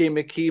like AJ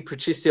McKee,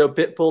 Patricio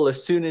Pitbull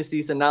as soon as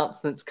these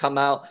announcements come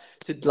out,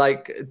 to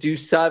like do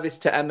service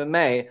to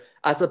MMA,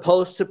 as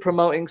opposed to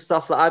promoting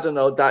stuff like, I don't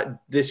know, that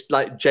this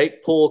like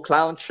Jake Paul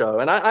clown show.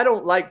 And I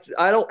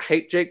don't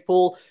hate Jake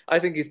Paul. I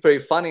think he's pretty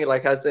funny,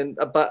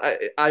 but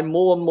I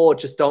more and more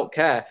just don't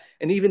care.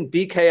 And even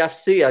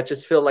BKFC, I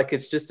just feel like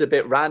it's just a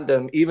bit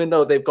random, even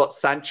though they've got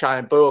Sanchai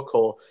and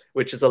Burakor,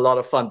 which is a lot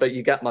of fun. But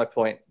you get my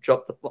point.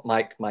 Drop the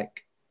mic,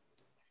 Mike.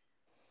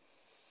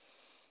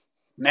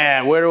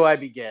 Man, where do I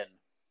begin?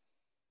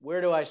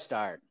 Where do I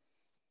start?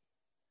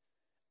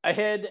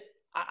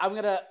 I'm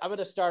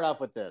gonna start off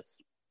with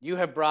this. You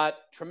have brought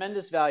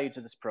tremendous value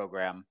to this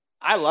program.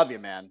 I love you,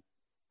 man.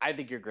 I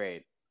think you're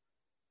great.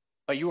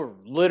 But you were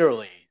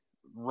literally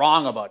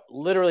wrong about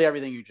literally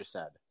everything you just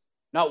said.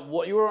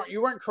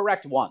 You weren't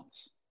correct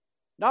once.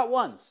 Not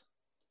once.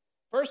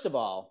 First of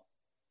all,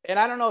 and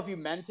I don't know if you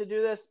meant to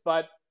do this,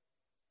 but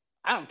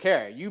I don't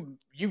care. You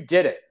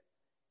did it.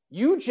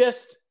 You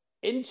just,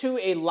 into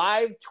a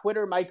live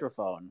Twitter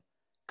microphone,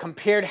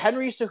 compared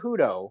Henry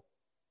Cejudo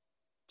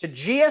to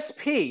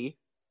GSP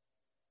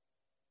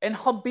and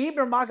Khabib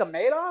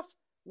Nurmagomedov?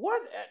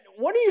 What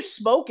are you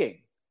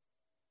smoking?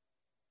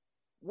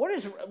 What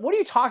are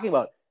you talking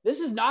about? This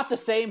is not the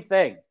same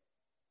thing.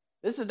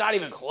 This is not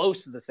even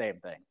close to the same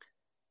thing.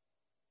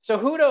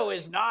 Cejudo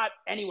is not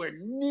anywhere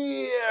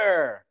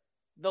near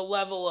the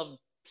level of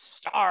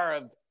star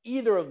of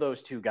either of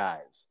those two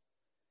guys.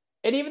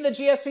 And even the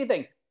GSP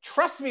thing,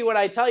 trust me when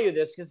I tell you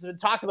this, because it's been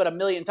talked about a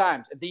million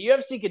times. If the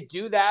UFC could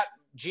do that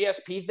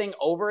GSP thing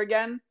over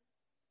again,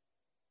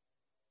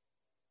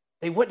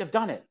 they wouldn't have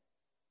done it.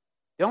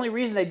 The only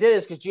reason they did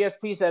is because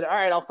GSP said, all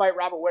right, I'll fight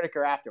Robert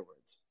Whittaker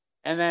afterwards.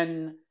 And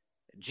then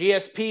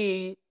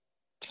GSP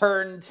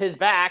turned his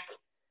back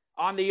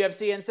on the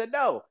UFC and said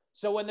no.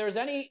 So when there's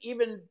any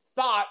even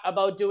thought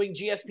about doing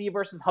GSP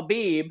versus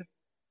Khabib,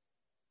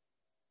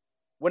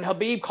 when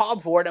Khabib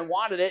called for it and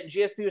wanted it, and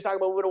GSP was talking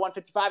about moving to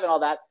 155 and all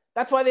that,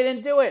 that's why they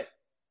didn't do it.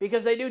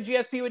 Because they knew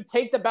GSP would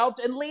take the belt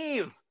and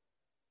leave.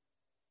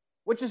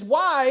 Which is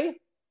why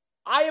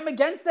I am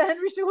against the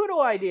Henry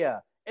Cejudo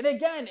idea. And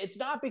again, it's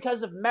not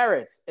because of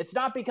merits. It's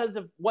not because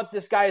of what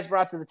this guy has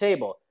brought to the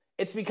table.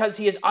 It's because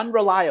he is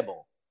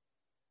unreliable.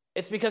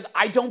 It's because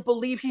I don't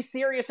believe he's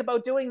serious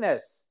about doing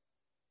this.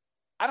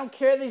 I don't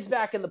care that he's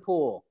back in the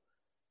pool.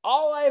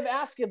 All I have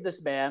asked of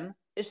this man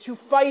is to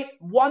fight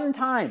one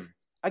time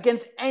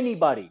against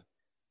anybody.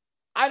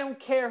 I don't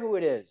care who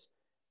it is.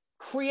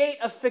 Create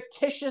a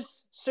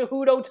fictitious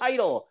Cejudo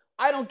title.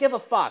 I don't give a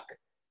fuck.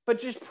 But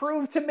just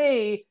prove to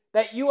me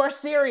that you are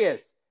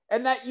serious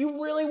and that you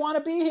really want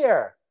to be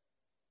here.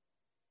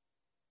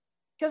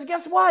 Because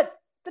guess what?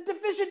 The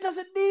division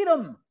doesn't need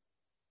him.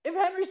 If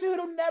Henry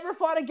Cejudo never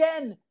fought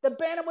again, the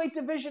bantamweight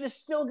division is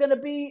still going to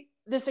be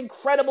this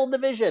incredible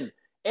division.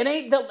 It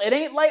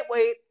ain't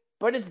lightweight,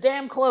 but it's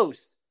damn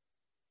close.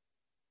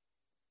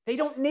 They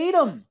don't need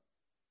him.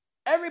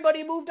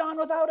 Everybody moved on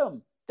without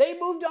him. They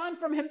moved on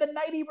from him the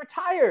night he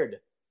retired.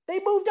 They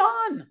moved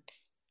on.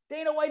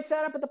 Dana White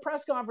sat up at the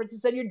press conference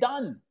and said, you're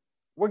done.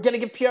 We're going to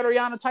give Petr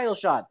Yan a title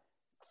shot.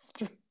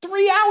 3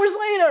 hours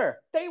later,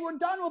 they were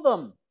done with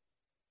him.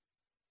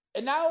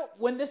 And now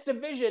when this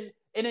division,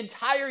 an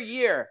entire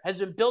year, has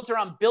been built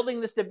around building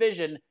this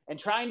division and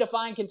trying to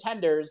find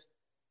contenders,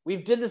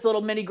 we've did this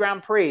little mini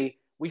Grand Prix.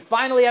 We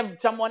finally have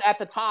someone at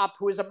the top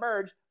who has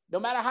emerged, no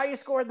matter how you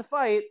scored the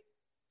fight,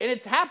 and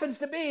it happens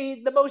to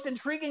be the most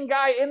intriguing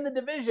guy in the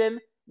division.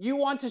 You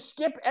want to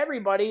skip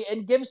everybody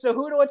and give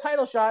Cejudo a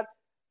title shot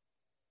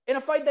in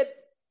a fight that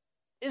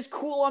is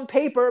cool on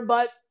paper,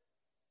 but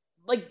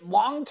like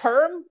long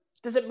term,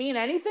 does it mean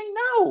anything?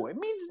 No, it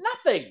means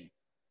nothing.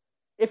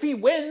 If he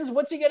wins,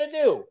 what's he going to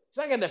do? He's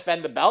not going to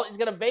defend the belt. He's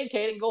going to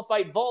vacate and go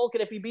fight Volk,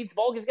 and if he beats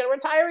Volk, he's going to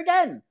retire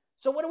again.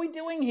 So what are we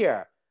doing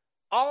here?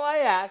 All I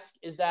ask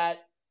is that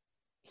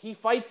he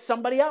fights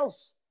somebody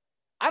else.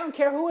 I don't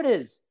care who it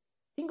is.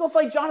 He can go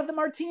fight Jonathan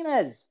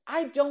Martinez.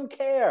 I don't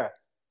care.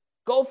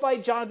 Go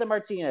fight Jonathan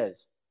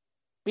Martinez.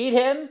 Beat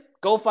him,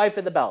 go fight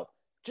for the belt.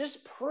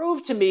 Just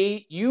prove to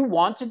me you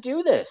want to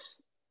do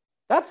this.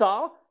 That's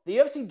all. The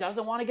UFC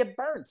doesn't want to get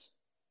burnt.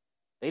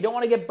 They don't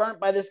want to get burnt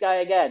by this guy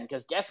again,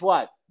 because guess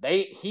what?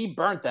 He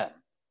burnt them.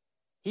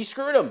 He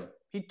screwed them.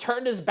 He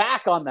turned his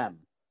back on them.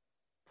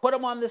 Put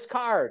them on this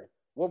card.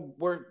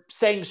 We're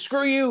saying,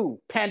 screw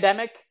you,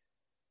 pandemic.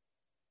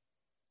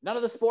 None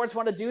of the sports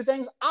want to do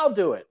things. I'll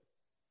do it.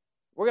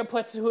 We're going to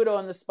put Cejudo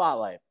in the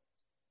spotlight.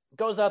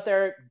 Goes out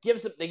there,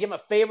 they give him a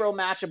favorable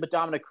matchup with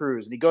Dominic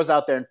Cruz, and he goes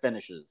out there and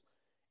finishes.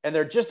 And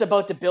they're just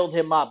about to build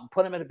him up and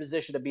put him in a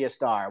position to be a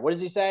star. What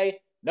does he say?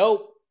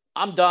 Nope.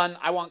 I'm done.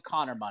 I want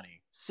Conor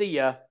money. See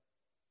ya.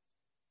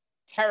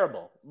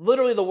 Terrible.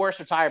 Literally the worst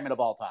retirement of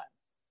all time.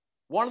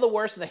 One of the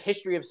worst in the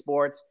history of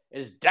sports. It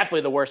is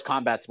definitely the worst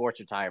combat sports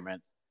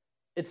retirement.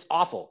 It's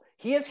awful.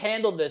 He has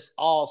handled this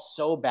all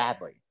so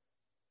badly.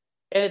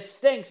 And it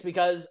stinks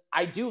because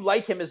I do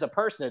like him as a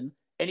person,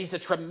 and he's a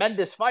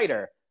tremendous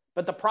fighter.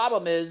 But the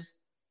problem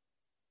is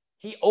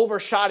he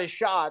overshot his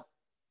shot.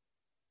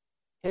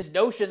 His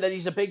notion that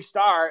he's a big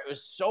star, it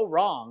was so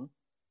wrong.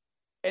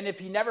 And if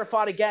he never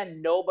fought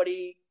again,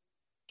 nobody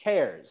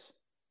cares.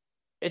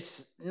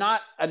 It's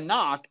not a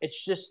knock.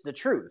 It's just the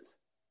truth.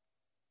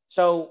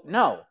 So,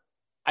 no,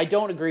 I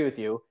don't agree with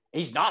you.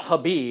 He's not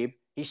Khabib.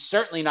 He's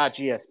certainly not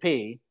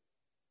GSP.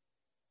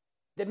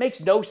 That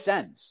makes no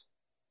sense.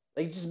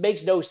 Like, it just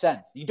makes no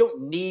sense. You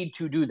don't need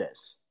to do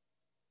this.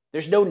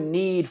 There's no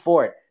need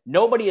for it.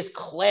 Nobody is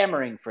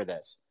clamoring for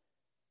this.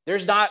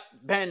 It's not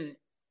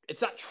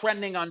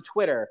trending on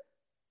Twitter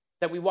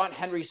that we want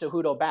Henry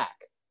Cejudo back.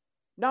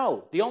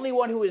 No, the only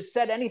one who has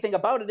said anything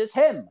about it is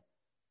him.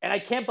 And I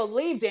can't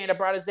believe Dana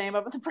brought his name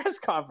up at the press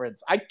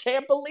conference. I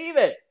can't believe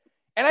it.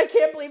 And I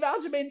can't believe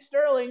Aljamain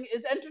Sterling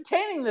is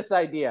entertaining this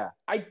idea.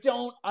 I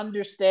don't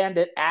understand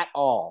it at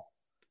all.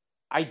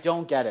 I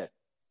don't get it.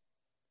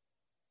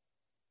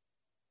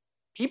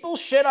 People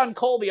shit on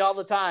Colby all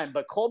the time,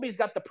 but Colby's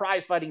got the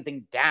prize fighting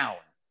thing down.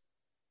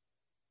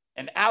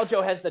 And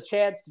Aljo has the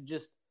chance to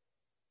just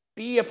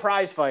be a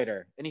prize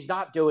fighter, and he's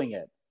not doing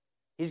it.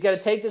 He's got to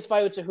take this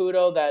fight with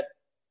Cejudo that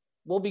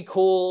will be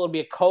cool. It'll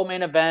be a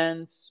co-main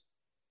event.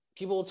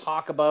 People will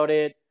talk about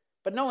it,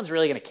 but no one's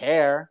really going to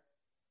care.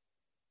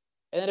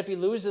 And then if he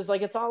loses,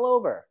 it's all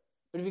over.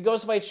 But if he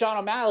goes to fight Sean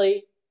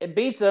O'Malley and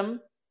beats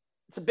him,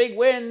 it's a big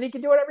win, and he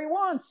can do whatever he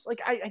wants.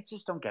 I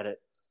just don't get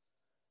it.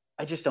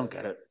 I just don't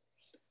get it.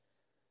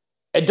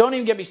 And don't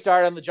even get me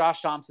started on the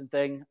Josh Thompson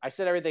thing. I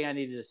said everything I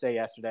needed to say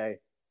yesterday.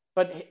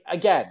 But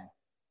again,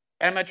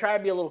 and I'm going to try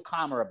to be a little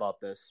calmer about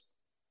this.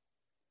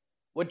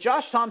 What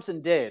Josh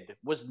Thompson did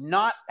was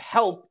not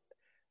help.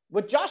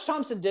 What Josh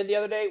Thompson did the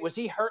other day was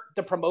he hurt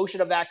the promotion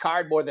of that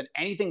card more than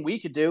anything we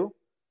could do.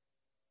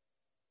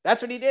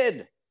 That's what he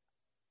did.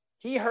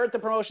 He hurt the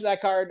promotion of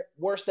that card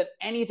worse than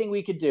anything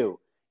we could do.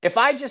 If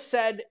I just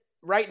said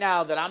right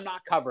now that I'm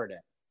not covering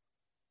it,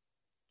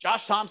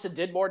 Josh Thompson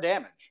did more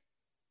damage.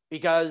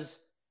 Because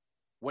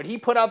when he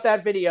put out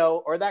that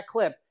video or that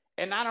clip,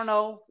 and I don't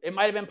know, it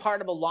might have been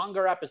part of a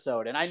longer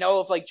episode. And I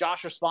know if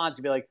Josh responds,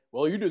 he'd be like,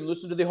 well, you didn't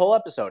listen to the whole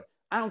episode.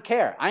 I don't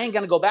care. I ain't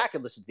going to go back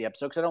and listen to the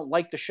episode because I don't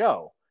like the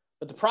show.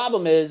 But the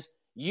problem is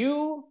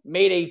you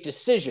made a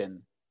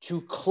decision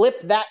to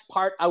clip that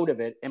part out of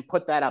it and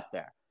put that up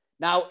there.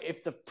 Now,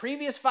 if the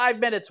previous 5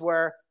 minutes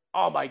were,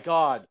 oh my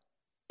God,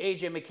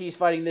 AJ McKee's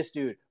fighting this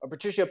dude, or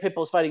Patricio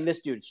Pitbull's fighting this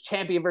dude, it's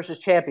champion versus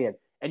champion,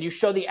 and you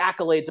show the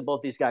accolades of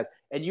both these guys,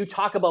 and you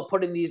talk about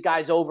putting these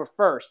guys over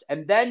first,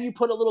 and then you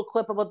put a little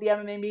clip about the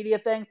MMA media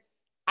thing,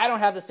 I don't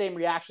have the same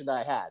reaction that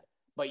I had.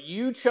 But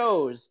you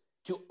chose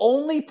to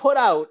only put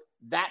out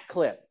that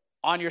clip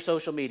on your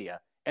social media.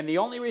 And the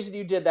only reason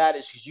you did that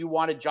is because you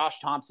wanted Josh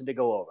Thompson to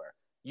go over.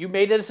 You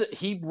made it,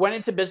 he went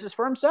into business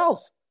for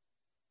himself.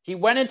 He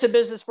went into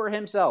business for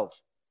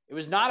himself. It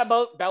was not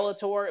about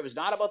Bellator. It was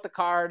not about the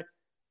card.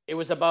 It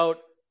was about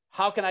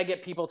how can I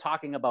get people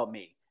talking about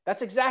me?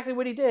 That's exactly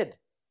what he did.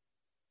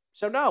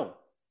 So no,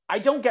 I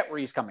don't get where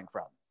he's coming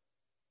from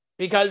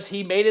because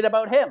he made it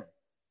about him.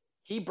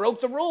 He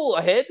broke the rule,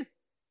 Ahid.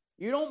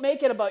 You don't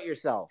make it about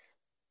yourself.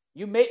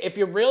 If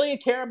you really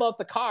care about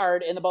the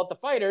card and about the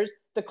fighters,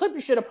 the clip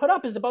you should have put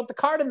up is about the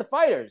card and the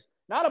fighters,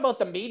 not about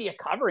the media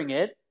covering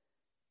it.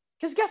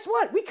 Because guess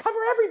what? We cover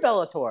every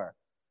Bellator.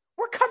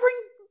 We're covering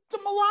the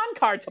Milan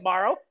card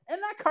tomorrow,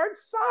 and that card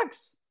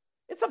sucks.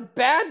 It's a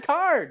bad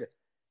card.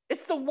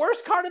 It's the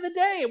worst card of the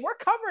day, and we're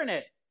covering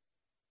it.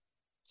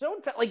 So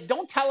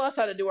don't tell us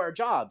how to do our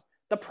jobs.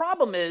 The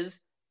problem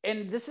is,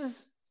 and this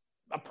is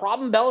a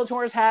problem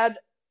Bellator has had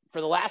for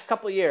the last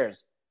couple of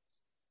years,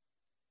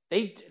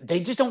 they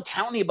just don't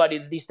tell anybody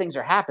that these things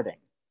are happening.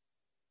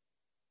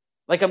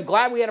 I'm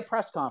glad we had a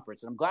press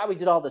conference, and I'm glad we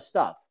did all this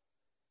stuff.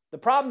 The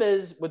problem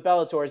is with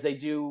Bellator is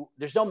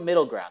there's no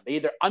middle ground. They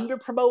either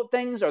under-promote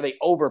things or they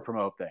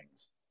over-promote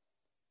things.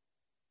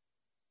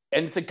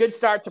 And it's a good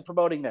start to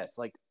promoting this.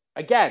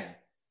 Again,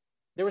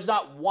 there was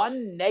not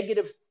one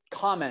negative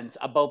comment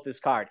about this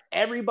card.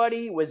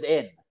 Everybody was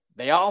in.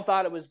 They all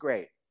thought it was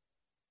great.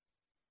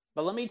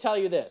 But let me tell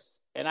you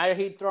this, and I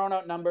hate throwing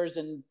out numbers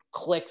and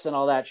clicks and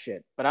all that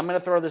shit, but I'm going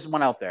to throw this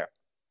one out there.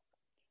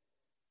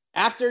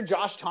 After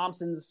Josh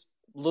Thompson's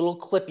little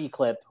clippy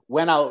clip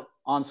went out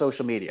on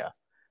social media,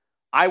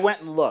 I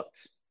went and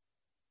looked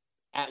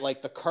at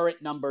the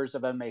current numbers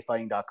of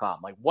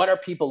MMAfighting.com. What are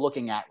people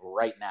looking at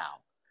right now?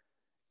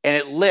 And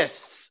it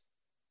lists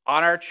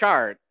on our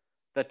chart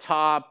the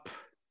top,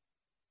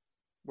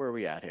 where are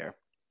we at here?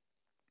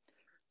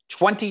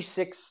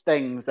 26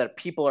 things that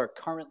people are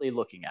currently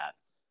looking at.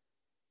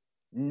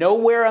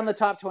 Nowhere on the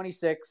top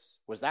 26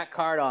 was that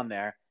card on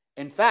there.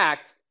 In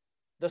fact,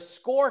 the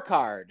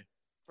scorecard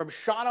from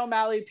Sean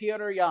O'Malley,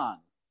 Petr Yan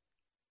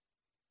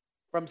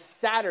from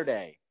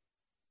Saturday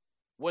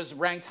was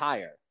ranked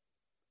higher.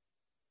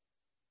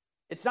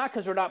 It's not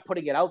because we're not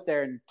putting it out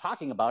there and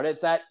talking about it.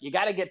 It's that you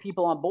got to get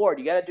people on board.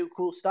 You got to do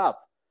cool stuff.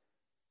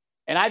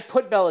 And I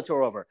put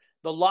Bellator over.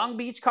 The Long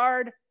Beach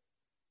card,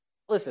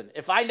 listen,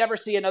 if I never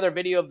see another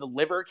video of the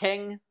Liver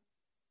King,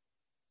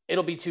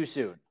 it'll be too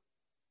soon.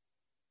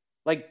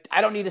 Like,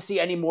 I don't need to see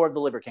any more of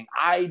the Liver King.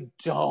 I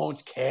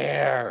don't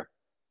care.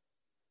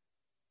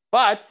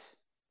 But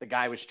the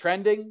guy was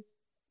trending.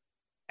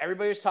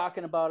 Everybody was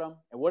talking about him.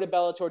 And what did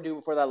Bellator do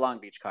before that Long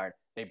Beach card?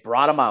 They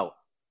brought him out.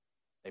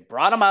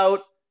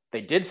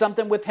 They did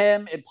something with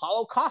him and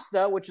Paulo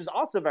Costa, which is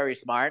also very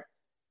smart.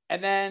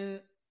 And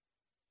then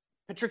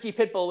Patricky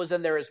Pitbull was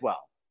in there as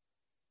well.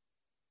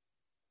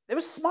 It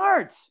was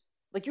smart.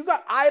 Like, you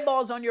got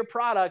eyeballs on your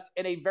product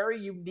in a very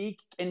unique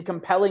and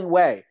compelling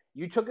way.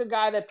 You took a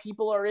guy that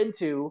people are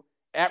into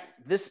at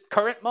this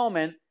current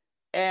moment,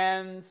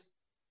 and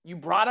you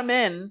brought him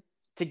in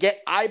to get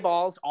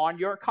eyeballs on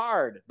your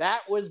card.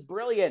 That was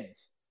brilliant.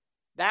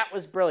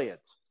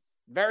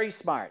 Very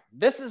smart.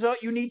 This is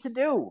what you need to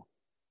do.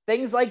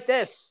 Things like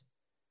this.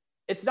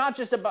 It's not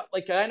just about,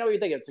 like, I know you're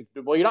thinking, it's like,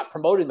 well, you're not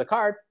promoting the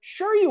card.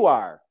 Sure you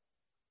are.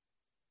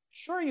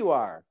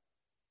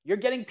 You're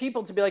getting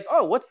people to be like,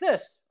 oh, what's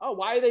this? Oh,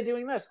 why are they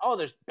doing this? Oh,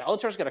 there's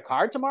Bellator's got a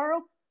card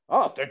tomorrow?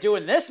 Oh, if they're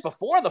doing this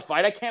before the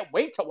fight, I can't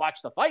wait to watch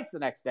the fights the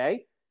next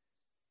day.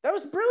 That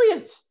was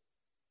brilliant.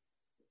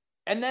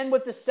 And then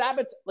with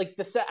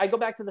the I go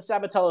back to the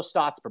Sabatello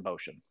Stotts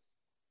promotion.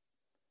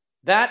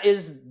 That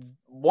is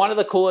one of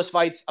the coolest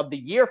fights of the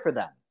year for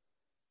them.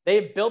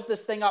 They've built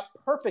this thing up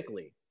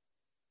perfectly.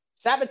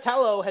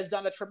 Sabatello has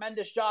done a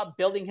tremendous job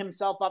building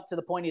himself up to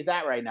the point he's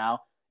at right now,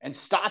 and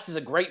Stotts is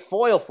a great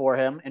foil for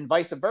him, and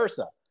vice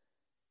versa.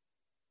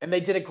 And they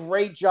did a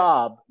great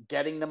job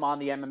getting them on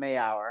the MMA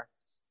Hour.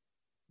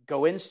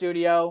 Go in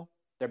studio.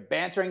 They're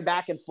bantering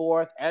back and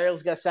forth.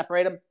 Ariel's going to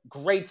separate them.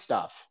 Great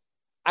stuff.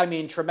 I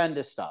mean,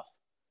 tremendous stuff.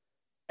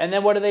 And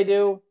then what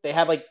do? They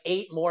have like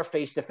 8 more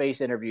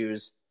face-to-face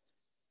interviews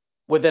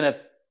within a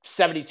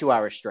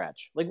 72-hour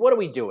stretch. Like, what are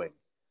we doing?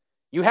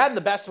 You had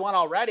the best one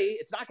already.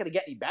 It's not going to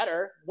get any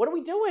better. What are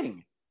we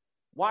doing?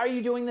 Why are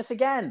you doing this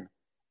again?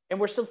 And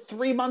we're still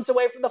 3 months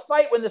away from the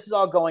fight when this is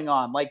all going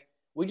on. Like,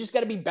 we just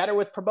got to be better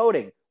with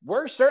promoting.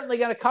 We're certainly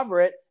going to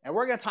cover it, and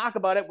we're going to talk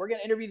about it. We're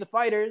going to interview the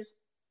fighters.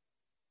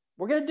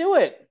 We're going to do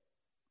it.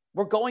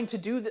 We're going to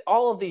do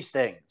all of these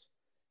things.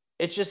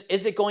 It's just,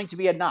 is it going to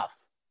be enough?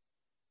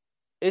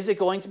 Is it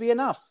going to be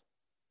enough?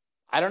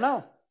 I don't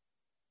know.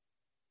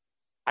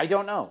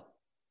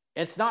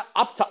 It's not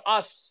up to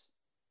us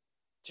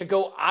to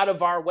go out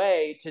of our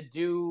way to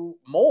do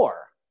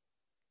more.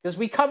 Because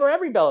we cover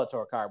every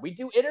Bellator card. We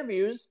do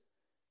interviews.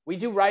 We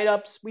do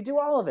write-ups. We do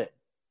all of it.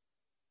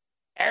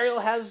 Ariel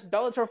has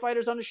Bellator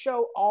fighters on his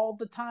show all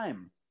the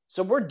time.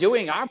 So we're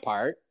doing our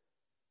part.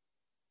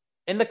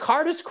 And the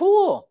card is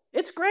cool.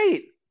 It's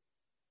great.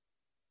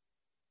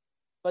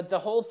 But the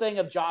whole thing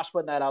of Josh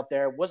putting that out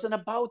there wasn't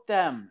about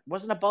them. It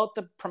wasn't about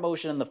the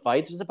promotion and the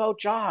fights. It was about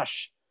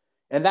Josh.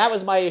 And that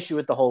was my issue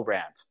with the whole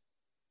rant.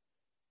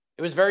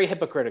 It was very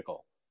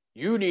hypocritical.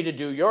 You need to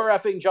do your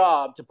effing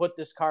job to put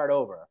this card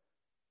over,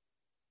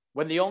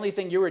 when the only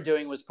thing you were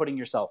doing was putting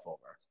yourself over.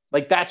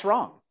 Like, that's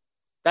wrong.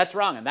 That's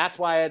wrong. And that's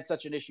why I had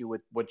such an issue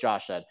with what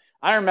Josh said.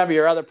 I don't remember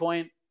your other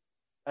point,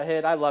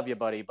 Ahid. I love you,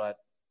 buddy, but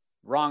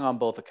wrong on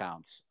both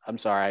accounts. I'm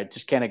sorry. I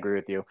just can't agree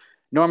with you.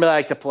 Normally I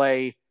like to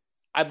play.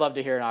 I'd love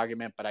to hear an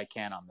argument, but I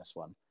can't on this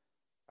one.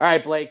 All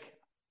right, Blake.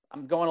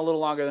 I'm going a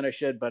little longer than I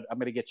should, but I'm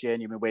going to get you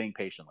in. You've been waiting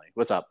patiently.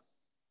 What's up?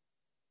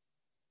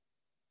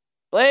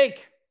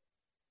 Blake!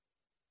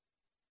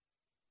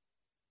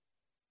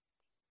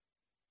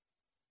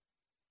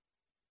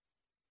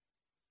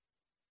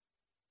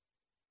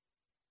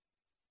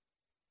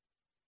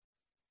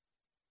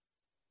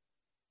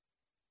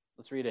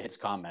 Let's read his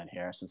comment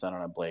here, since I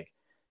don't have Blake.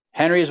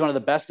 Henry is one of the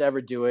best to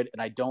ever do it,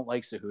 and I don't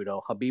like Cejudo.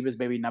 Khabib is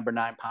maybe number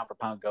 9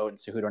 pound-for-pound GOAT, and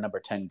Cejudo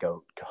number 10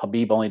 GOAT.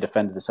 Khabib only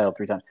defended the title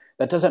 3 times.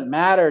 That doesn't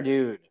matter,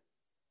 dude.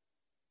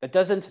 That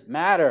doesn't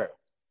matter.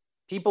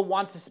 People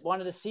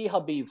wanted to see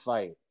Khabib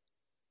fight.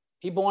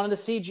 People wanted to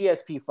see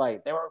GSP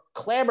fight. They were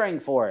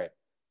clamoring for it.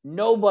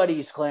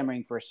 Nobody's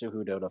clamoring for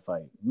Cejudo to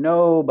fight.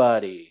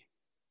 Nobody.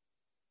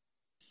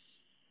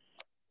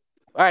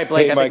 All right,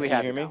 Blake, hey, I Mike, think we can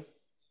have you hear you me? now.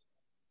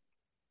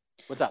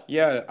 What's up?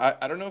 Yeah,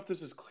 I don't know if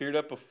this was cleared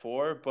up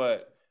before,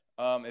 but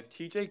if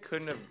TJ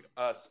couldn't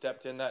have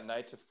stepped in that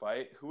night to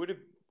fight, who would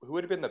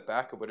have been the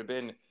backup? Would it have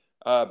been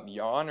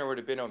Jan, or would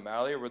it have been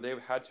O'Malley, or would they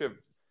have had to have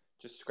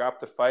just scrapped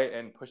the fight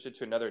and pushed it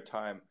to another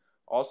time?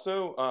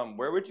 Also,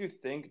 where would you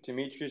think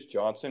Demetrius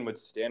Johnson would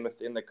stand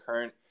within the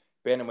current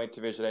bantamweight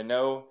division? I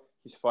know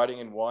he's fighting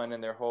in one,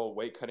 and their whole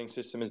weight cutting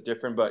system is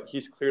different, but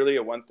he's clearly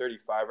a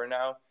 135er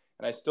now.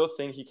 And I still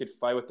think he could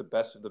fight with the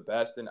best of the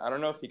best. And I don't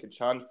know if he could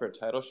challenge for a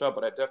title shot,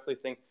 but I definitely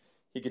think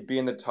he could be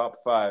in the top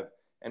 5.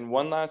 And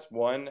one last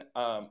one,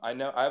 I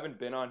know I haven't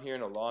been on here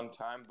in a long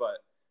time, but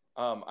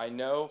I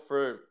know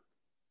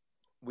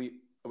in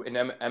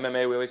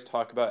MMA we always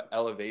talk about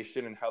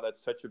elevation and how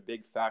that's such a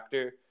big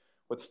factor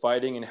with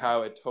fighting, and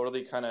how it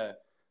totally kind of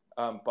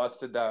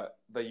busted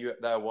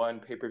that one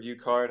pay-per-view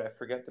card. I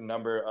forget the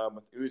number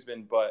with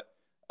Usman, but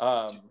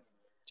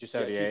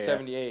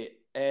 278.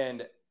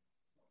 And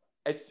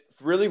it's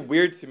really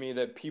weird to me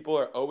that people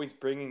are always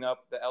bringing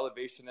up the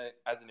elevation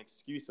as an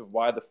excuse of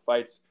why the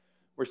fights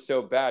were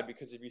so bad.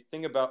 Because if you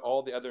think about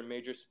all the other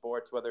major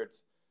sports, whether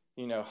it's,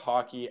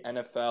 hockey,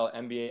 NFL,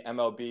 NBA,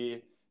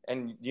 MLB,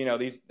 and,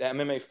 the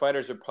MMA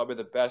fighters are probably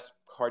the best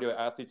cardio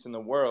athletes in the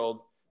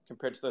world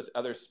compared to those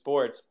other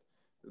sports.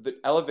 The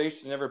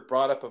elevation never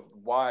brought up of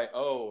why,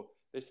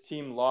 this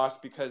team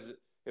lost because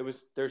it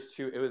was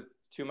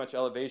too much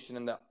elevation,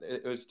 and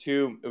it was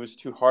too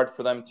hard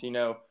for them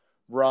to,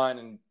 run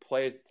and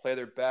play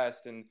their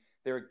best, and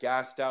they were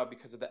gassed out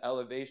because of the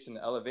elevation.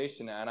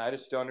 And I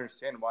just don't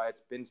understand why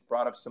it's been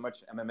brought up so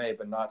much in MMA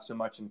but not so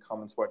much in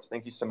common sports.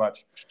 Thank you so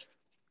much.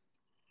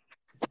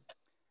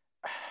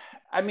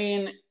 I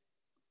mean,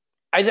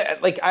 I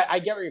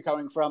get where you're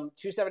coming from.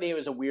 278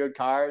 was a weird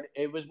card.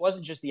 It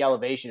wasn't just the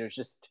elevation. It was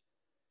just,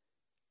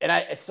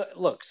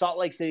 look, Salt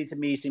Lake City to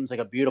me seems like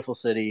a beautiful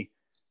city,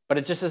 but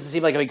it just doesn't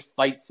seem like a big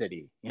fight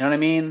city. You know what I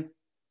mean?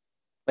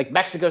 Like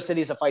Mexico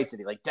City is a fight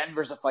city. Like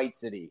Denver's a fight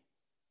city.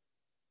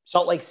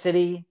 Salt Lake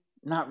City,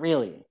 not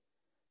really.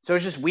 So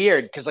it's just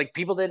weird because like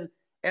people didn't,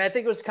 and I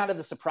think it was kind of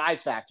the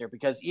surprise factor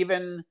because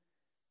even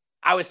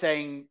I was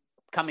saying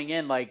coming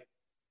in, like,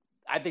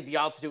 I think the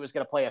altitude was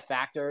going to play a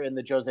factor in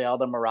the Jose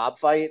Aldo Merab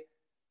fight,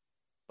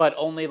 but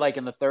only like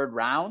in the third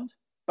round.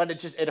 But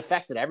it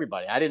affected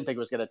everybody. I didn't think it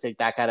was going to take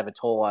that kind of a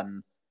toll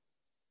on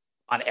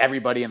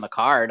everybody in the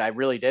card. I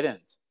really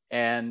didn't.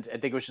 And I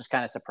think it was just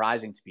kind of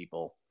surprising to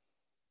people,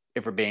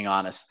 if we're being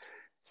honest.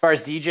 As far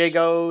as DJ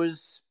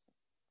goes,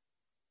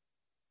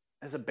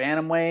 as a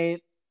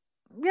bantamweight,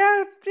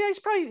 yeah,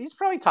 he's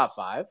probably top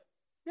 5.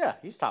 Yeah,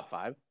 he's top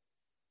 5.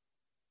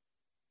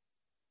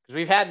 Because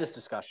we've had this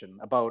discussion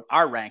about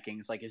our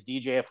rankings. Like, is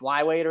DJ a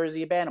flyweight or is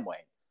he a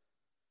bantamweight?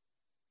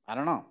 I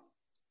don't know.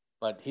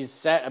 But he's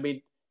set. I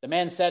mean, the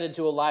man said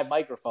into a live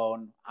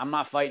microphone, I'm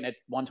not fighting at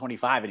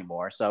 125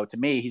 anymore. So to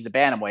me, he's a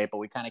bantamweight, but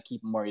we kind of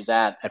keep him where he's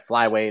at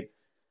flyweight.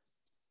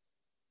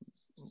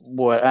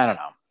 What? I don't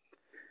know.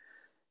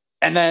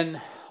 And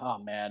then, oh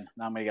man,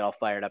 now I'm going to get all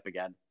fired up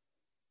again.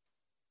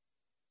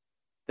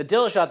 The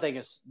Dillashaw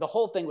thing the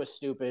whole thing was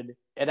stupid.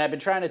 And I've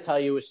been trying to tell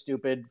you it was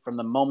stupid from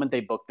the moment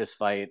they booked this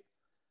fight.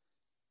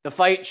 The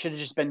fight should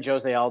have just been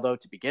Jose Aldo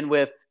to begin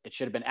with. It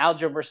should have been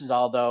Aljo versus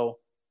Aldo.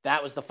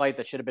 That was the fight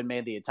that should have been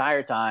made the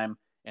entire time.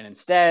 And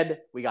instead,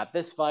 we got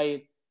this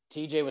fight.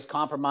 TJ was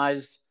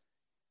compromised.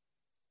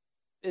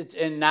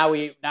 And now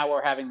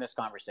we're having this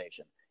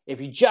conversation.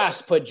 If you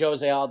just put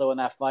Jose Aldo in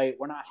that fight,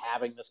 we're not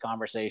having this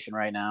conversation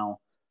right now.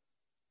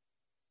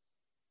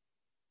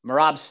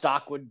 Merab's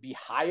stock would be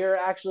higher,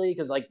 actually,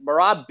 because like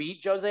Merab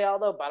beat Jose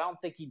Aldo, but I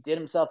don't think he did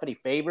himself any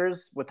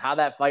favors with how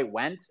that fight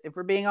went, if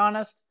we're being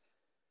honest.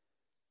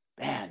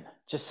 Man,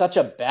 just such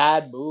a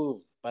bad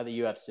move by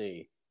the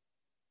UFC.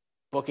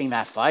 Booking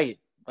that fight.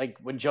 Like,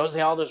 when Jose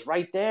Aldo's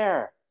right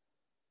there.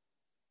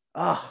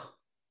 Ugh.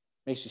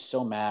 Makes me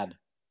so mad.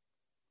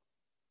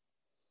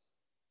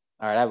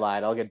 All right, I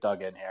lied. I'll get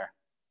Doug in here.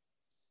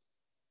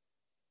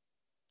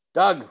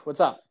 Doug,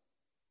 what's up?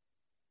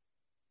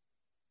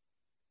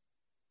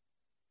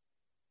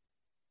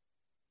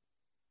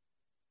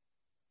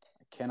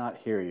 I cannot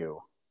hear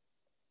you.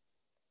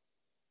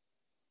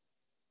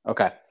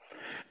 Okay.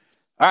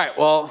 All right,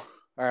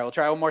 we'll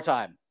try one more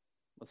time.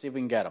 Let's see if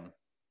we can get him.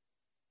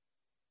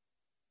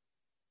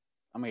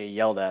 I'm going to get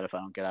yelled at if I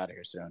don't get out of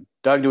here soon.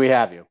 Doug, do we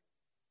have you?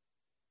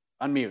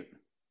 Unmute.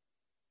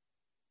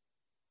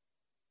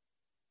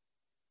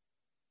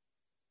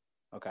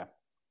 Okay.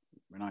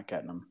 We're not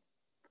getting him.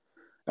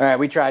 All right,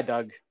 we tried,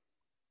 Doug.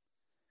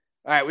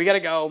 All right, we got to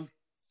go.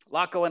 A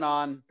lot going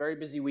on. Very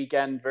busy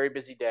weekend, very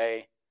busy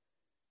day.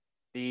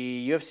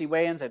 The UFC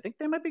weigh-ins, I think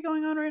they might be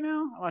going on right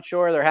now. I'm not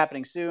sure. They're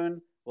happening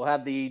soon. We'll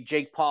have the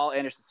Jake Paul,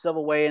 Anderson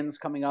Silva weigh-ins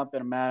coming up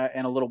in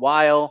a little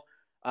while.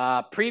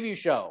 Preview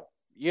show.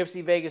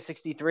 UFC Vegas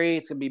 63.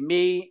 It's going to be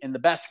me and the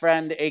best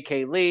friend,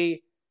 A.K.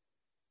 Lee.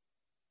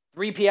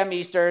 3 p.m.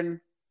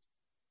 Eastern.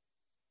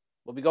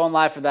 We'll be going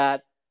live for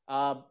that.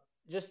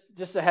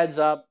 Just a heads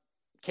up.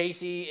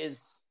 Casey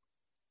is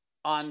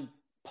on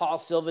Paul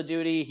Silva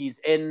duty. He's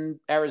in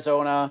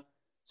Arizona,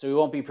 so we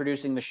won't be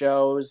producing the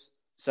shows.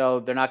 So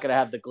they're not going to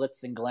have the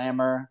glitz and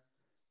glamour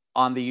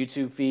on the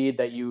YouTube feed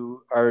that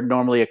you are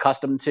normally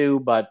accustomed to,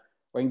 but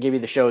we're going to give you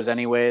the shows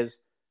anyways.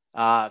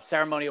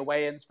 Ceremonial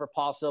weigh-ins for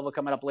Paul Silva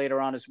coming up later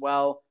on as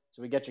well.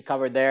 So we get you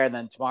covered there. And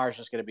then tomorrow's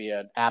just going to be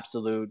an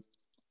absolute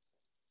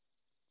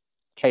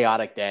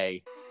chaotic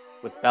day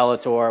with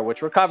Bellator,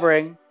 which we're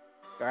covering.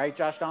 All right,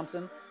 Josh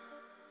Thompson?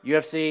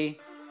 UFC,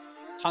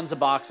 tons of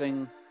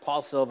boxing,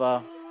 Paul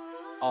Silva,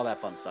 all that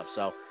fun stuff.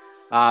 So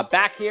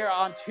back here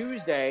on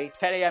Tuesday,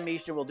 10 a.m.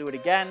 Eastern, we'll do it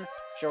again.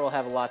 Sure, we'll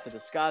have a lot to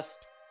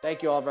discuss.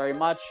 Thank you all very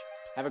much.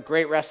 Have a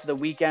great rest of the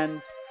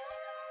weekend.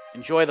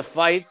 Enjoy the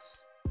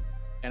fights.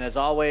 And as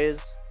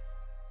always,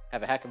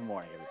 have a heck of a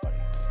morning, everybody.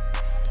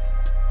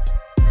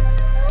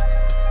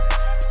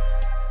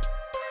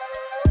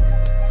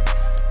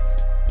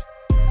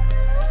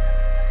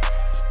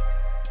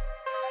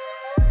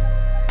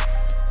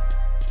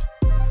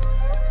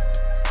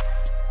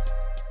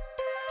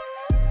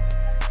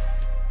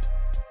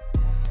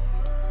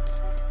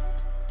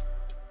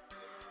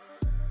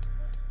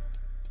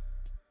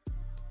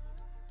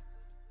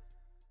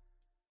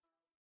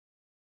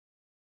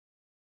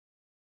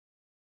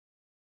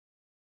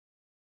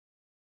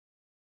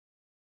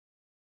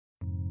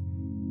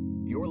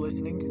 You're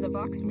listening to the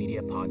Vox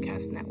Media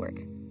Podcast Network.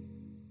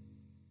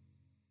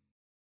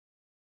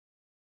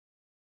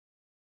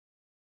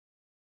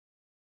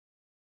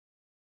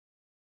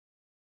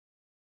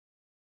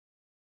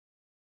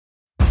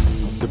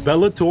 The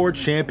Bellator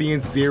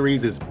Champion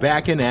Series is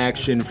back in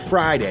action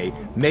Friday,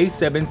 May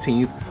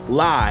 17th,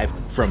 live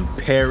from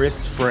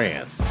Paris,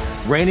 France.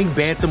 Reigning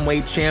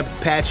bantamweight champ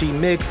Patchy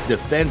Mix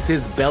defends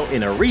his belt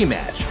in a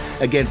rematch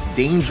against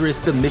dangerous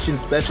submission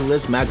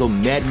specialist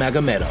Magomed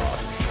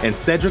Magomedov. And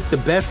Cedric the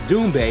Best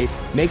Doumbé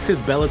makes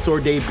his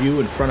Bellator debut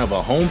in front of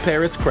a home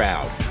Paris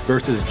crowd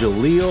versus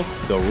Jaleel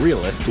the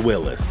Realist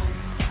Willis.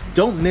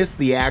 Don't miss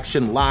the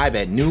action live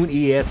at noon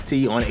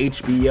EST on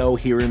HBO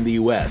here in the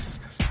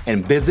US.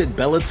 And visit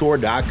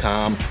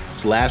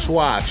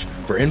Bellator.com/watch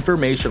for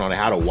information on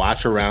how to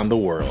watch around the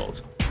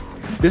world.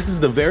 This is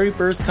the very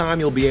first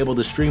time you'll be able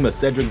to stream a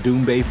Cedric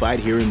Doumbé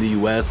fight here in the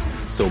US,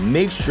 so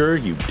make sure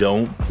you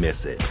don't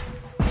miss it.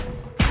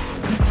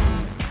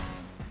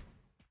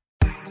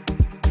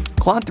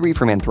 Claude 3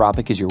 from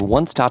Anthropic is your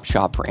one-stop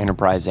shop for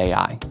enterprise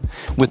AI.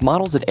 With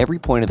models at every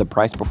point of the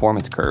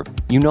price-performance curve,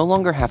 you no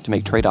longer have to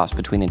make trade-offs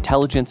between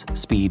intelligence,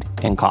 speed,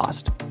 and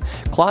cost.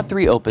 Claude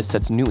 3 Opus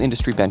sets new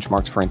industry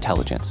benchmarks for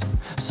intelligence.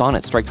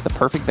 Sonnet strikes the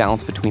perfect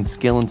balance between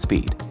skill and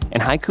speed.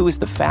 And Haiku is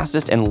the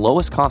fastest and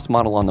lowest-cost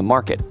model on the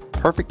market,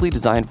 perfectly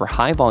designed for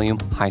high-volume,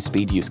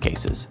 high-speed use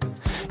cases.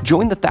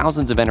 Join the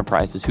thousands of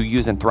enterprises who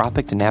use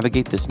Anthropic to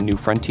navigate this new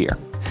frontier.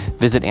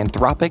 Visit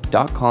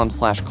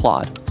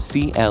anthropic.com/Claude,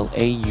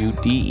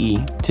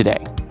 CLAUDE,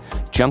 today.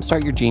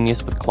 Jumpstart your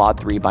genius with Claude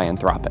 3 by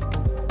Anthropic.